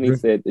company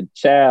said the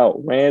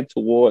child ran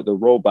toward the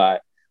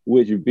robot,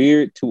 which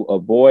veered to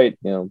avoid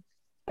him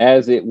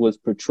as it was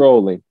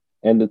patrolling.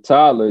 And the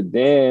toddler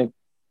then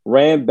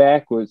ran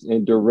backwards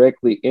and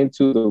directly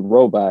into the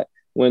robot.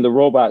 When the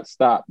robot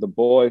stopped, the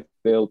boy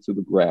fell to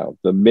the ground.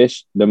 The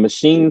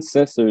machine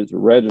sensors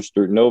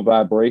registered no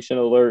vibration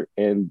alert,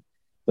 and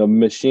the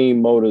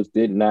machine motors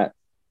did not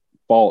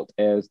fault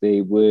as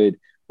they would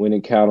when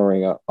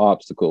encountering an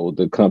obstacle,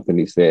 the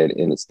company said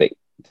in a statement.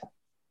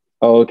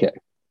 Okay.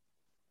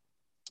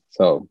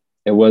 So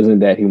it wasn't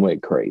that he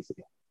went crazy.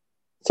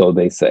 So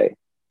they say.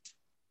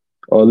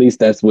 Or at least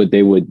that's what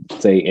they would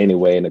say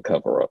anyway in the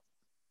cover-up.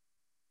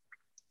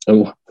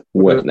 And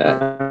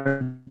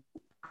whatnot.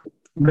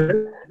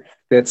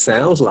 That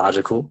sounds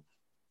logical.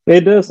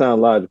 It does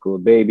sound logical. A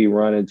baby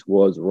running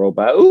towards a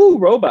robot. Ooh,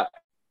 robot.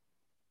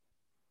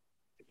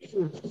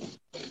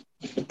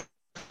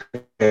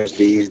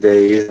 These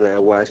days,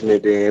 not watching the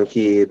damn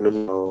kid no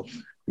more.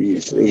 Why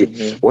is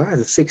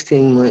a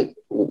 16-month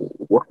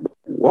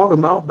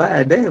walking off by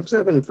a damn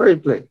self in the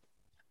first place?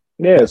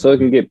 Yeah, so it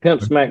can get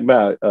pimp smacked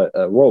by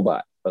a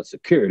robot, a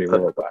security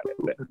robot.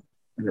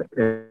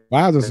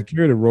 Why is a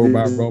security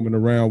robot roaming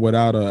around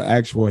without an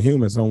actual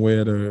human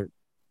somewhere to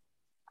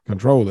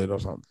control it or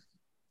something?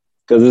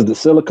 Because it's the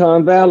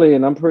Silicon Valley,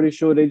 and I'm pretty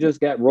sure they just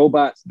got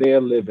robots there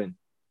living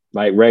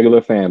like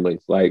regular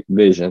families, like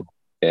Vision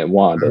and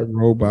Wanda. That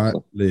robot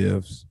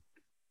lives.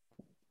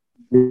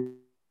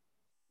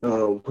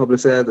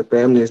 Publicize the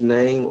family's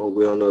name, or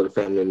we don't know the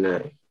family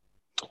name?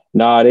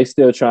 Nah, they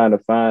still trying to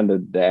find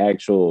the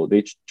actual.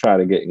 They try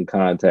to get in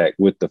contact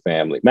with the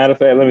family. Matter of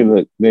fact, let me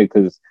look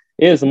because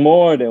it's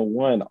more than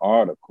one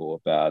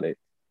article about it.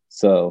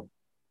 So,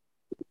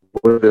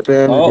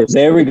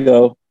 there we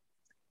go.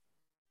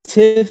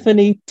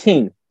 Tiffany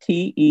Ting,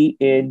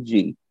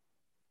 Teng,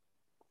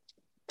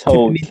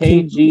 told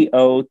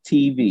KGO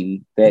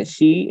TV that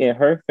she and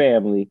her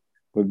family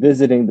were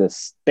visiting the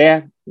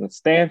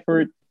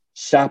Stanford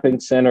Shopping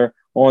Center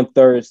on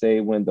Thursday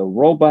when the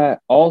robot,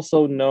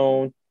 also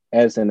known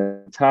as an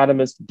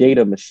autonomous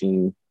data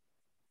machine,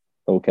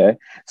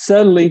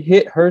 suddenly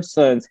hit her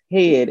son's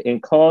head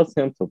and caused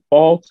him to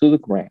fall to the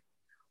ground.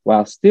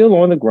 While still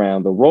on the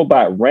ground, the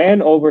robot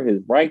ran over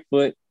his right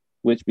foot,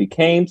 which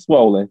became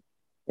swollen,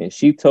 and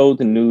she told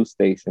the news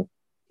station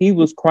he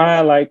was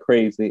crying like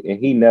crazy and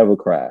he never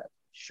cried.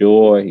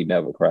 Sure, he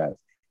never cries.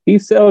 He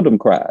seldom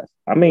cries.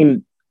 I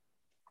mean,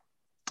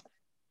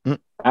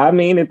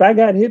 if I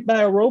got hit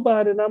by a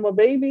robot and I'm a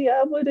baby,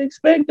 I would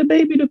expect the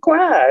baby to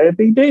cry. If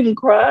he didn't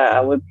cry,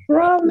 I would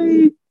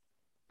probably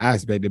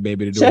expect the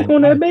baby to check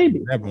on that baby.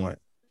 At that point.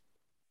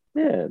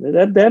 Yeah,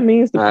 that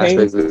means the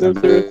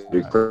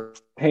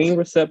pain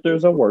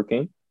receptors are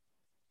working.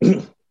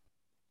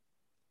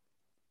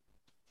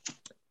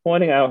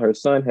 Pointing out her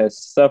son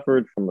has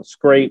suffered from a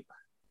scrape.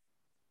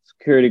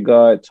 Security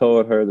guard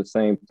told her the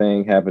same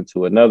thing happened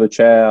to another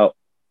child.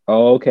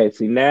 Oh, okay,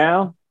 see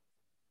now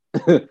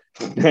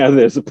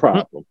there's a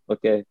problem.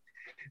 Okay,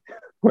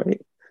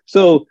 right.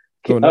 So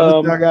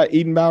another child got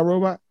eaten by a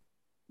robot.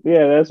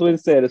 Yeah, that's what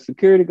it said. A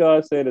security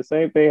guard said the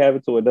same thing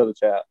happened to another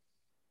child.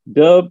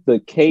 Dubbed the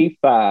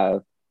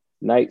K5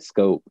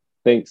 Nightscope,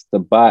 thinks the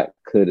bot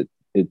could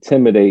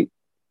intimidate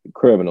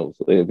criminals.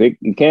 If it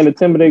can't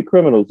intimidate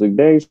criminals, it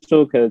dang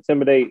sure can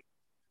intimidate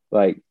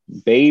like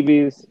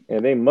babies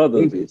and their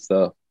mothers and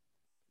stuff.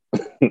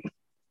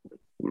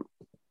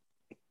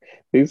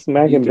 He's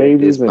smacking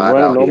babies and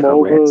running them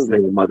over.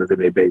 Mothers and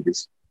their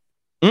babies.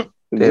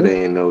 That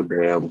ain't no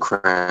damn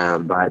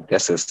crime bot.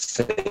 That's a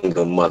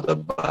single mother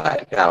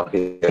bot out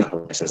here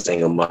harassing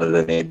single mothers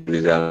and their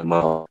babies out of the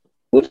mall.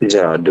 What is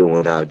y'all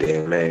doing out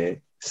there,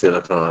 man?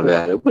 Silicon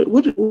Valley.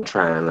 What you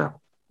trying out?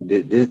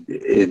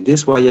 Is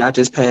this why y'all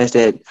just passed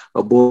that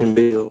abortion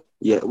bill?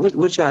 Yeah.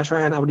 What y'all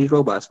trying out with these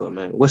robots for,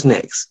 man? What's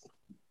next?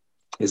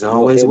 It's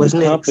always what's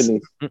next.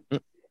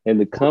 In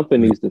the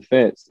company's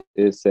defense,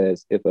 it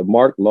says if a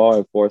marked law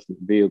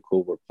enforcement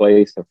vehicle were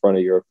placed in front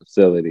of your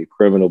facility,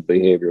 criminal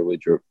behavior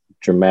would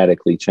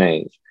dramatically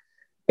change.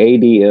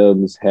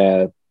 ADMs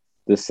have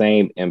the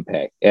same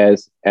impact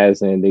as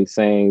in they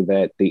saying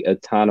that the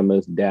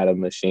autonomous data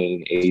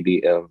machine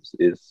ADMs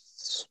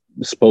is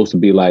supposed to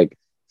be like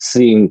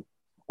seeing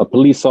a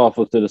police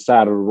officer to the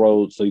side of the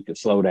road so you can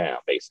slow down,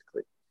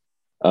 basically.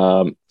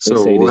 So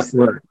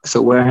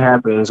what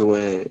happens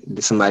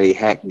when somebody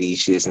hack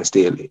these shits and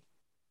steal it?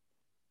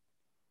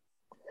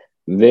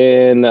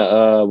 Then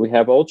we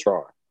have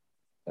Ultron.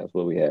 That's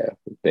what we have.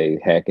 They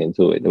hack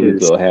into it. Then we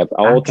will have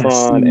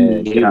Ultron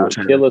and he will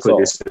kill us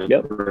all.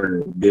 Yep.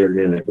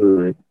 In the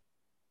hood.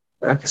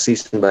 I can see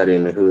somebody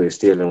in the hood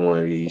stealing one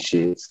of these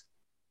shits.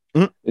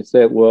 It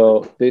said,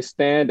 well, they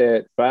stand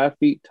at 5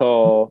 feet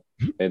tall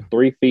and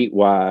 3 feet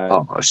wide.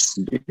 Oh,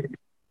 shit.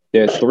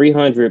 They're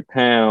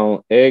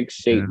 300-pound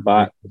egg-shaped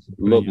bots,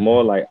 look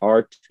more like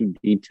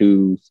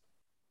R2-D2s,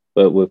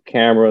 but with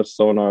cameras,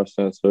 sonar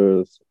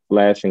sensors,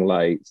 flashing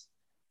lights,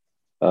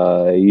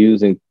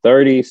 using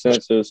 30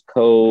 sensors,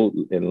 code,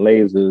 and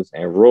lasers,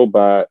 and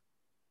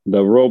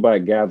the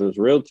robot gathers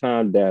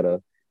real-time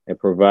data and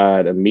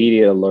provide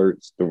immediate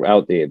alerts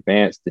throughout the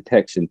advanced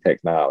detection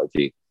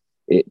technology.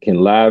 It can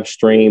live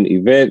stream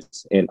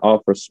events and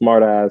offer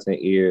smart eyes and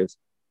ears,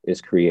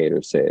 its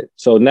creator said.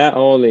 So not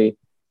only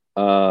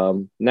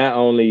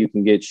you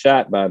can get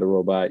shot by the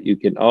robot, you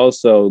can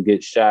also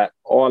get shot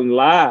on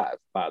live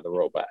by the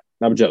robot.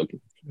 I'm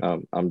joking.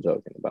 I'm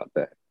joking about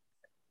that.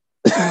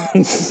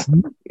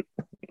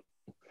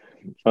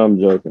 I'm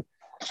joking.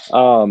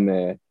 Oh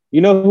man.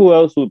 You know who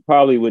else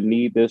would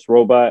need this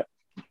robot?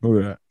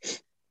 Who that?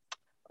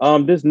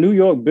 This New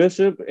York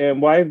bishop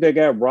and wife that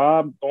got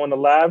robbed on the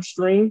live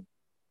stream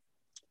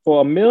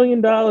for $1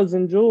 million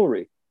in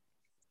jewelry.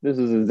 This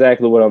is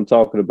exactly what I'm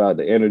talking about.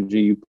 The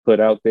energy you put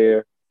out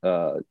there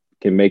can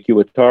make you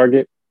a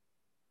target.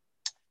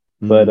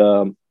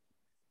 But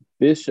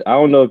Bishop, I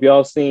don't know if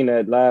y'all seen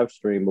that live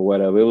stream or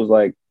whatever. It was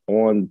like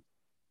on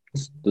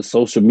the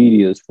social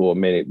medias for a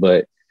minute,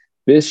 but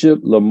Bishop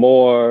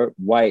Lamar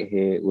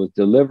Whitehead was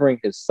delivering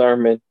his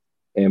sermon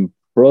in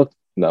Brooklyn,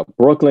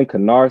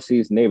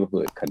 Canarsie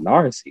neighborhood.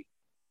 Canarsie.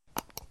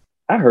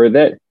 I heard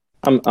that.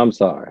 I'm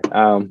sorry.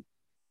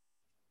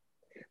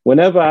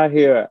 Whenever I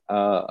hear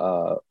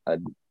a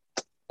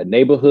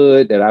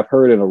neighborhood that I've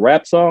heard in a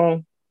rap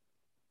song,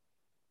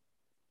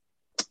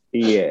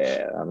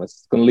 yeah, I'm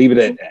just gonna leave it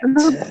at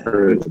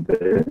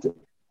that.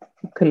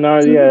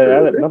 Canarsie,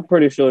 yeah, I'm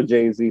pretty sure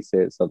Jay-Z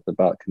said something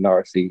about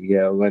Canarsie,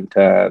 yeah, one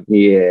time,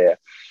 yeah.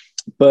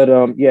 But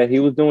yeah, he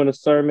was doing a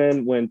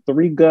sermon when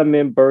 3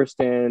 gunmen burst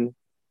in.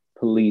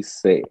 Police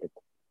said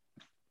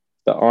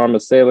the armed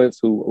assailants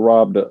who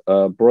robbed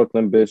a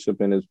Brooklyn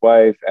bishop and his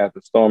wife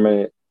after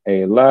storming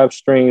a live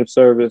stream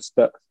service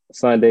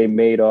Sunday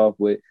made off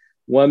with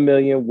 $1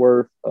 million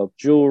worth of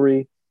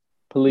jewelry.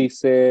 Police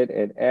said,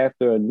 and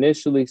after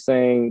initially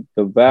saying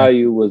the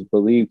value was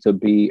believed to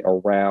be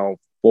around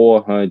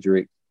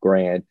 400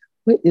 grand.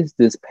 What is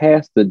this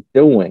pastor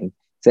doing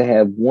to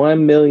have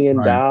 $1 million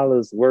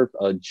worth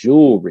of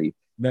jewelry?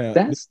 Now,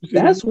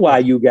 that's why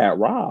you got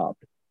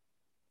robbed.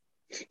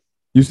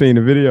 You seen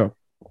the video?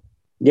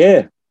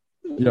 Yeah.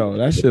 Yo,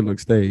 that shit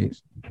looks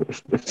staged.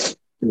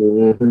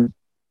 Mm-hmm.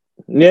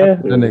 Yeah.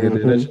 That nigga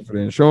did that shit for the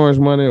insurance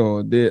money, or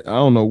I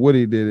don't know what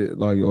he did it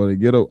like, or to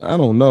get up. I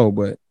don't know,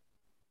 but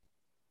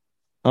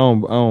I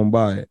don't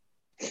buy it.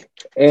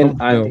 And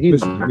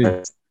he's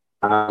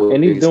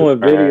doing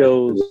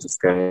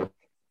videos.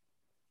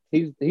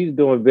 He's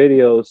doing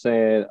videos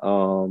saying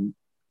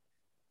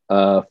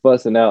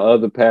fussing out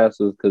other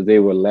pastors because they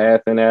were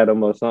laughing at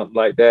him or something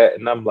like that.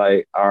 And I'm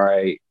like, all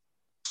right,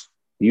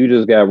 you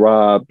just got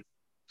robbed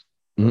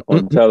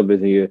on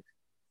television.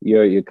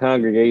 Your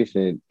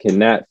congregation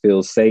cannot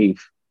feel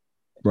safe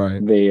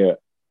there.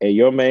 And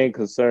your main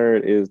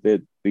concern is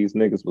that these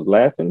niggas was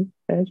laughing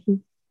at you.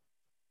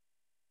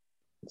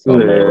 So,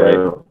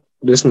 right?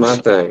 This is my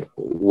thing.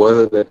 Was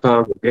it the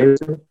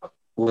congregation?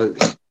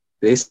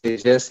 They say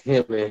just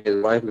him and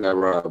his wife got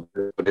robbed,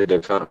 but they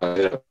didn't find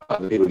out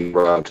other people get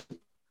robbed.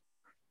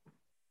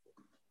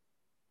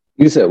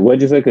 You said,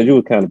 what'd you say? Because you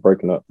were kind of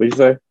breaking up. What'd you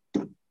say?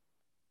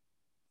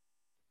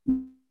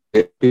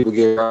 If people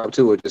get robbed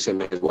too, or just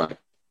him and his wife?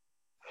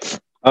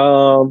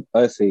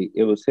 Let's see.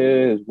 It was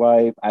his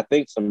wife. I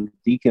think some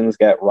deacons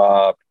got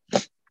robbed.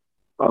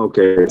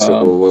 Okay, so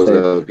what was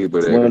the other people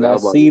there? When I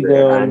see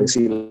them, I didn't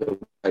see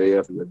nobody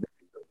else in the day.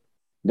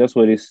 That's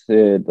what he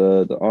said.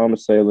 The armed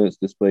assailants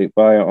displayed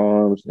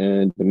firearms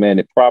and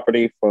demanded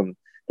property from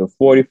the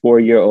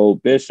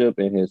 44-year-old bishop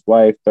and his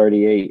wife,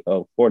 38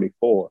 of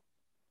 44.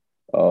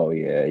 Oh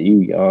yeah, you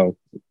young,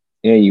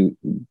 and you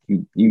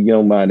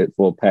young-minded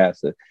for a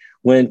pastor.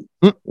 When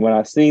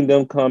I seen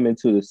them come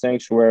into the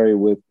sanctuary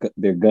with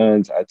their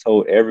guns, I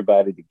told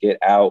everybody to get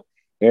out.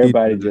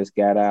 Everybody just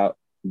got out.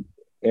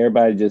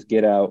 Everybody just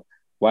get out.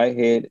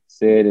 Whitehead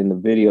said in the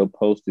video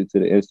posted to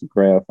the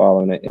Instagram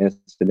following the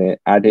incident,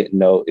 I didn't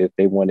know if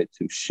they wanted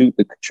to shoot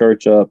the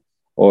church up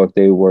or if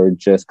they were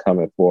just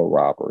coming for a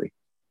robbery.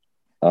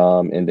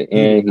 In the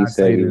end, he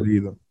said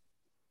either.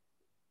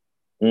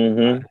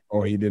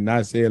 Or he did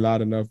not say it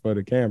loud enough for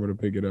the camera to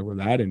pick it up, because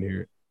I didn't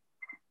hear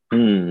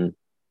it.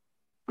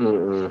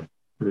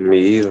 Me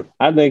either.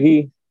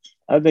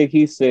 I think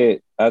he said,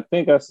 I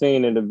think I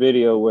seen in the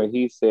video where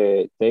he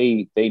said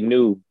they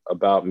knew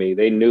about me.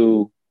 They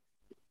knew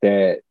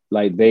that,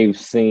 like, they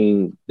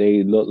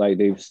look like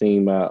they've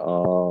seen my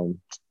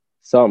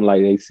something,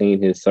 like they've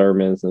seen his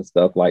sermons and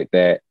stuff like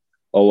that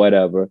or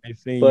whatever. They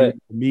seen you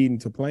meeting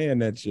to plan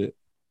that shit.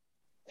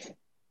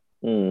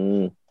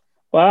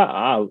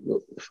 Well,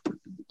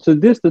 so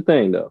this the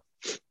thing though.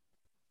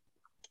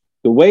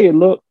 The way it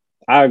looked,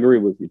 I agree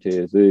with you,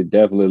 Tiz. It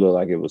definitely looked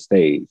like it was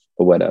staged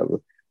or whatever.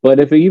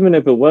 But even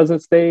if it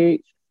wasn't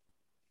staged,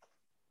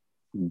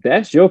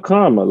 that's your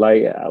karma.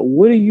 Like,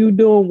 what are you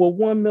doing with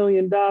 $1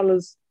 million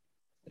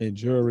and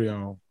jewelry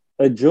on?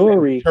 A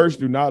jewelry. The church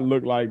do not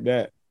look like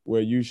that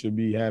where you should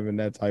be having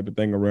that type of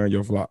thing around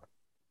your flock.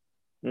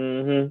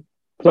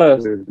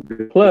 Plus, this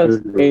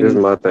is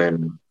my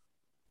thing.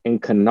 In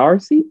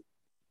Canarsie,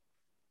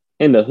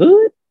 in the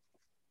hood.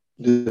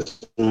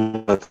 This is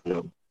my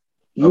thing.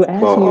 You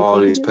asking all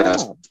these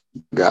pastors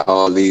got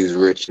all these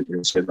riches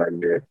and shit like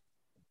that.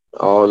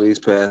 All these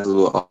pastors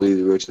with all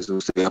these riches who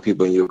still got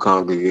people in your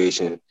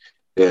congregation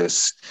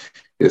that's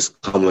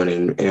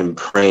coming and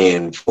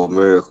praying for a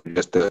miracle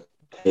just to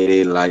pay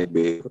their light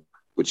bill.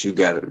 But you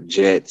got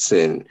jets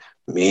and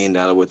 $1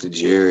 million with the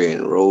jury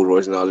and Rolls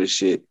Royce and all this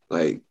shit.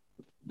 Like,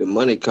 the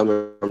money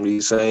coming from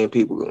these same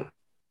people.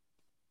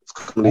 It's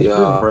coming to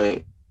y'all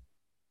praying.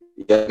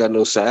 Y'all got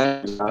no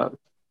side job.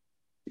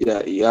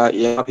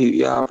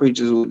 Y'all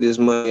preachers with this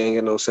money ain't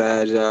got no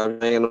side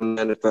job, ain't got no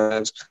 9 to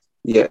 5s.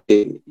 Yeah,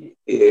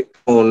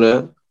 on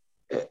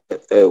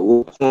at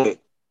what point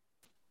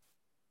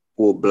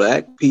will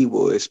Black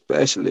people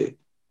especially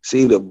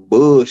see the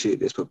bullshit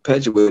that's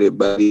perpetuated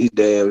by these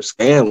damn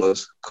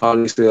scammers calling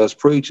themselves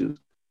preachers,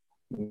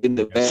 getting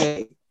the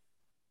bag?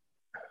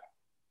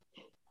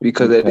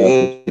 Because at the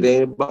end, it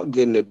ain't about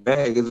getting the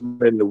bag, it's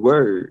about the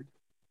word.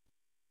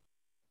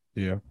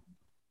 Yeah.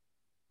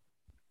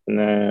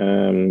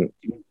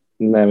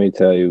 Let me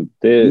tell you,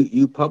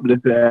 you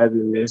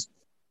publicizing this.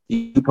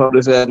 You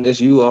publicizing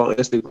this. You on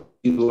Instagram,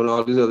 you doing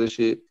all this other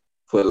shit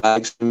for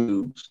likes and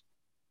views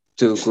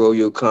to grow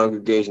your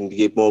congregation to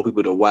get more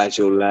people to watch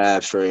your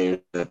live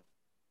stream.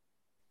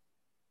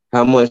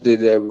 How much did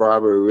that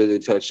robbery really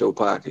touch your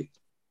pocket?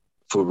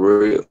 For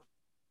real.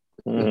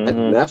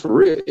 mm-hmm. Not for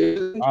real.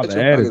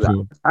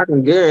 I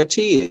can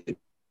guarantee it.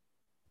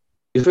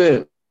 You feel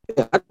me?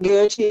 I can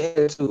guarantee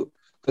it to it.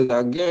 Because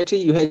I guarantee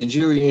you had the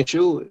jury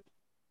insured.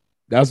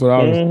 That's what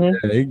I was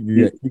saying. He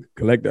can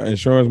collect the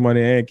insurance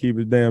money and keep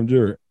his damn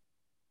jury.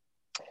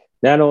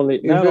 Not only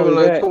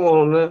that, come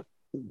on now.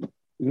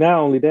 Not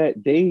only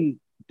that, they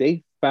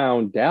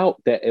found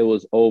out that it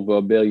was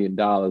over $1 billion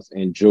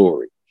in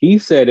jewelry. He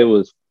said it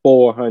was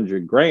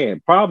 400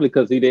 grand, probably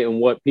because he didn't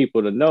want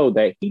people to know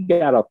that he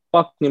got a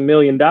fucking $1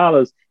 million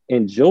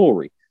in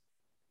jewelry.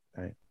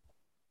 Right.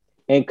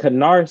 And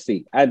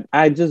Canarsie,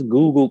 I just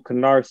Googled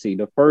Canarsie.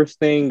 The first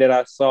thing that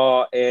I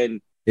saw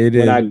when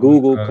I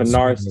Googled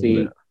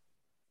Canarsie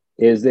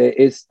is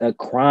that it's a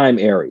crime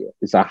area.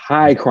 It's a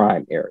high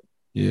crime area.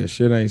 Yeah,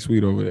 shit ain't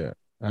sweet over there.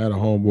 I had a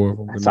homeboy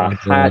from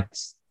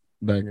Canarsie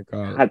back in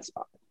college. Hot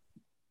spot.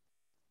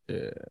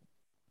 Yeah.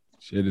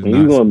 Shit is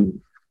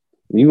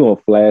you gonna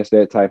flash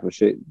that type of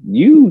shit. I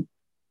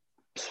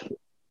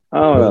don't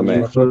know,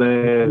 man.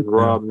 Flash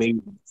rob me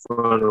in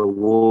front of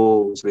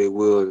wolves, they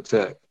will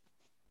attack.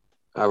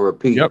 I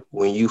repeat,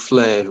 when you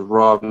flash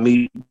raw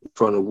meat in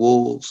front of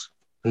wolves,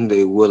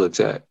 they will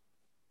attack.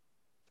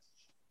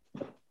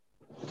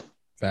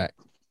 Fact.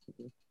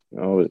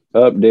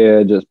 Up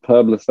there just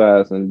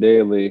publicizing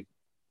daily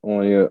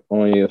on your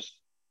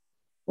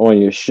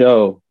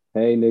show.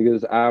 Hey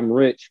niggas, I'm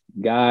rich.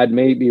 God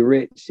made me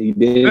rich. He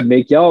didn't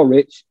make y'all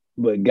rich,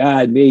 but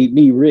God made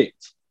me rich.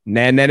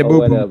 Natty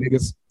boo boo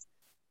niggas.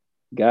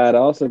 God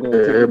also gonna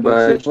take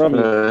everybody from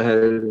you.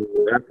 Have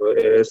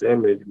rapper ass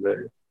image,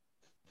 man.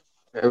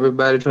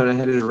 Everybody trying to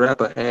have this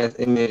rapper ass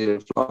image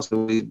and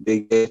flossing with these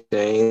big ass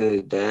chains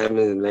and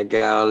diamonds and that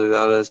guy all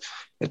this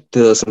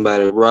until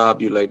somebody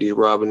rob you like they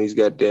robbing these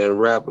goddamn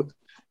rappers.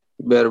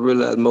 You better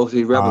realize most of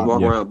these rappers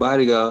walk around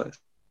bodyguards.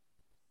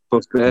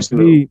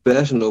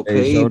 Professional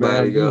paid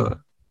bodyguard.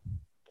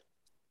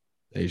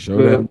 They show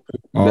them.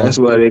 That's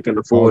why they can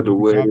afford to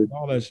wear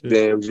this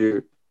damn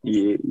jewelry.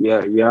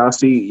 Yeah, y'all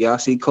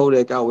see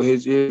Kodak out with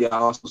his jewelry.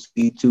 Y'all also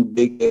see two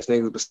big ass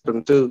niggas beside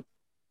him too.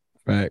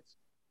 Facts.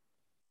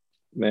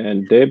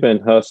 Man, they've been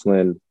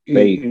hustling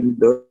faith since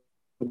the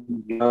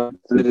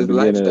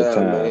beginning of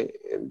time.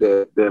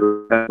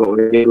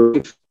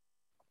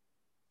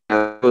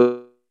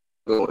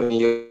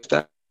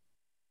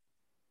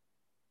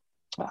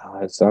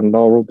 It sounded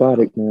all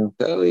robotic now.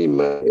 Tell you,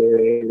 man,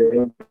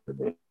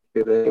 where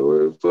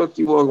the fuck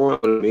you walk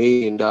around with $1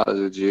 million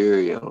of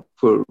jewelry on?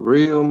 For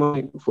real,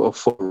 man? For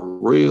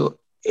real?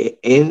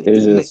 In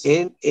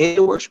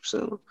the worship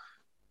center?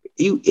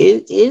 You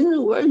in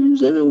the worship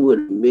center with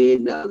 $1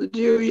 million of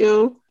jewelry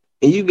on?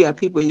 And you got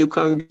people in your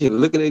congregation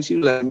looking at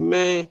you like,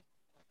 man,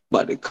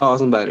 about to call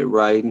somebody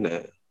right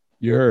now.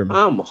 You heard me.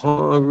 I'm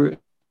hungry.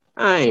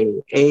 I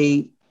ain't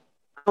ate.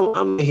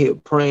 I'm here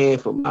praying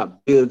for my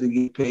bills to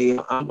get paid.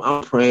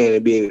 I'm praying to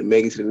be able to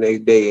make it to the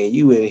next day, and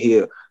you in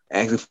here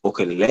asking for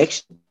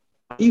collection.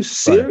 Are you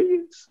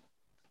serious?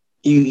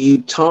 Right.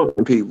 You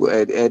taunting people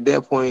at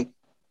that point.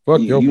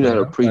 You're not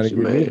a preacher,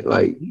 man.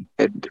 Like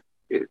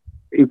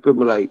you feel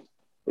me? Like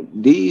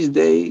these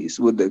days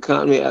with the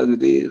economy as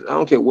it is, I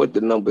don't care what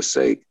the numbers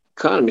say.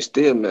 Economy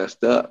still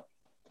messed up.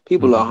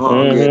 People are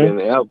hungrier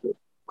than ever.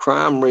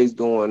 Crime rates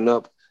going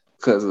up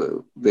because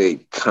of the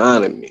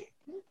economy.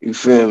 You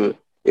feel me?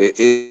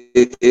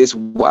 It's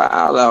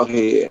wild out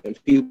here, and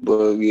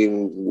people are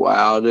getting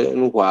wilder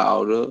and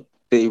wilder.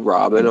 They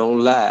robbing on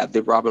live. They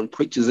robbing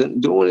preachers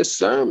and doing a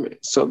sermon.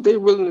 So if they're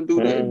willing to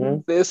do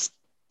that, just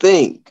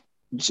think.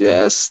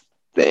 Just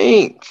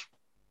think.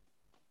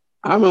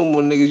 I remember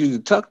when niggas used to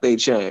tuck their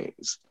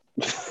chains.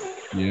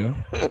 Yeah.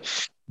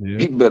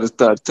 You better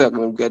start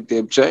tucking them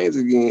goddamn chains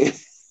again.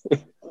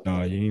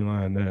 No, you ain't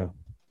lying now.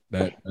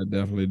 That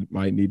definitely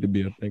might need to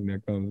be a thing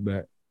that comes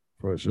back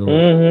for sure.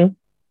 Mm-hmm.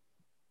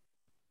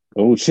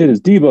 Oh shit,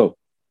 it's Debo.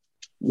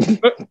 Yeah,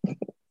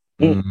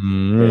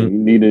 you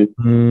need to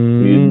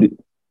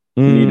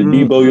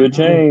Debo your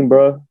chain,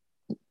 bro.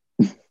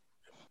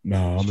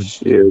 No, I'm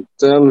shit.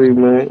 Tell me,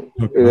 man,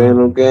 it ain't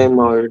no game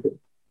out here.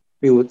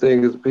 People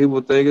think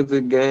it's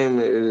a game.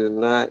 It is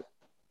not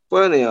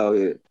funny out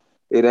here.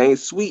 It ain't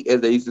sweet,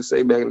 as they used to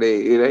say back in the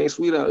day. It ain't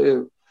sweet out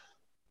here.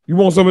 You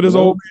want some of this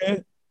old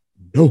man?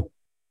 No.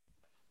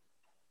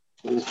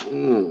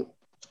 Nope.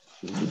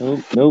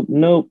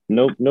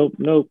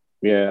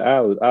 Yeah, I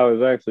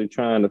was actually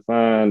trying to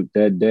find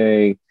that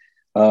day,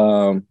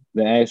 the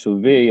actual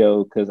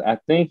video, because I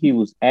think he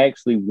was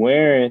actually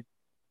wearing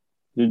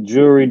the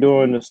jewelry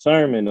during the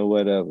sermon or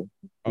whatever.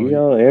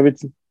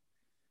 Everything.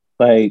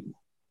 Like,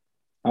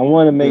 I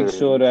want to make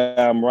sure that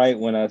I'm right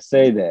when I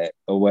say that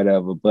or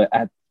whatever, but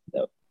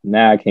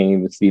now I can't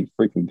even see the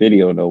freaking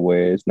video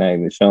nowhere. It's not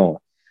even showing.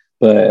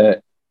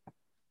 But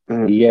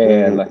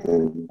Yeah, like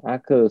I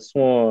could have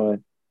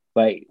sworn,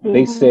 like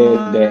they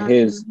said that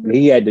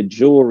he had the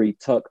jewelry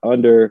tucked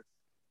under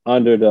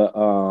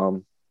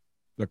the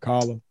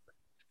collar.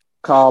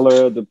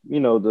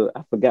 The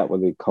I forgot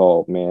what they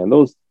called, man.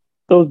 Those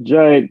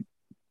giant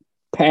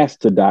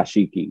pastor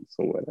dashikis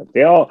or whatever.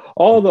 They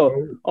all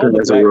the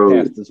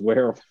black pastors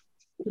wear them.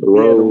 Yeah, the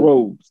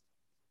robes.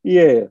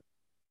 Yeah.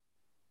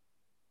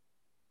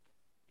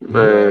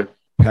 Man.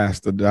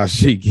 Pastor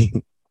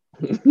dashiki.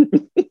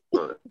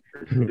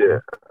 Yeah.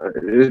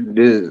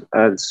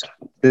 It's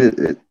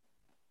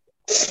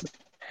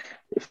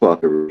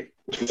fuckery.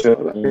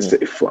 I say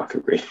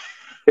fuckery.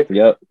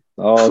 Yep.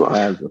 All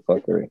kinds of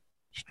fuckery.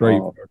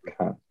 Straight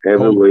fuckery.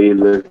 Every way you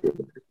look at it.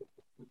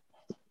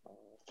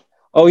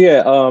 Oh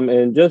yeah,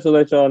 and just to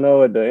let y'all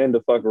know, at the end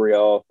of fuckery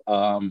off,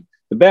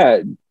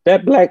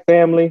 that black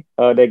family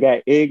that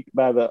got egged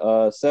by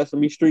the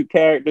Sesame Street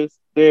characters,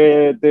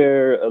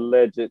 they're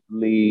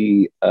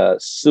allegedly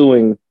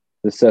suing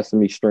the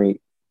Sesame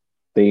Street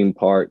theme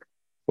park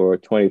for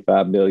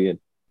 $25 billion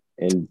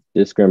in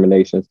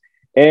discriminations,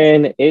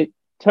 and it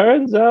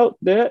turns out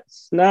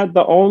that's not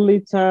the only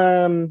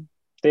time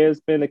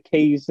there's been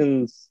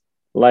occasions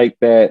like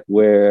that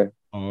where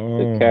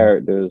the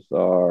characters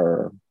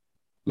are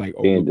like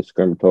being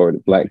discriminatory to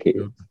black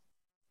kids.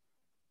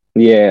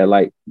 Yeah,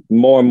 like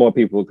more and more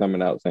people are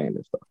coming out saying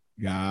this stuff.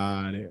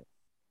 Got it.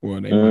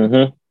 Well,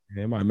 they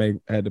might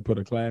had to put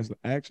a class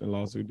action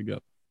lawsuit together.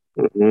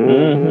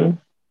 Mm-hmm.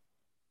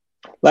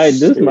 Like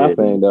this is my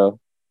thing though.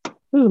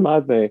 This is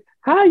my thing.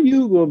 How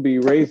you gonna be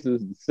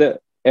racist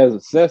as a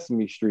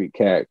Sesame Street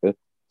character?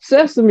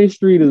 Sesame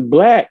Street is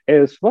black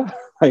as fuck.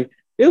 Like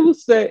it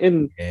was set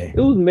in. It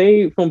was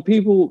made from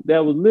people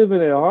that was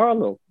living in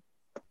Harlem.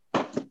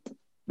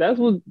 That's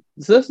what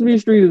Sesame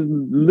Street is,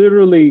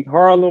 literally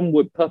Harlem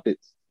with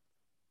puppets.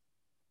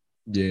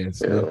 Yes,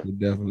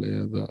 definitely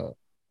is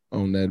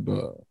on that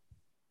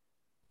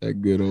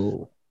good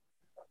old.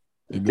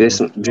 This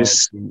my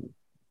thing.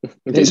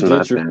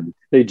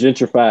 They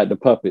gentrified the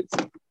puppets.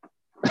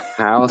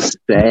 How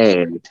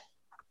sad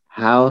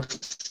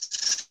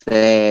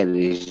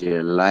is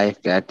your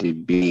life got to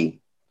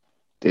be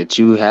that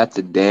you have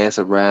to dance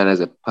around as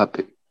a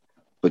puppet,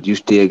 but you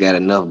still got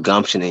enough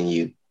gumption in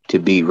you to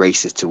be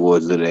racist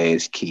towards little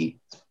ass kids?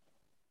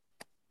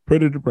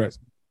 Pretty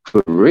depressing.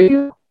 For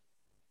real?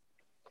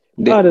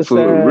 That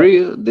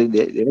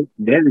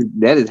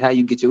is how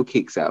you get your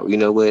kicks out. You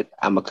know what?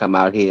 I'm gonna come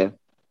out here.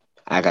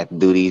 I got to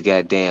do these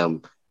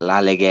goddamn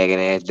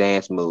lollygagging ass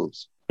dance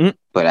moves.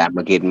 But I'm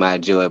gonna get my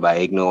joy by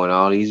ignoring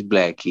all these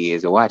black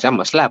kids. And watch, I'm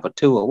gonna slap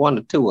one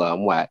or two of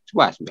them. Watch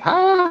me.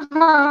 Ha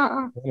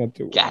ha.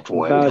 Got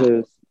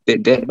one.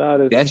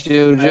 That's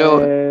your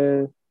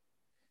joy.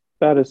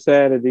 About as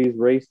sad as these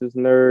racist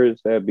nerds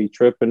that be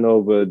tripping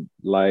over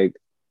like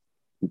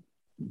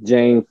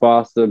Jane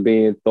Foster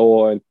being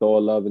Thor and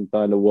Thor Love and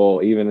Thunder,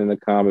 well, even in the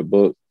comic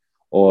books,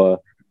 or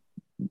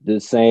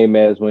the same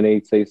as when they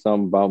say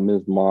something about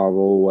Ms.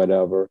 Marvel or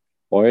whatever,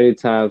 or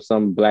anytime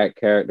some black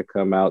character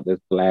come out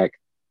that's black,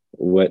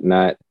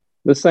 whatnot,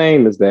 the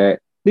same as that.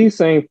 These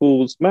same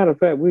fools, matter of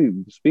fact, we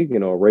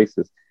speaking of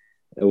racist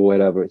or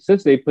whatever,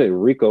 since they put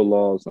RICO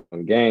laws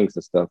on gangs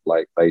and stuff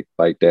like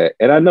that,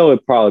 and I know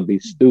it'd probably be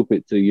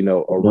stupid to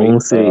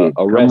arrest yourself.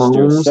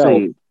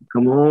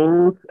 Come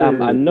on.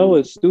 I know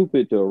it's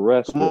stupid to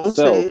arrest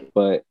yourself,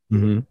 but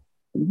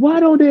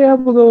why don't they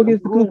ever go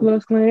against the Ku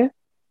Klux Klan?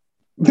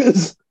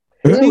 These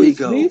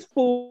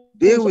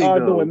fools are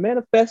doing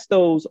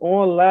manifestos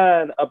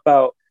online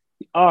about.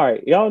 All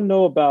right, y'all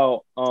know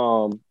about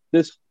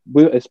this,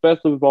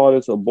 especially with all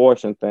this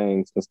abortion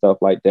things and stuff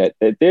like that.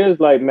 That there's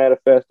like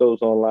manifestos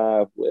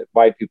online with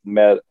white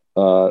people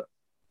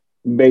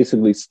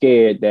basically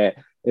scared that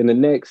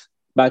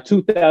by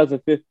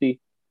 2050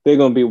 they're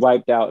gonna be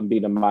wiped out and be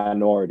the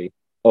minority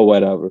or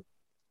whatever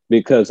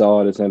because of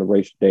all this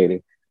interracial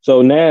dating.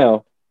 So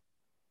now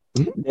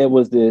there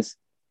was this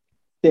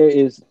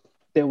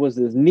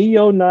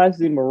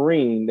neo-Nazi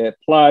Marine that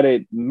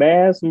plotted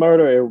mass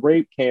murder and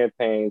rape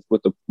campaigns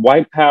with the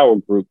white power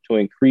group to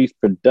increase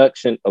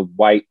production of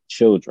white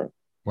children.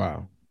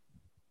 Wow.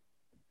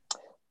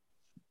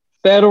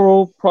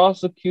 Federal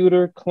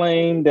prosecutor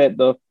claimed that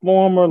the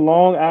former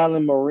Long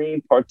Island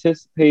Marine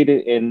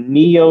participated in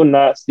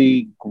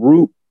neo-Nazi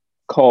group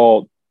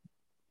called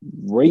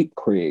Rape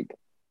Krieg.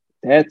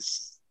 That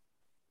sounds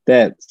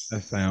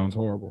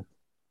horrible.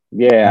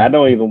 Yeah, I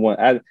don't even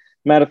want.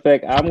 Matter of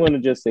fact, I'm going to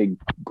just say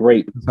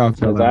grape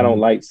because I don't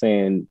like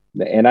saying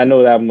that. And I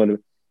know that I'm going to.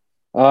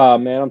 Oh,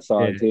 man, I'm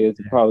sorry, Tiz.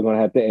 You're probably going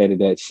to have to edit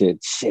that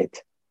shit.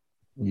 Shit.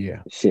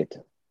 Yeah. Shit.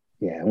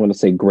 Yeah, I want to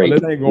say grape.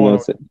 Well, it ain't going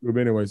on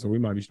anyway, so we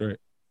might be straight.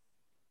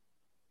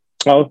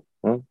 Oh,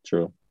 well,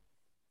 true.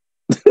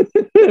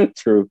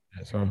 True.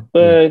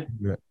 But,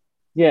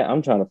 yeah,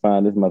 I'm trying to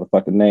find this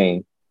motherfucking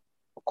name.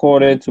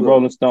 According to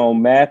Rolling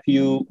Stone,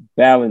 Matthew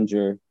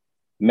Ballinger,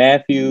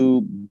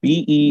 Matthew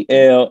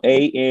Belanger,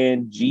 a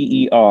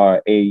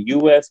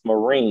U.S.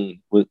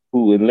 Marine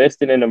who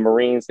enlisted in the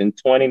Marines in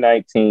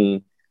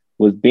 2019,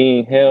 was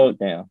being held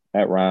down.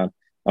 That rhyme.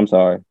 I'm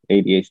sorry,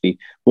 ADHD,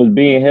 was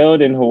being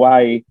held in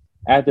Hawaii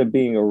after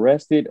being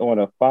arrested on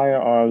a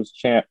firearms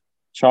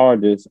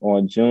charges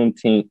on June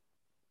 10th.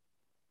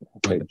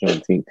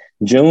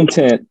 June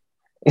 10th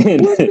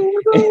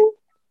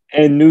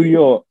in New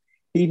York.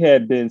 He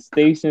had been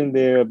stationed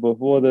there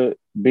before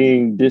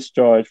being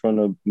discharged from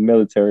the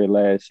military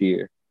last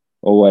year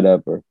or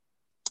whatever.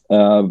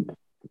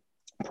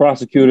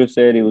 Prosecutor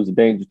said he was a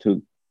danger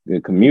to the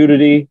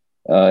community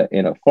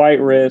and a flight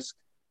risk.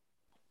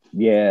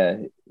 Yeah,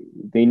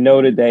 they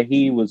noted that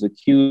he was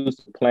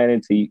accused of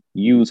planning to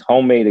use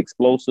homemade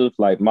explosives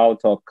like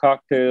Molotov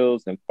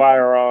cocktails and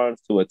firearms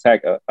to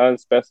attack an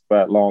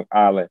unspecified Long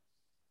Island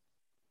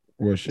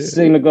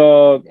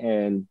synagogue.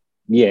 And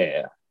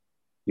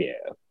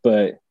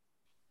but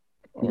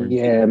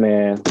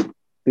man,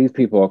 these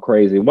people are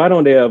crazy. Why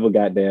don't they ever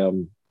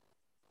goddamn?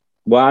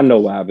 Well, I know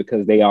why,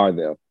 because they are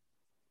them.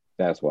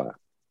 That's why.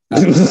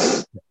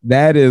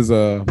 That is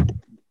a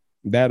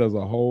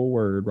whole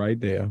word right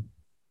there.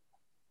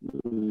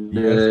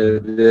 Yeah,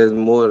 there's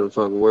more than a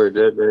fucking word.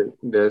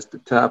 That's the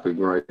topic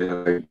right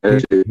there. Like,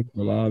 that shit.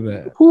 A lot of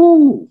that.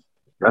 Woo.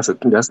 That's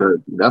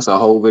a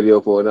whole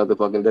video for another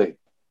fucking day.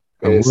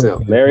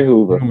 Larry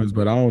Hoover.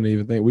 But I don't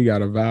even think we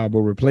got a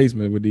viable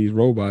replacement with these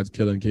robots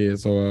killing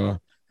kids. So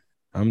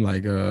I'm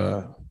like,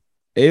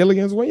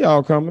 aliens, when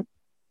y'all coming?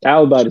 I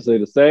was about to say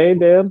the same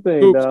damn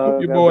thing,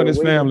 dog. Your boy and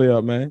his family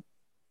up, man.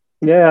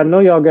 Yeah, I know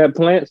y'all got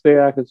plants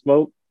there I can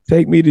smoke.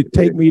 Take me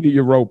to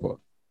Europa.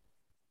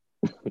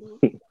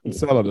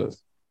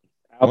 Enceladus.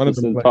 Alpha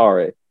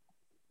Centauri.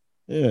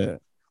 Yeah.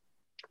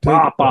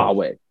 Come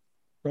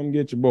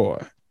get your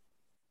boy.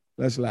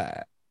 Let's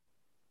slide.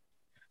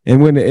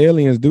 And when the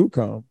aliens do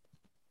come,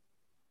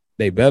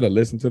 they better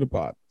listen to the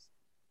podcast.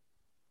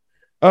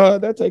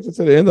 That takes us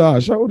to the end of our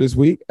show this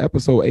week,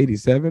 episode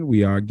 87.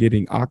 We are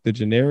getting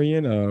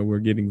octogenarian. We're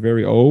getting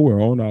very old.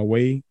 We're on our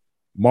way,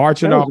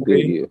 marching our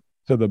way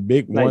to the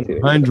big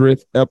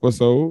 100th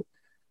episode.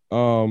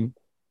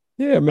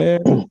 Yeah,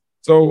 man.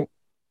 So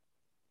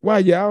while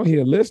you're out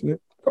here listening,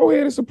 go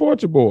ahead and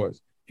support your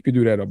boys. You can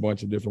do that a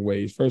bunch of different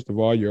ways. First of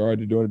all, you're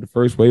already doing it the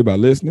first way by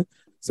listening.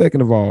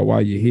 Second of all,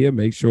 while you're here,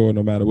 make sure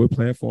no matter what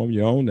platform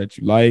you're on that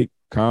you like,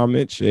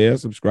 comment, share,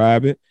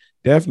 subscribe it.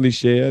 Definitely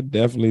share,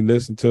 definitely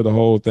listen to the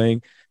whole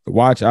thing. The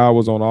watch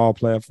hours on all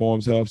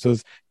platforms helps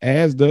us,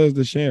 as does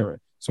the sharing.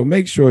 So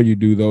make sure you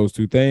do those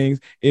two things.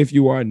 If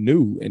you are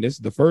new and this is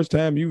the first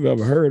time you've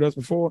ever heard us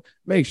before,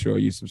 make sure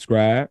you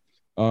subscribe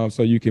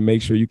so you can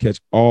make sure you catch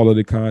all of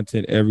the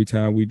content every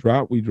time we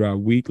drop. We drop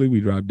weekly,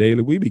 we drop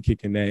daily. We be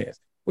kicking ass.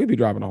 We be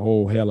dropping a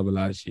whole hell of a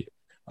lot of shit.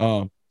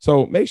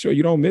 So make sure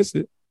you don't miss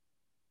it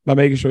by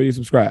making sure you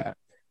subscribe.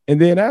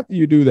 And then after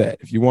you do that,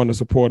 if you want to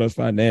support us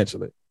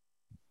financially,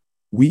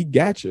 we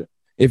got you.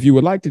 If you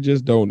would like to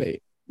just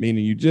donate,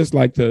 meaning you just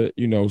like to,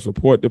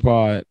 support the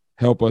pod,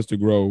 help us to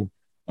grow,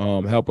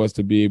 help us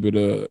to be able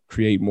to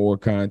create more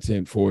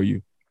content for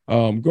you,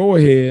 go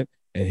ahead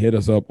and hit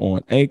us up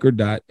on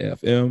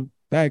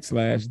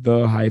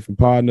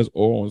anchor.fm/the-partners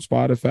or on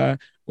Spotify,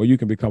 where you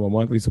can become a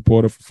monthly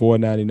supporter for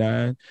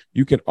 $4.99.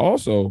 You can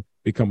also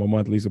become a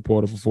monthly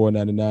supporter for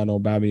 $4.99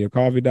 on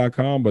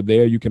buymeacoffee.com, but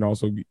there you can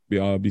also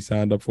be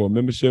signed up for a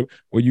membership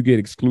where you get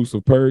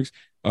exclusive perks,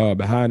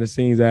 behind the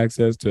scenes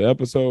access to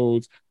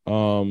episodes,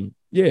 whole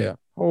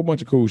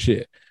bunch of cool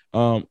shit.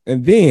 And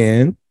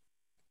then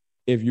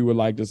if you would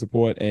like to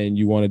support and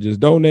you want to just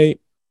donate,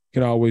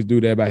 you can always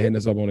do that by hitting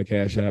us up on the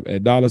Cash App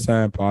at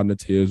 $partner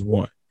tiers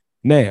 1.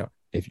 Now,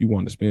 if you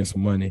want to spend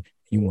some money,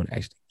 you want to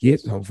actually get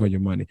something for your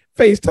money,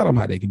 Face, tell them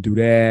how they can do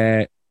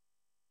that.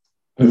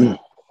 Of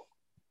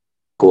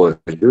course,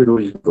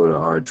 you go to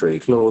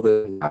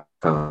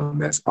artradeclothing.com.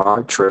 That's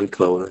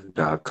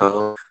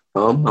artradeclothing.com.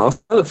 I'll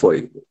spell it for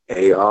you.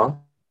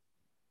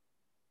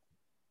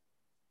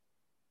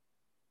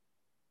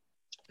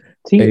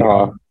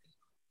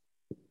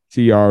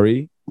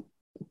 ARTRE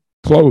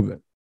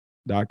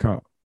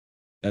clothing.com.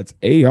 That's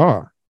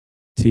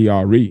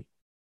ARTRE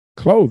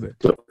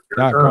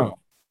clothing.com.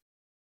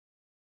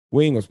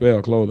 We ain't gonna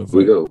spell clothing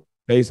for you.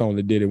 Face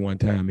only did it one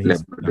time. He's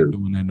not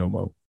doing that no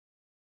more.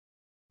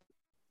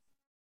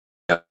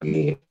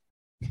 Yeah.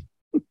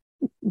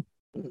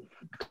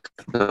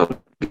 Come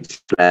get your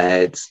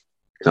flags,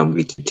 come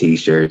get your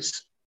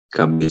t-shirts,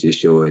 come get your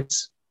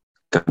shorts,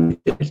 come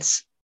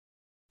get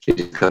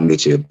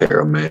your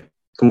apparel, man.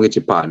 Come get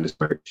your partners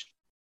merch.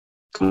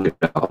 Come get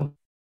it all.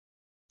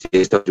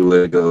 Just told you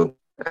where to go.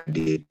 I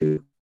did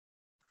too.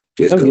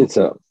 Just go get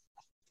some.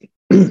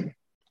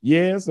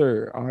 Yes,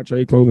 sir.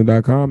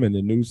 artradeclothing.com, and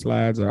the new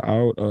slides are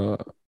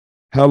out.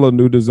 Hella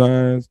new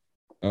designs.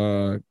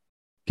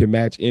 Can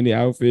match any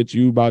outfit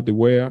you about to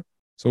wear.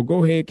 So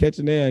go ahead, catch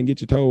it there and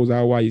get your toes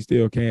out while you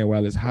still can,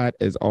 while it's hot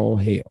as all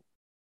hell.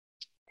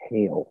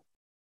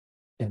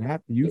 And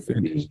after you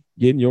finish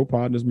getting your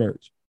partner's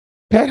merch,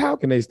 Pat, how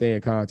can they stay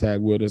in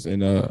contact with us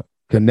and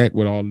connect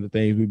with all of the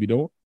things we be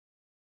doing?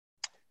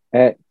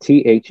 At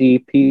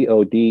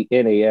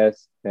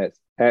THEPODNAS. That's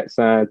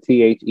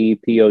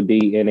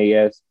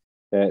 @THEPODNAS.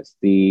 That's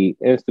the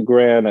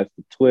Instagram. That's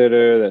the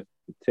Twitter. That's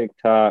the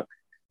TikTok.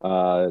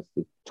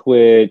 It's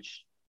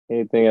Twitch.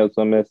 Anything else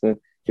I'm missing?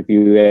 If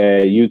you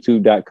add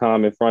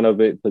youtube.com in front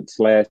of it, put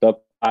 /the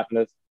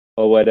partners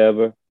or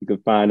whatever, you can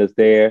find us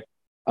there.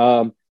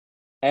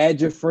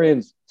 Add your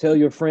friends. Tell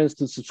your friends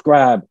to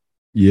subscribe.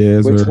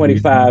 Yes, we're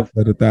 25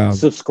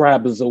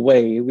 subscribers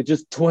away. We're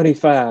just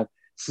 25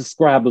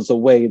 subscribers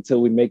away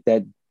until we make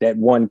that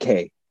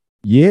 1K.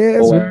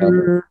 Yes,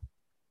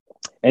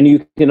 and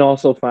you can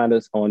also find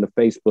us on the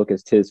Facebook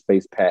as Tiz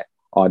Face Pat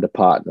are the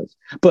partners.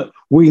 But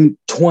we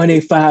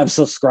 25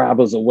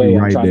 subscribers away.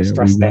 I'm trying to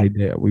stress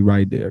that. We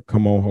right there.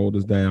 Come on, hold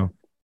us down.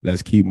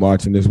 Let's keep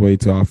marching this way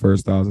to our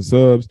first 1,000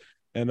 subs.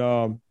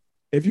 And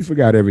if you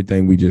forgot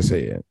everything we just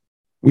said,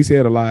 we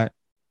said a lot.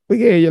 We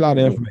gave you a lot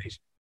of information.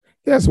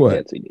 Guess what?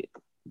 Yes, we did.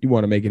 You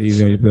want to make it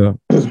easy on yourself?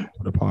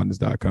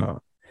 thepartners.com.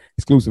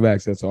 Exclusive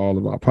access to all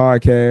of our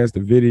podcasts, the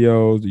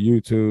videos, the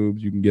YouTubes.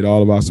 You can get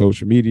all of our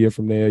social media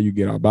from there. You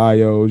get our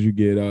bios. You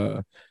get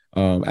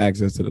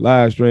access to the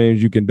live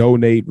streams. You can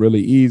donate really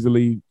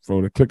easily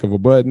from the click of a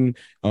button.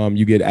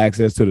 You get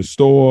access to the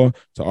store,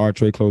 to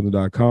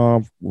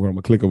rtrayclothing.com from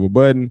a click of a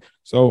button.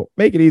 So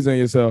make it easy on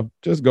yourself.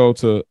 Just go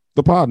to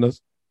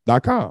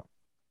thepartners.com.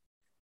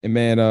 And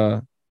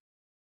man,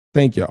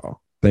 thank y'all.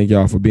 Thank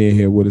y'all for being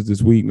here with us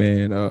this week,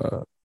 man.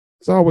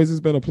 As always, it's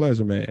been a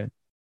pleasure, man.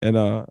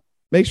 And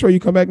make sure you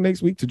come back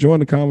next week to join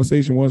the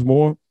conversation once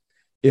more.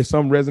 If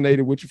something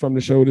resonated with you from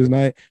the show this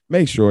night,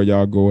 make sure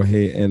y'all go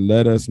ahead and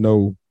let us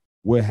know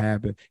what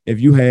happened.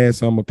 If you had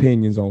some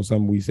opinions on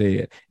something we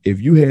said,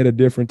 if you had a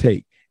different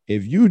take,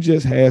 if you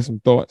just had some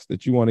thoughts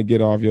that you want to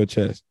get off your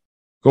chest,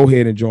 go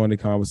ahead and join the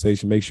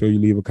conversation. Make sure you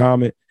leave a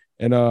comment.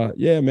 And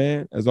yeah,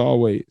 man, as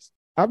always,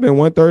 I've been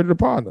 1/3 of the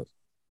partners.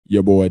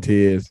 Your boy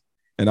Tiz.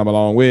 And I'm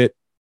along with.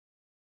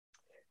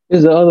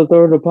 Is the other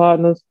third of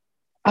partners?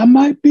 I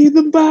might be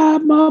the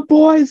vibe, my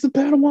boy. It's the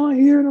Padawan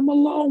here, and I'm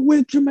along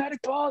with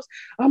Dramatic Pause.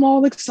 I'm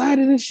all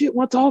excited and shit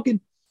while talking.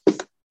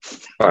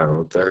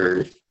 Final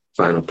third,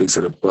 final piece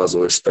of the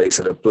puzzle is Space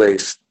in a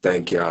Place.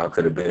 Thank y'all.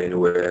 Could have been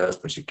anywhere else,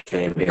 but you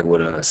came here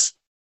with us.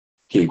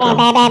 Keep going.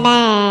 Yeah,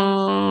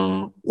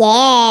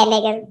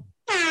 nigga.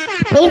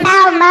 Peace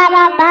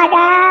out,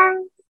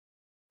 motherfucker.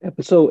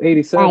 Episode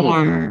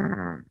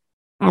 87.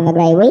 Have a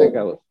great week.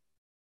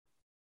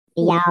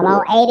 Y'all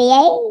on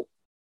 88?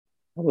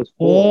 I was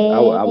 4. I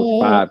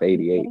was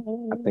 588.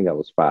 I think I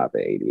was 5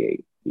 at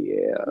 88.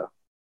 Yeah.